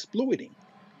are exploiting.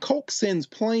 Coke sends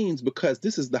planes because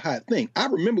this is the hot thing. I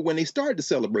remember when they started the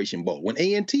Celebration Bowl, when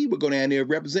A&T would go down there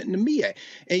representing the MEAC.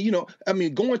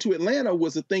 And, going to Atlanta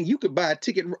was a thing. You could buy a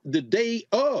ticket the day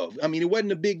of. I mean, it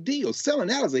wasn't a big deal.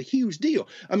 Selling out is a huge deal.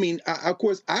 I mean, I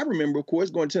remember, going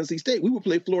to Tennessee State. We would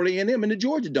play Florida A&M in the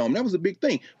Georgia Dome. That was a big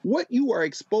thing. What you are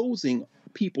exposing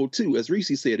people to, as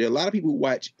Reese said, there are a lot of people who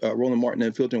watch Roland Martin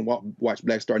Unfiltered and watch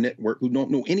Black Star Network who don't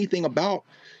know anything about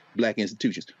black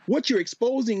institutions. What you're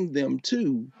exposing them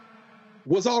to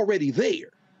was already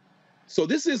there. So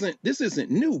this isn't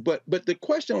new, but the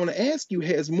question I want to ask you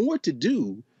has more to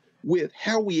do with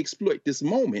how we exploit this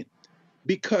moment,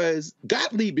 because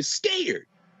Gottlieb is scared.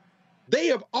 They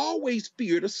have always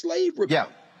feared a slave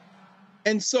rebellion.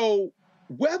 And so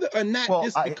whether or not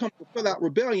this becomes a full-out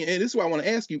rebellion, and this is why I want to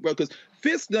ask you, bro, because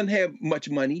Fisk doesn't have much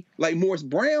money. Like Morris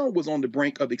Brown was on the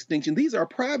brink of extinction. These are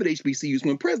private HBCUs.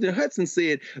 When President Hudson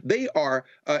said they are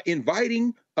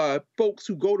inviting folks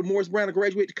who go to Morris Brown to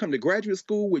graduate to come to graduate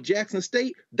school with Jackson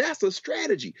State, that's a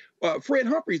strategy. Fred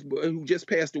Humphreys, who just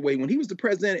passed away, when he was the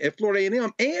president at Florida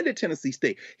A&M and at Tennessee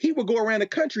State, he would go around the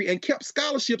country and kept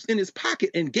scholarships in his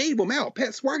pocket and gave them out. Pat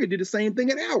Swigert did the same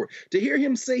thing at Howard. To hear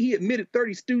him say he admitted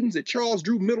 30 students at Charles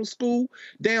Drew Middle School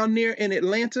down there in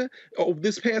Atlanta over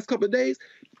this past couple of days,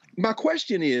 my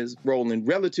question is, Roland,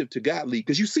 relative to Gottlieb,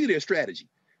 because you see their strategy.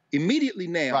 Immediately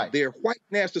now, their white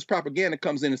nationalist propaganda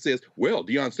comes in and says, well,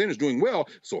 Deion Sanders doing well,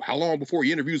 so how long before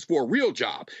he interviews for a real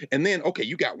job? And then, okay,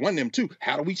 you got one of them too.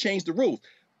 How do we change the rules?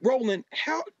 Roland,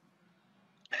 how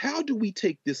do we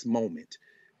take this moment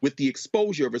with the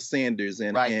exposure of a Sanders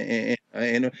and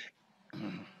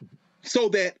so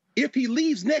that if he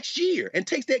leaves next year and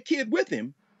takes that kid with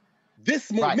him,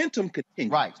 this momentum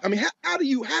continues. Right. I mean, how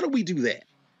do we do that?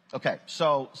 Okay,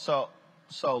 so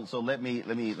let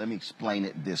me explain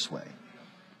it this way.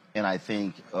 And I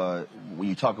think when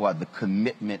you talk about the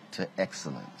commitment to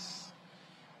excellence,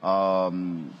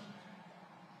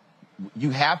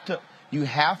 you have to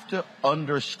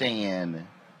understand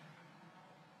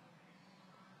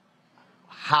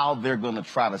how they're going to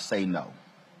try to say no.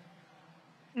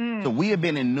 So we have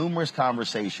been in numerous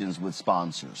conversations with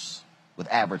sponsors, with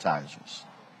advertisers,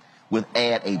 with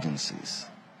ad agencies,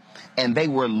 and they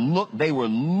were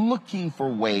looking for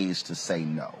ways to say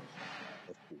no.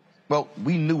 Well,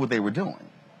 we knew what they were doing.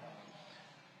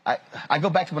 I go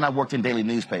back to when I worked in daily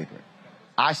newspaper.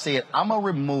 I said, I'm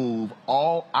going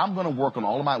to work on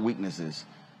all of my weaknesses.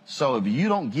 So if you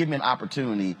don't give me an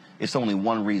opportunity, it's only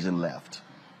one reason left.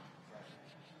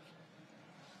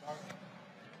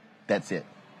 That's it.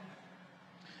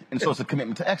 And so it's a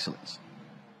commitment to excellence.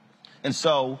 And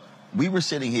so we were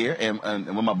sitting here, and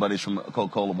one of my buddies from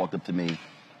Coca-Cola walked up to me,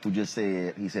 he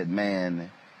said, man,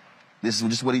 this is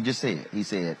just what he just said. He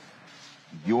said,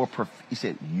 your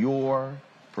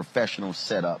professional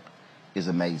setup is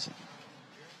amazing.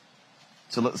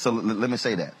 So let me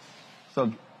say that.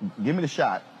 So give me the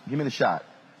shot.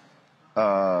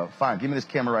 Fine, give me this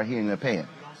camera right here in your pan.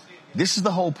 This is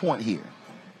the whole point here.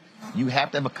 You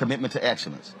have to have a commitment to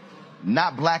excellence.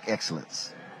 Not black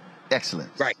excellence.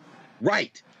 Excellence.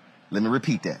 Right. Let me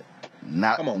repeat that.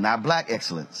 Not black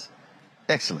excellence.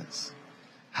 Excellence.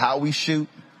 How we shoot,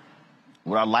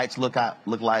 what our lights look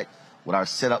like, what our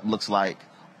setup looks like,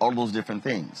 all those different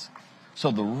things. So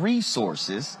the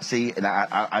resources, see, and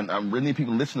I'm really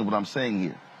people listening to what I'm saying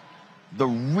here. The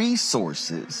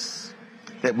resources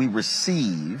that we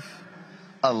receive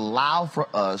allow for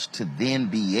us to then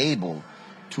be able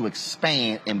to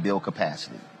expand and build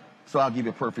capacity. So I'll give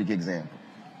you a perfect example.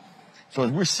 So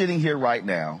as we're sitting here right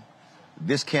now,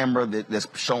 this camera that's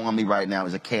showing on me right now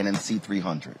is a Canon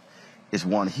C300. It's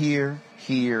one here,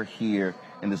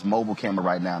 and this mobile camera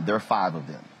right now. There are 5 of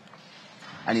them.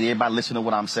 I need everybody to listen to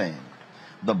what I'm saying.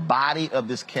 The body of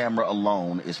this camera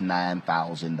alone is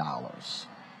 $9,000.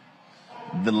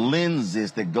 The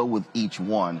lenses that go with each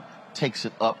one takes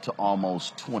it up to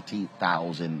almost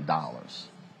 $20,000.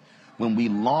 When we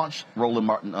launched Roland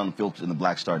Martin Unfiltered in the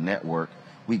Black Star Network,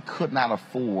 we could not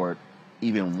afford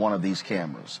even one of these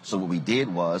cameras. So what we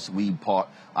did was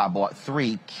I bought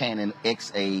 3 Canon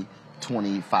XA25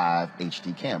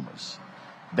 HD cameras.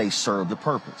 They served the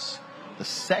purpose. The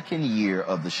second year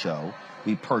of the show,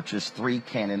 we purchased 3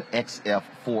 Canon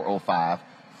XF405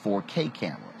 4K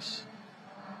cameras.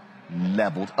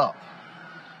 Leveled up.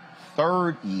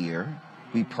 Third year,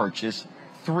 we purchased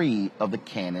 3 of the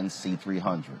Canon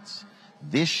C300s.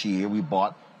 This year, we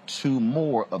bought 2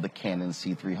 more of the Canon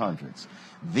C300s.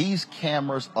 These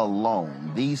cameras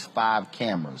alone, these 5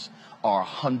 cameras, are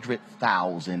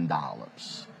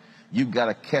 $100,000. You've got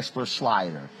a Kessler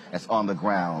slider that's on the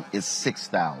ground. It's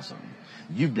 $6,000.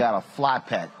 You've got a fly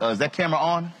pack. Is that camera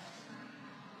on?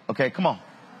 Okay, come on.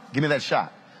 Give me that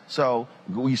shot. So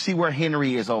you see where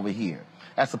Henry is over here.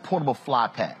 That's a portable fly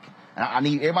pack. And I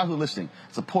need everybody who's listening.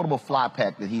 It's a portable fly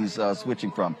pack that he's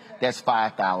switching from. That's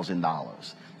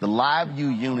 $5,000. The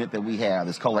LiveView unit that we have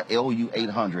is called an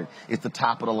LU800. It's the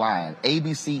top of the line.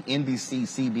 ABC, NBC,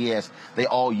 CBS, they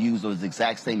all use those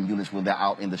exact same units when they're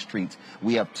out in the streets.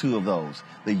 We have 2 of those.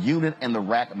 The unit and the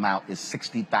rack mount is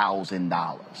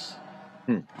 $60,000.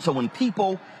 So when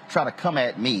people try to come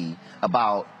at me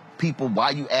about why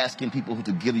are you asking people who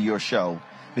to get to your show?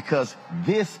 Because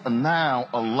this now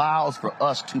allows for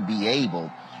us to be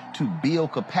able to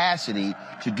build capacity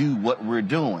to do what we're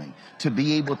doing, to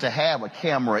be able to have a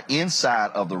camera inside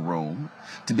of the room,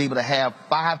 to be able to have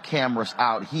 5 cameras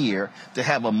out here, to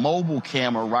have a mobile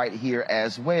camera right here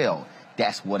as well.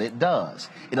 That's what it does.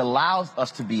 It allows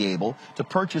us to be able to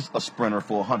purchase a Sprinter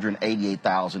for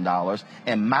 $188,000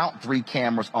 and mount 3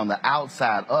 cameras on the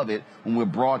outside of it when we're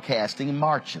broadcasting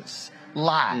marches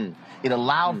live. It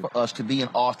allowed for us to be in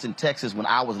Austin, Texas. When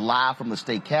I was live from the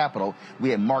state capitol, we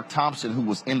had Mark Thompson, who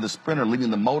was in the Sprinter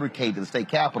leading the motorcade to the state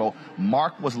capitol.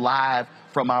 Mark was live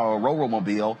from our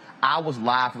Roro-mobile. I was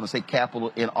live from the state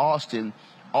capitol in Austin,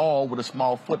 all with a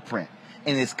small footprint.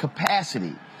 And it's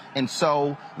capacity. And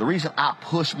so the reason I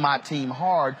push my team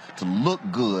hard to look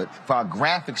good, for our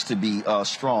graphics to be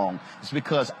strong, is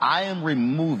because I am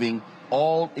removing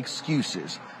all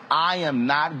excuses. I am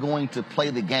not going to play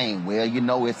the game. Well, you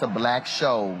know, it's a black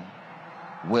show.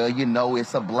 Well, you know,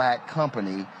 it's a black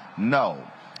company. No.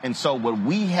 And so what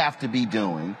we have to be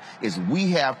doing is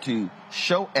we have to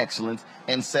show excellence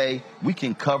and say we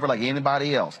can cover like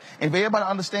anybody else. And if everybody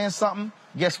understands something,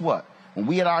 guess what? When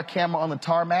we had our camera on the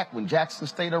tarmac, when Jackson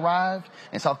State arrived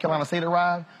and South Carolina State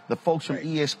arrived, the folks from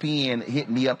ESPN hit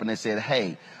me up and they said,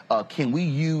 hey, can we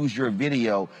use your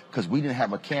video because we didn't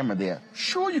have a camera there?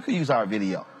 Sure, you can use our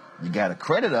video. You got to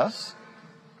credit us.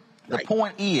 The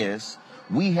point is,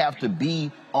 we have to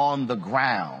be on the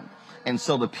ground. And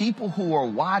so the people who are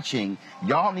watching,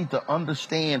 y'all need to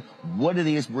understand what it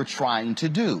is we're trying to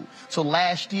do. So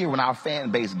last year when our fan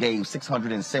base gave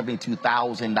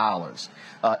 $672,000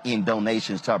 in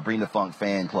donations to our Bring the Funk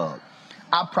fan club,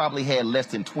 I probably had less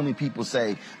than 20 people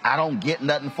say, I don't get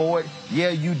nothing for it. Yeah,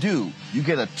 you do. You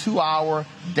get a 2-hour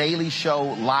daily show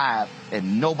live that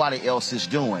nobody else is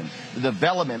doing. The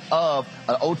development of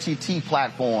an OTT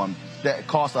platform that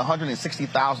costs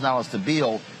 $160,000 to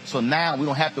build. So now we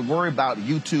don't have to worry about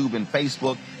YouTube and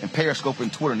Facebook and Periscope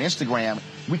and Twitter and Instagram.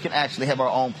 We can actually have our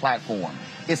own platform.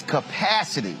 It's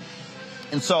capacity.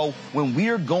 And so when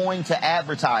we're going to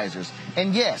advertisers,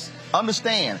 and yes,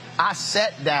 understand, I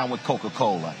sat down with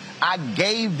Coca-Cola. I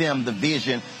gave them the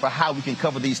vision for how we can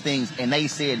cover these things, and they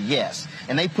said yes.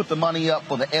 And they put the money up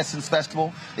for the Essence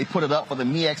Festival. They put it up for the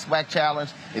Me X Wack Challenge.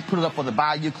 They put it up for the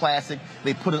Bayou Classic.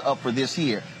 They put it up for this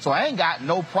year. So I ain't got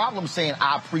no problem saying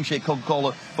I appreciate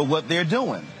Coca-Cola for what they're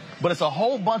doing. But it's a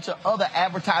whole bunch of other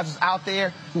advertisers out there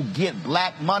who get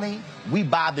black money. We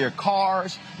buy their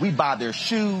cars. We buy their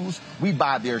shoes. We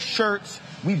buy their shirts.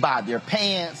 We buy their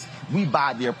pants. We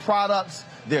buy their products,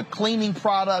 their cleaning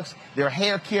products, their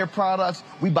hair care products.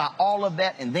 We buy all of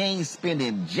that, and they ain't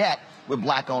spending jack with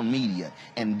black-owned media.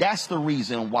 And that's the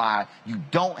reason why you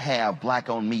don't have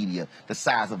black-owned media the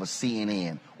size of a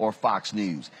CNN or Fox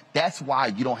News. That's why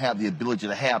you don't have the ability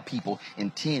to have people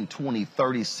in 10, 20,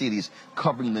 30 cities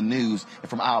covering the news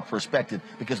from our perspective,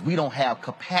 because we don't have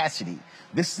capacity.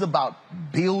 This is about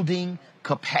building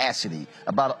capacity,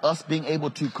 about us being able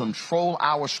to control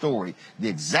our story. The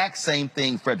exact same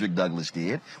thing Frederick Douglass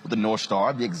did with the North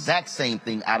Star, the exact same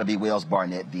thing Ida B. Wells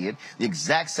Barnett did, the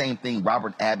exact same thing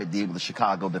Robert Abbott did with the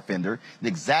Chicago Defender, the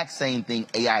exact same thing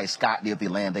A.I. Scott did with the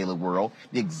Atlanta Daily World,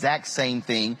 the exact same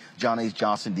thing John H.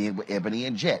 Johnson did with Ebony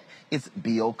and Jet. It's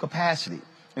build capacity.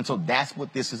 And so that's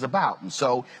what this is about. And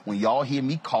so when y'all hear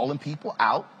me calling people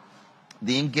out,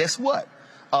 then guess what?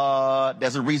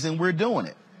 There's a reason we're doing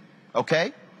it.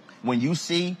 Okay? When you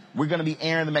see we're going to be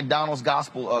airing the McDonald's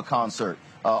gospel concert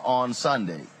on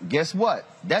Sunday, guess what?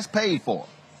 That's paid for.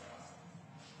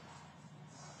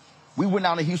 We went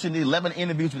down to Houston, did 11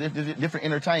 interviews with different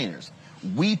entertainers.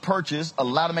 We purchased a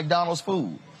lot of McDonald's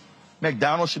food.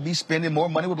 McDonald's should be spending more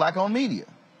money with black-owned media.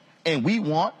 And we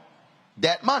want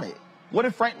that money. What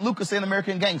did Frank Lucas say in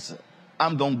American Gangster?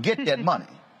 I'm going to get that money.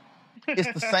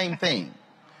 It's the same thing.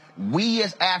 We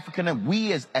as African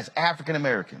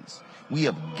Americans, we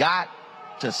have got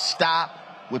to stop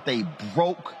with a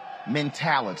broke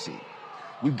mentality.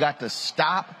 We've got to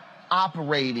stop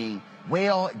operating,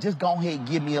 well, just go ahead and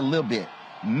give me a little bit.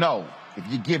 No, if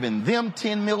you're giving them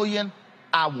 10 million,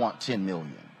 I want 10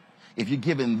 million. If you're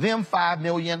giving them 5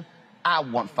 million, I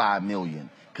want 5 million.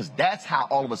 Because that's how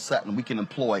all of a sudden we can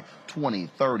employ 20,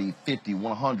 30, 50,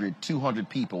 100, 200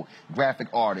 people, graphic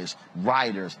artists,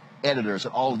 writers, editors,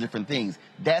 and all the different things.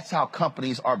 That's how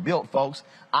companies are built, folks.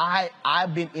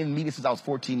 I've been in media since I was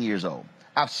 14 years old.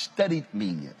 I've studied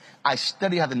media. I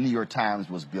studied how the New York Times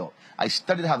was built. I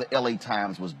studied how the LA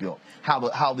Times was built, how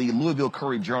the Louisville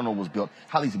Courier Journal was built,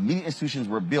 how these media institutions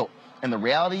were built. And the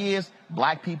reality is,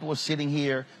 black people are sitting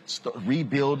here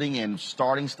rebuilding and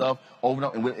starting stuff over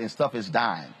and over, and stuff is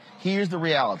dying. Here's the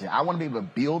reality. I want to be able to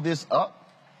build this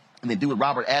up and then do what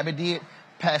Robert Abbott did,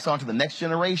 pass on to the next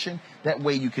generation. That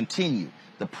way you continue.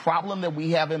 The problem that we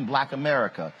have in black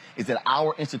America is that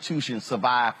our institutions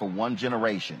survive for one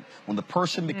generation. When the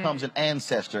person becomes an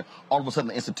ancestor, all of a sudden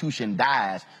the institution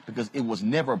dies because it was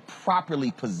never properly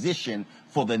positioned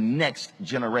for the next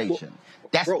generation.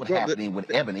 That's what's happening with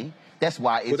Ebony. That's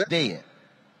why it's dead.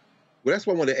 Well, that's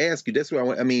what I want to ask you. That's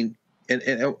what I mean,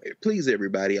 and please,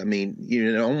 everybody. I mean,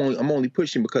 you know, I'm only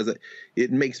pushing because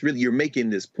it makes you're making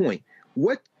this point.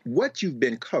 What you've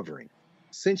been covering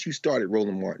since you started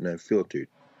Roland Martin Unfiltered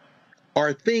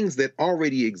are things that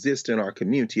already exist in our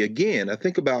community. Again, I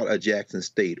think about a Jackson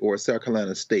State or a South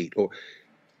Carolina State, or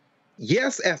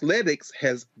yes, athletics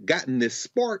has gotten this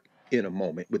spark in a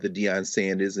moment with the Deion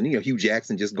Sanders and Hugh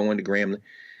Jackson just going to Grambling.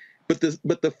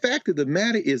 But the fact of the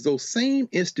matter is those same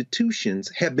institutions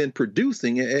have been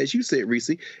producing, as you said,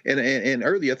 Reese, and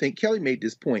earlier I think Kelly made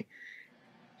this point,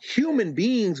 human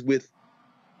beings with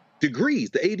degrees.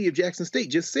 The AD of Jackson State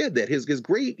just said that his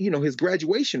grade, his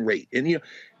graduation rate,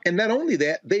 and not only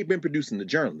that, they've been producing the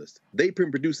journalists, they've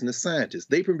been producing the scientists,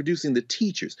 they've been producing the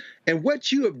teachers. And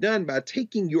what you have done by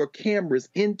taking your cameras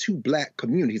into Black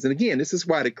communities, and again, this is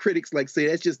why the critics say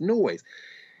that's just noise,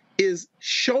 is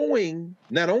showing,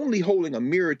 not only holding a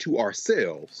mirror to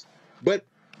ourselves, but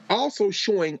also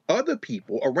showing other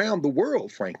people around the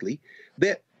world, frankly,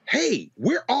 that, hey,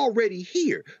 we're already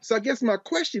here. So I guess my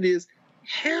question is,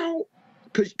 how,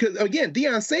 because again,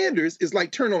 Deion Sanders is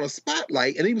like turned on a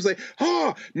spotlight and he was like,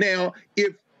 now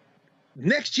if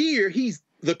next year he's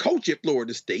the coach at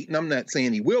Florida State, and I'm not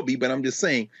saying he will be, but I'm just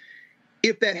saying,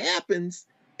 if that happens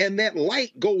and that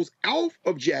light goes off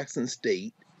of Jackson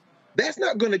State, that's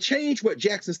not going to change what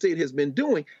Jackson State has been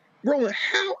doing. Roland,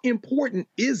 how important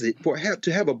is it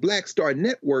to have a Black Star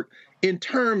Network in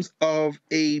terms of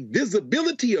a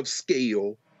visibility of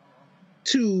scale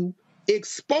to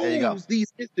expose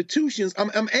these institutions?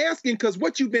 I'm asking because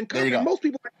what you've been covering, most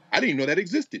people, I didn't even know that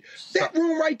existed. That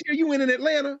room right there, you in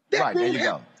Atlanta, that room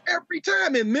happens every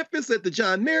time in Memphis at the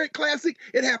John Merritt Classic.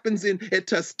 It happens at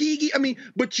Tuskegee. I mean,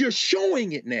 but you're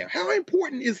showing it now. How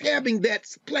important is having that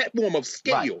platform of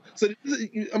scale? So,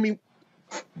 I mean,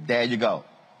 there you go.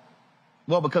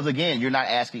 Well, because again, you're not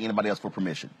asking anybody else for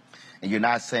permission. And you're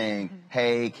not saying,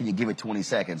 hey, can you give it 20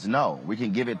 seconds? No, we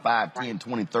can give it 5, 10,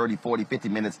 20, 30, 40, 50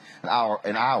 minutes, an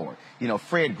hour.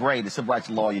 Fred Gray, the civil rights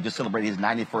lawyer, just celebrated his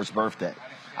 91st birthday.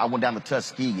 I went down to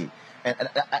Tuskegee. And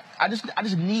I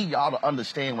just need y'all to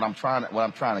understand what I'm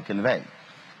trying to convey.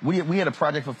 We had a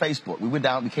project for Facebook. We went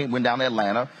down to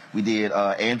Atlanta. We did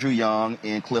Andrew Young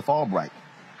and Cliff Albright.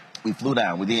 We flew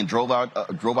down. We then drove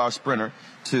our Sprinter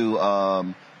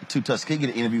to Tuskegee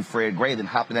to interview Fred Gray, then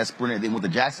hopped in that Sprinter, then went to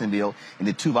Jacksonville and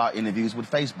did 2-hour interviews with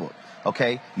Facebook.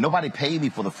 Okay? Nobody paid me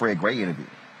for the Fred Gray interview.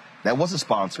 That wasn't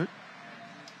sponsored.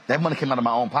 That money came out of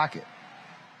my own pocket.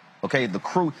 Okay? The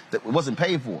crew that wasn't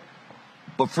paid for.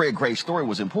 But Fred Gray's story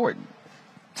was important.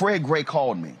 Fred Gray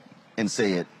called me and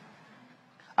said,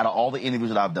 out of all the interviews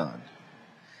that I've done,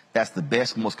 that's the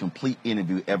best, most complete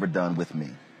interview ever done with me.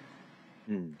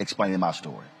 Explaining my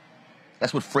story.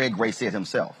 That's what Fred Gray said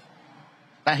himself.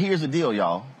 Now, here's the deal,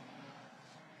 y'all.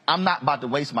 I'm not about to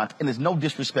waste my time, and there's no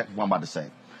disrespect for what I'm about to say.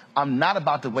 I'm not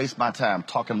about to waste my time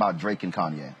talking about Drake and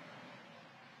Kanye.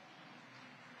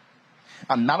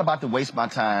 I'm not about to waste my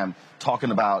time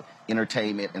talking about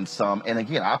entertainment and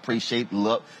again, I appreciate,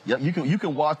 look, you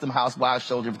can watch them Housewives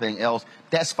shows, everything else.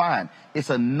 That's fine. It's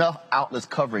enough outlets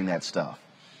covering that stuff.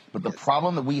 But the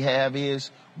problem that we have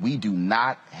is we do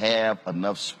not have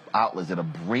enough outlets that are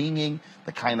bringing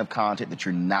the kind of content that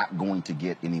you're not going to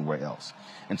get anywhere else.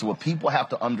 And so what people have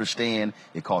to understand,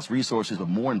 it costs resources, but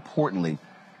more importantly,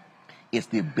 it's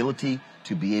the ability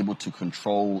to be able to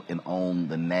control and own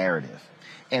the narrative.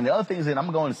 And the other thing is that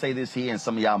I'm going to say this here, and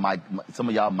some of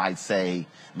y'all might say,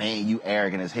 man, you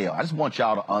arrogant as hell. I just want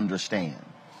y'all to understand.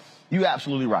 You're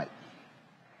absolutely right.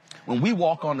 When we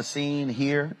walk on the scene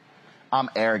here, I'm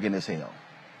arrogant as hell.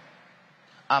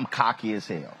 I'm cocky as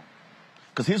hell.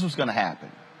 Because here's what's going to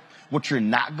happen. What you're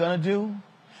not going to do,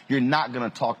 you're not going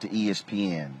to talk to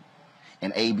ESPN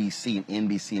and ABC and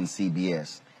NBC and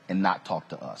CBS and not talk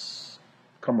to us.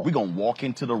 Come on. We're going to walk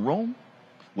into the room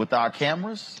with our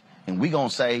cameras and we're going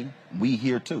to say, we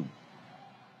here too.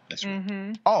 That's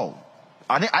right. Oh,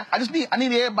 I just need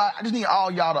all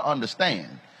y'all to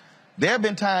understand. There have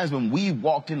been times when we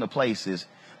walked into places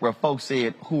where folks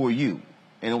said, who are you?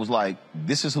 And it was like,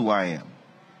 this is who I am.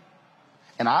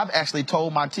 And I've actually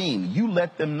told my team, you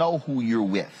let them know who you're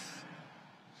with.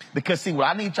 Because see, what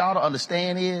I need y'all to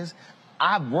understand is,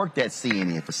 I've worked at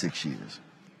CNN for 6 years.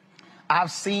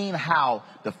 I've seen how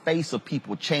the face of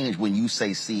people change when you say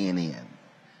CNN.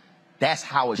 That's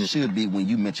how it should be when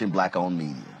you mention Black-owned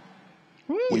media.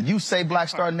 When you say Black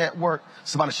Star Network,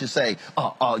 somebody should say,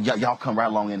 y'all come right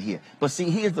along in here. But see,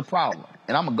 here's the problem,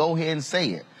 and I'm going to go ahead and say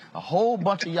it. A whole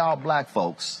bunch of y'all black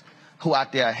folks who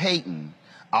out there hating,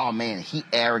 oh man, he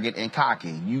arrogant and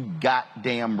cocky. You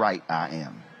goddamn right I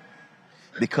am.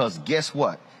 Because guess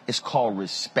what? It's called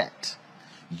respect.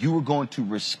 You are going to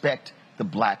respect the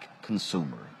black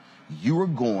consumer. You are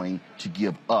going to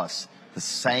give us the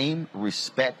same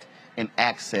respect and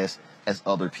access as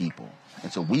other people.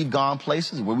 And so we've gone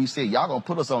places where we said, y'all gonna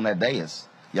put us on that dais.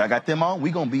 Y'all got them on,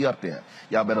 we gonna be up there.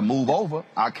 Y'all better move over.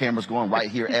 Our camera's going right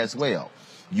here as well.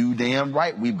 You damn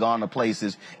right we've gone to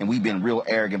places and we've been real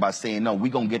arrogant by saying, no,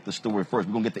 we're gonna get the story first.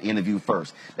 We're gonna get the interview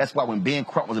first. That's why when Ben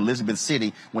Crump was in Elizabeth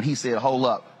City, when he said, hold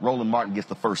up, Roland Martin gets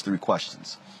the first 3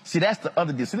 questions. See, that's the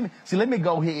other deal. Let me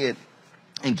go ahead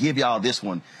and give y'all this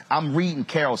one. I'm reading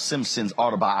Carol Simpson's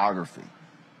autobiography.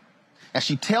 And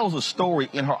she tells a story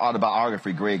in her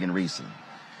autobiography, Greg and Reese,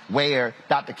 where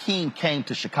Dr. King came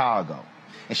to Chicago.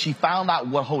 And she found out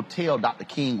what hotel Dr.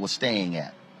 King was staying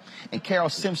at. And Carol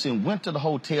Simpson went to the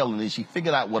hotel, and then she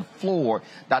figured out what floor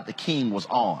Dr. King was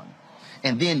on.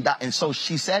 And so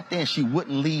she sat there and she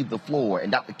wouldn't leave the floor,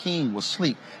 and Dr. King was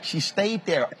asleep. She stayed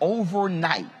there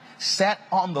overnight, sat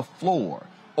on the floor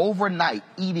overnight,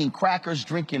 eating crackers,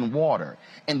 drinking water.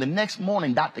 And the next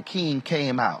morning, Dr. King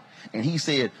came out, and he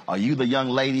said, "Are you the young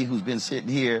lady who's been sitting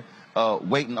here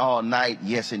waiting all night?"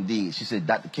 "Yes, indeed." She said,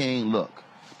 "Dr. King, look,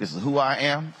 this is who I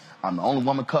am. I'm the only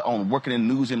woman working in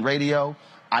news and radio.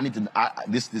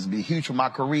 This will be huge for my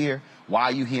career. Why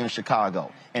are you here in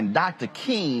Chicago?" And Dr.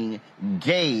 King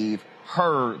gave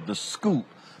her the scoop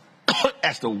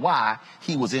as to why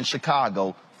he was in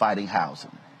Chicago fighting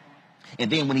housing.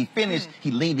 And then when he finished,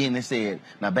 he leaned in and said,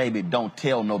 "Now, baby, don't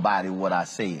tell nobody what I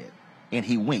said." And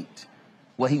he winked.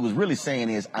 What he was really saying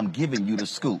is, I'm giving you the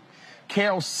scoop.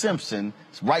 Carol Simpson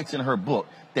writes in her book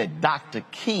that Dr.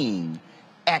 King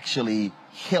actually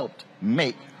helped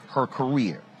make her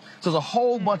career. So there's a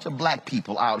whole bunch of black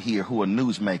people out here who are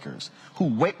newsmakers, who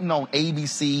waiting on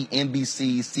ABC,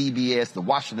 NBC, CBS, the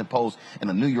Washington Post, and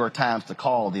the New York Times to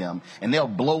call them, and they'll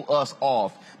blow us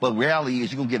off. But the reality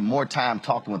is you're going to get more time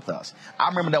talking with us. I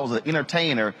remember there was an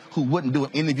entertainer who wouldn't do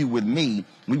an interview with me.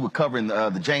 We were covering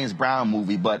the James Brown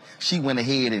movie, but she went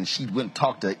ahead and she went and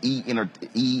talked to E!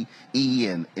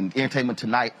 and Entertainment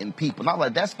Tonight and People. And I was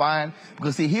like, that's fine,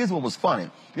 because see, here's what was funny.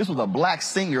 This was a black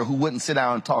singer who wouldn't sit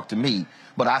down and talk to me.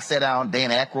 But I sat down, Dan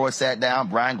Aykroyd sat down,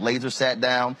 Brian Glazer sat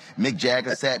down, Mick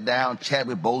Jagger sat down,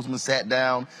 Chadwick Boseman sat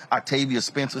down, Octavia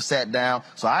Spencer sat down.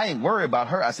 So I ain't worried about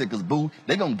her. I said, because, boo,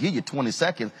 they're going to give you 20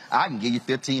 seconds. I can give you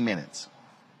 15 minutes.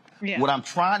 Yeah. What I'm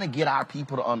trying to get our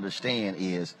people to understand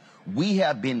is we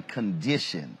have been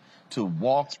conditioned to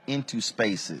walk into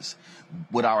spaces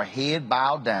with our head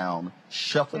bowed down,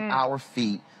 shuffling our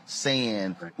feet,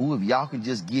 saying, "Ooh, if y'all can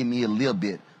just give me a little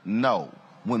bit." No.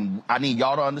 I need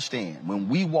y'all to understand, when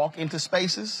we walk into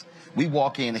spaces, we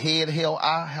walk in head held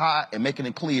high and making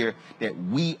it clear that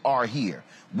we are here.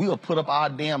 We'll put up our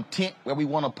damn tent where we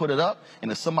want to put it up,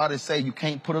 and if somebody say you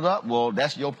can't put it up, well,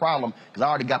 that's your problem, because I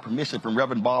already got permission from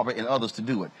Reverend Barber and others to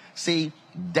do it. See,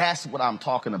 that's what I'm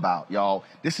talking about, y'all.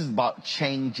 This is about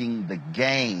changing the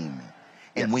game.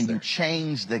 And when you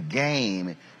change the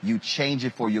game, you change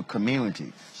it for your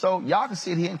community. So y'all can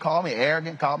sit here and call me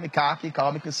arrogant, call me cocky,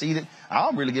 call me conceited. I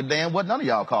don't really give a damn what none of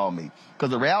y'all call me. Because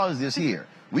the reality is this here.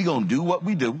 We're going to do what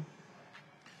we do.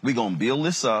 We're going to build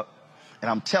this up. And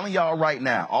I'm telling y'all right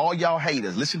now, all y'all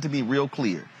haters, listen to me real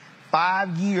clear.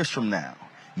 5 years from now,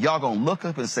 y'all going to look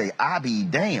up and say, I be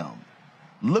damn.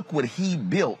 Look what he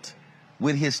built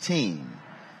with his team.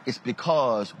 It's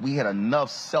because we had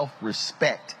enough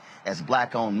self-respect as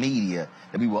black-owned media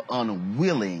that we were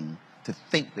unwilling to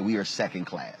think that we are second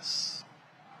class.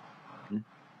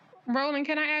 Roland,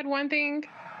 can I add one thing?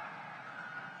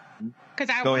 Because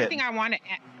one thing I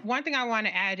want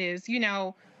to add is, you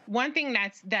know, one thing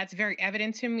that's very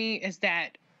evident to me is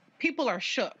that people are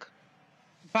shook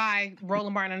by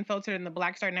Roland Martin Unfiltered and the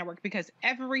Black Star Network, because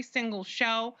every single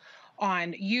show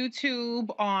on YouTube,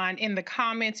 in the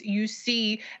comments, you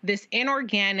see this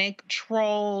inorganic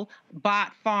troll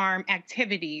bot farm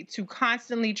activity to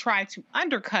constantly try to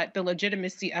undercut the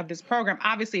legitimacy of this program.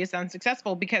 Obviously, it's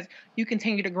unsuccessful because you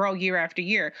continue to grow year after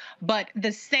year. But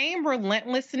the same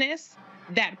relentlessness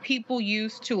that people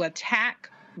use to attack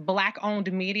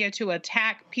Black-owned media, to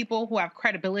attack people who have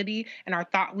credibility and are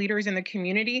thought leaders in the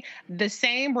community, the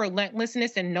same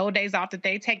relentlessness and no days off that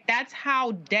they take, that's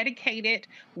how dedicated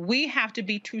we have to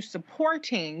be to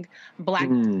supporting Black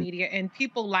media and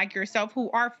people like yourself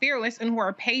who are fearless and who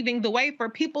are paving the way for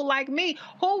people like me.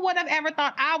 Who would have ever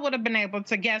thought I would have been able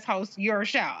to guest host your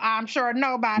show? I'm sure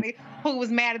nobody who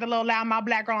was mad at the little loud my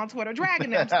Black girl on Twitter dragging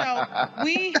them. So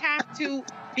we have to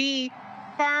be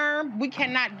firm. We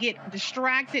cannot get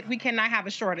distracted. We cannot have a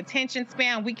short attention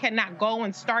span. We cannot go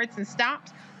in starts and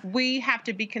stops. We have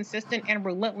to be consistent and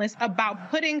relentless about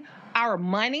putting our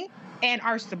money and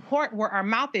our support where our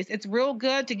mouth is. It's real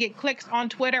good to get clicks on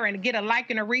Twitter and get a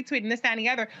like and a retweet and this, that, and the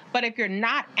other. But if you're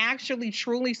not actually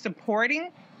truly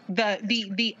supporting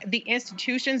the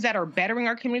institutions that are bettering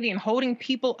our community and holding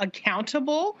people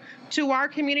accountable to our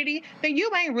community, then you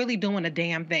ain't really doing a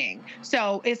damn thing.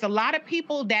 So it's a lot of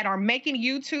people that are making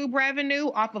YouTube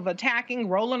revenue off of attacking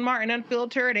Roland Martin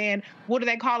Unfiltered and what do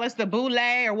they call us, the boule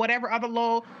or whatever other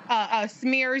little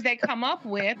smears they come up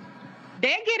with.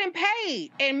 They're getting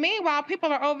paid. And meanwhile,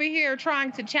 people are over here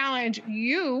trying to challenge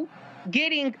you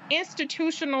getting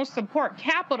institutional support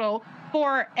capital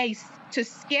to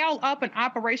scale up an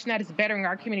operation that is bettering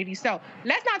our community. So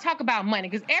let's not talk about money,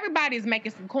 because everybody is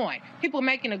making some coin. People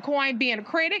making a coin being a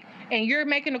critic, and you're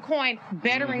making a coin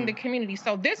bettering the community.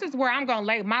 So this is where I'm going to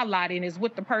lay my lot in, is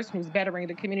with the person who's bettering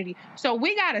the community. So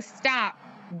we got to stop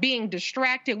being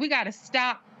distracted. We got to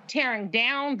stop tearing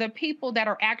down the people that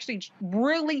are actually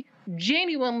really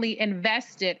genuinely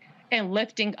invested in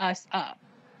lifting us up.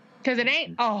 Because it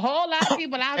ain't a whole lot of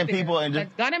people out there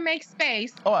that's going to make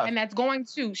space and that's going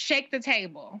to shake the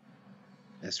table.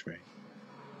 That's right.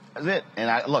 That's it. And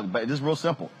I look, but it's real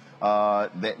simple.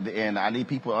 And I need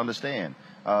people to understand.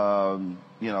 You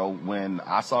know, when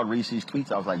I saw Reese's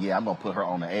tweets, I was like, yeah, I'm going to put her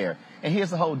on the air. And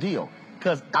here's the whole deal.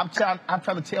 Because I'm trying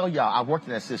to tell y'all, I worked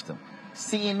in that system.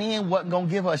 CNN wasn't going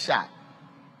to give her a shot.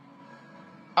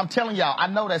 I'm telling y'all, I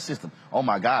know that system. Oh,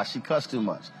 my gosh, she cussed too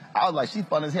much. I was like, she's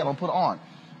fun as hell. I'm put her on.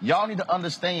 Y'all need to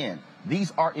understand,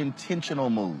 these are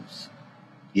intentional moves.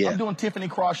 Yeah. I'm doing Tiffany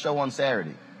Cross show on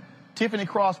Saturday. Tiffany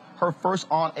Cross, her first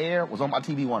on air was on my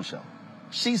TV One show.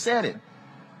 She said it.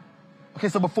 Okay,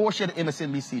 so before she had an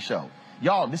MSNBC show.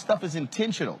 Y'all, this stuff is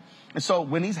intentional. And so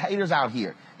when these haters out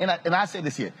here, and I say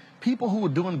this here, people who are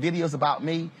doing videos about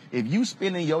me, if you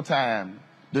spending your time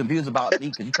doing videos about me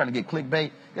because you're trying to get clickbait,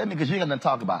 that means because you ain't got nothing to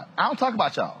talk about. I don't talk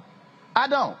about y'all. I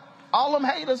don't. All them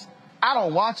haters, I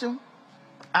don't watch them.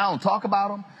 I don't talk about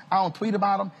them. I don't tweet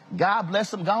about them. God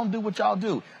bless them. Go and do what y'all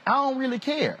do. I don't really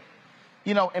care.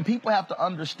 You know, and people have to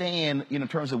understand, you know, in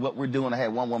terms of what we're doing. I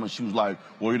had one woman, she was like,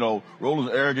 well, you know,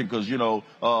 Roland's arrogant because, you know,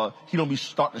 he don't be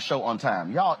starting the show on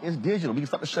time. Y'all, it's digital. We can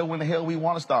start the show when the hell we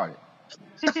want to start it.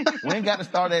 We ain't got to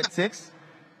start at 6.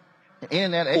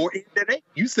 Internet 8. Or internet 8.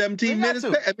 You 17 minutes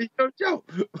past. I mean, your show.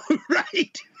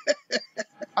 Right.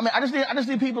 I mean, I just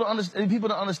need people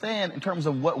to understand in terms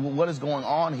of what is going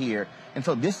on here. And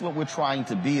so this is what we're trying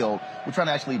to build. We're trying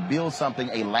to actually build something,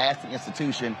 a lasting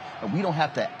institution. And we don't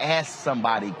have to ask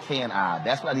somebody, can I?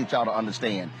 That's what I need y'all to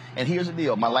understand. And here's the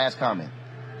deal, my last comment.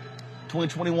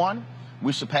 2021,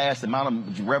 we surpassed the amount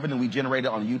of revenue we generated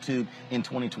on YouTube in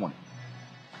 2020.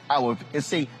 And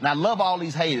see, and I love all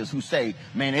these haters who say,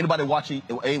 man, anybody watching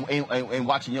ain't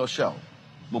watching your show.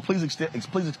 Well, please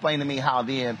explain to me how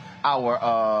then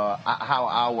our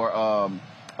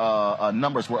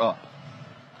numbers were up.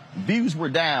 Views were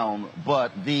down,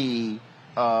 but the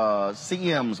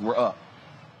CMs were up.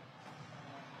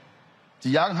 So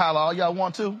y'all can holler all y'all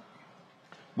want to.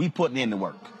 We putting in the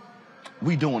work.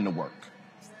 We doing the work.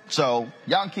 So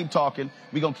y'all can keep talking.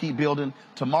 We gonna keep building.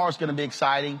 Tomorrow's gonna be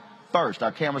exciting. First,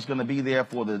 our camera's going to be there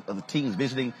for the teams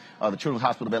visiting the Children's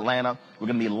Hospital of Atlanta. We're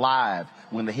going to be live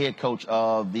when the head coach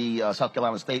of the South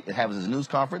Carolina State has his news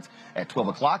conference at 12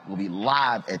 o'clock. We'll be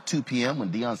live at 2 p.m. when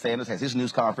Deion Sanders has his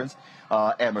news conference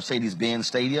at Mercedes-Benz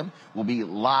Stadium. We'll be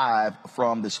live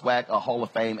from the SWAC Hall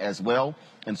of Fame as well.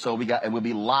 And so we'll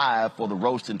be live for the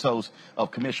roast and toast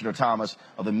of Commissioner Thomas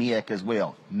of the MEAC as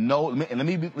well. And let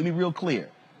me be real clear.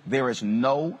 There is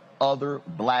no other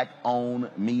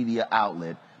black-owned media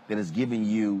outlet that is giving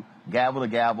you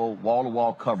gavel-to-gavel,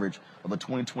 wall-to-wall coverage of the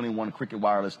 2021 Cricket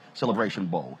Wireless Celebration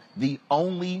Bowl. The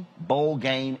only bowl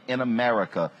game in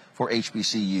America for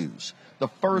HBCUs. The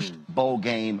first bowl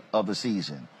game of the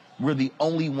season. We're the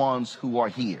only ones who are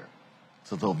here.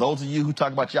 So those of you who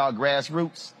talk about y'all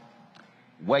grassroots,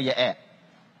 where you at?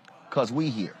 Because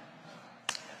we here.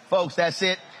 Folks, that's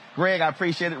it. Greg, I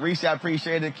appreciate it. Reese, I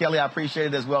appreciate it. Kelly, I appreciate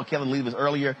it as well. Kelly leave us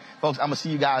earlier. Folks, I'm going to see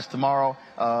you guys tomorrow.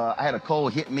 I had a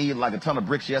cold hit me like a ton of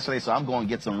bricks yesterday, so I'm going to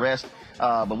get some rest.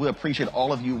 But we appreciate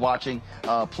all of you watching.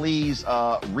 Please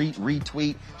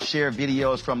retweet, share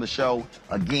videos from the show.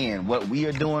 Again, what we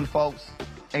are doing, folks,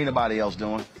 ain't nobody else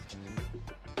doing.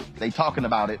 They talking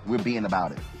about it. We're being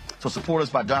about it. So support us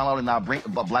by downloading our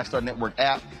Black Star Network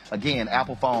app. Again,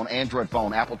 Apple phone, Android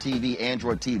phone, Apple TV,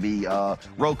 Android TV,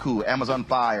 Roku, Amazon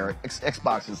Fire,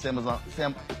 Xbox, and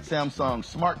Samsung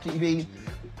Smart TV.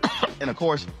 And of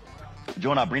course,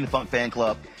 join our Bring the Funk fan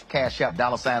club. Cash App,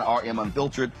 $RM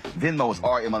Unfiltered. Venmo is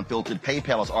RM Unfiltered.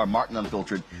 PayPal is R Martin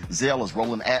Unfiltered. Zelle is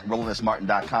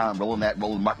Roland@RolandSMartin.com.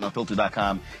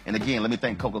 Roland@RolandMartinUnfiltered.com. And again, let me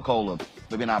thank Coca-Cola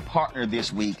for being our partner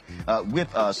this week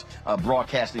with us,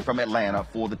 broadcasting from Atlanta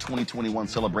for the 2021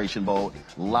 Celebration Bowl.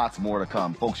 Lots more to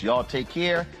come. Folks, y'all take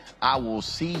care. I will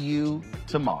see you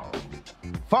tomorrow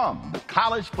from the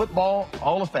College Football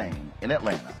Hall of Fame in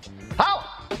Atlanta. Holla!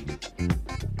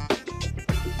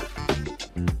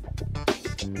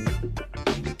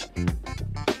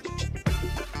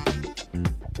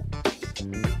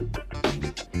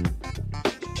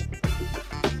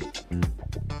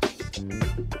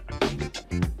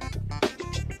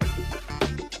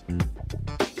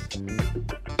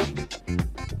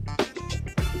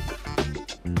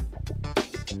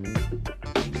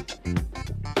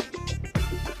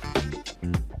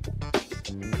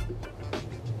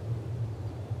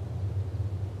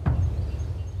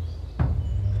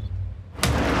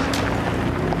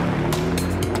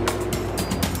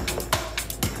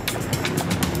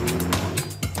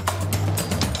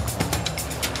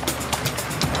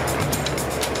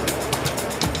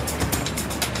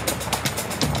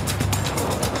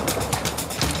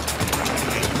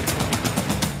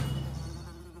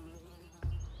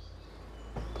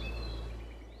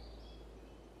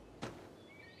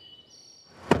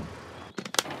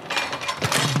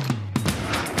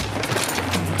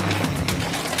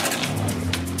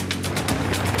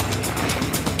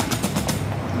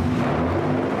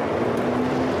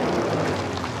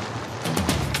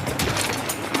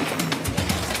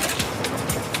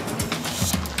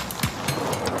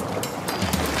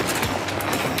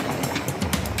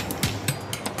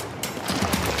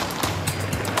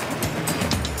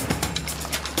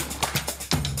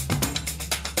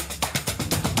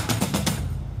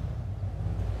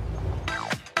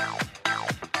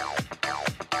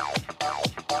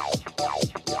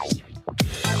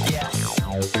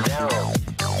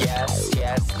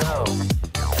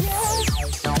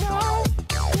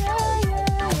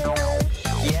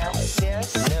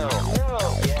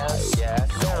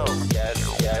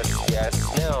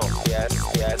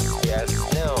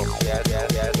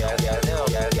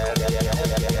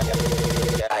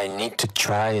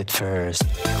 try it first.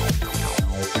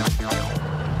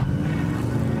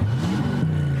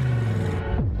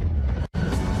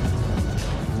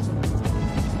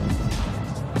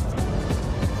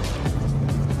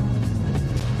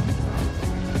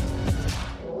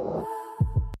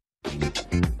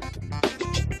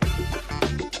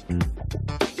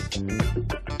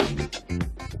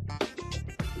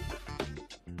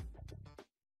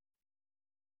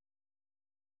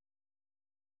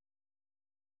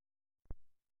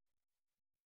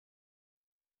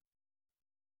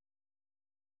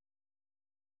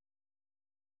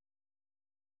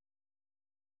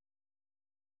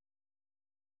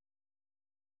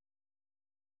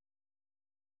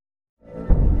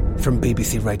 From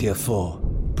BBC Radio 4,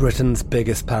 Britain's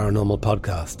biggest paranormal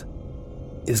podcast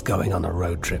is going on a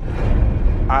road trip.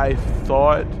 I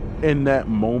thought in that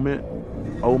moment,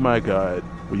 oh my God,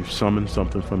 we've summoned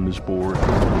something from this board.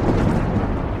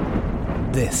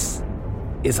 This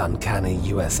is Uncanny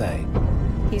USA.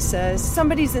 He says,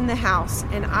 somebody's in the house,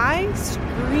 and I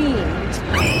screamed.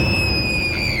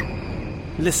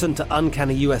 Listen to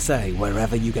Uncanny USA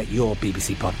wherever you get your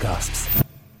BBC podcasts,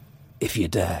 if you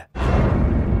dare.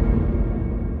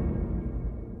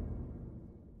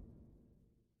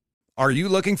 Are you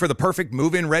looking for the perfect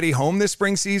move-in ready home this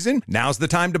spring season? Now's the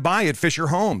time to buy at Fisher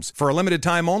Homes. For a limited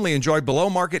time only, enjoy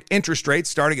below-market interest rates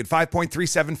starting at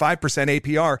 5.375%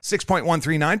 APR,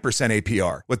 6.139%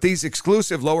 APR. With these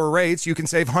exclusive lower rates, you can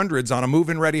save hundreds on a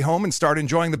move-in ready home and start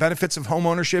enjoying the benefits of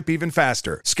homeownership even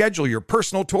faster. Schedule your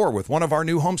personal tour with one of our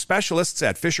new home specialists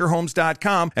at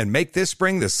FisherHomes.com and make this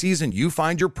spring the season you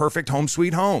find your perfect home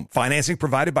sweet home. Financing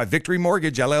provided by Victory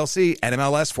Mortgage, LLC,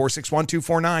 NMLS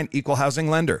 461249, Equal Housing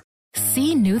Lender.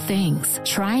 See new things,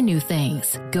 try new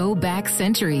things, go back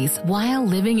centuries while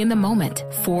living in the moment,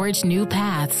 forge new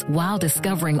paths while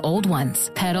discovering old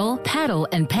ones, pedal, paddle,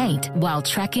 and paint while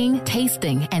trekking,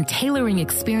 tasting, and tailoring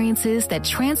experiences that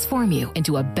transform you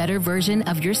into a better version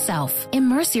of yourself.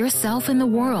 Immerse yourself in the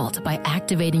world by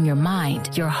activating your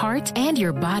mind, your heart, and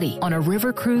your body on a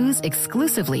river cruise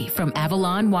exclusively from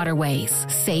Avalon Waterways.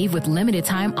 Save with limited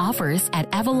time offers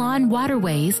at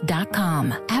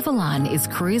AvalonWaterways.com. Avalon is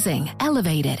cruising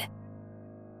elevated.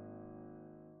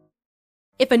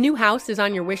 If a new house is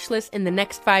on your wish list in the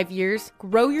next 5 years,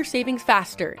 grow your savings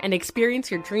faster and experience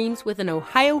your dreams with an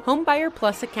Ohio Homebuyer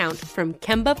Plus account from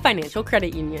Kemba Financial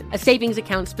Credit Union. A savings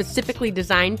account specifically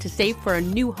designed to save for a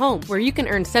new home where you can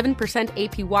earn 7%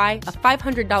 APY,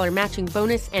 a $500 matching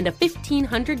bonus, and a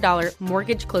 $1,500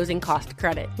 mortgage closing cost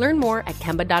credit. Learn more at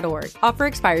Kemba.org. Offer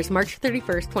expires March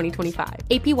 31st, 2025.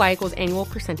 APY equals annual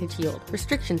percentage yield.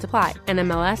 Restrictions apply.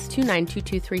 NMLS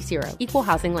 292230. Equal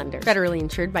housing lender. Federally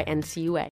insured by NCUA.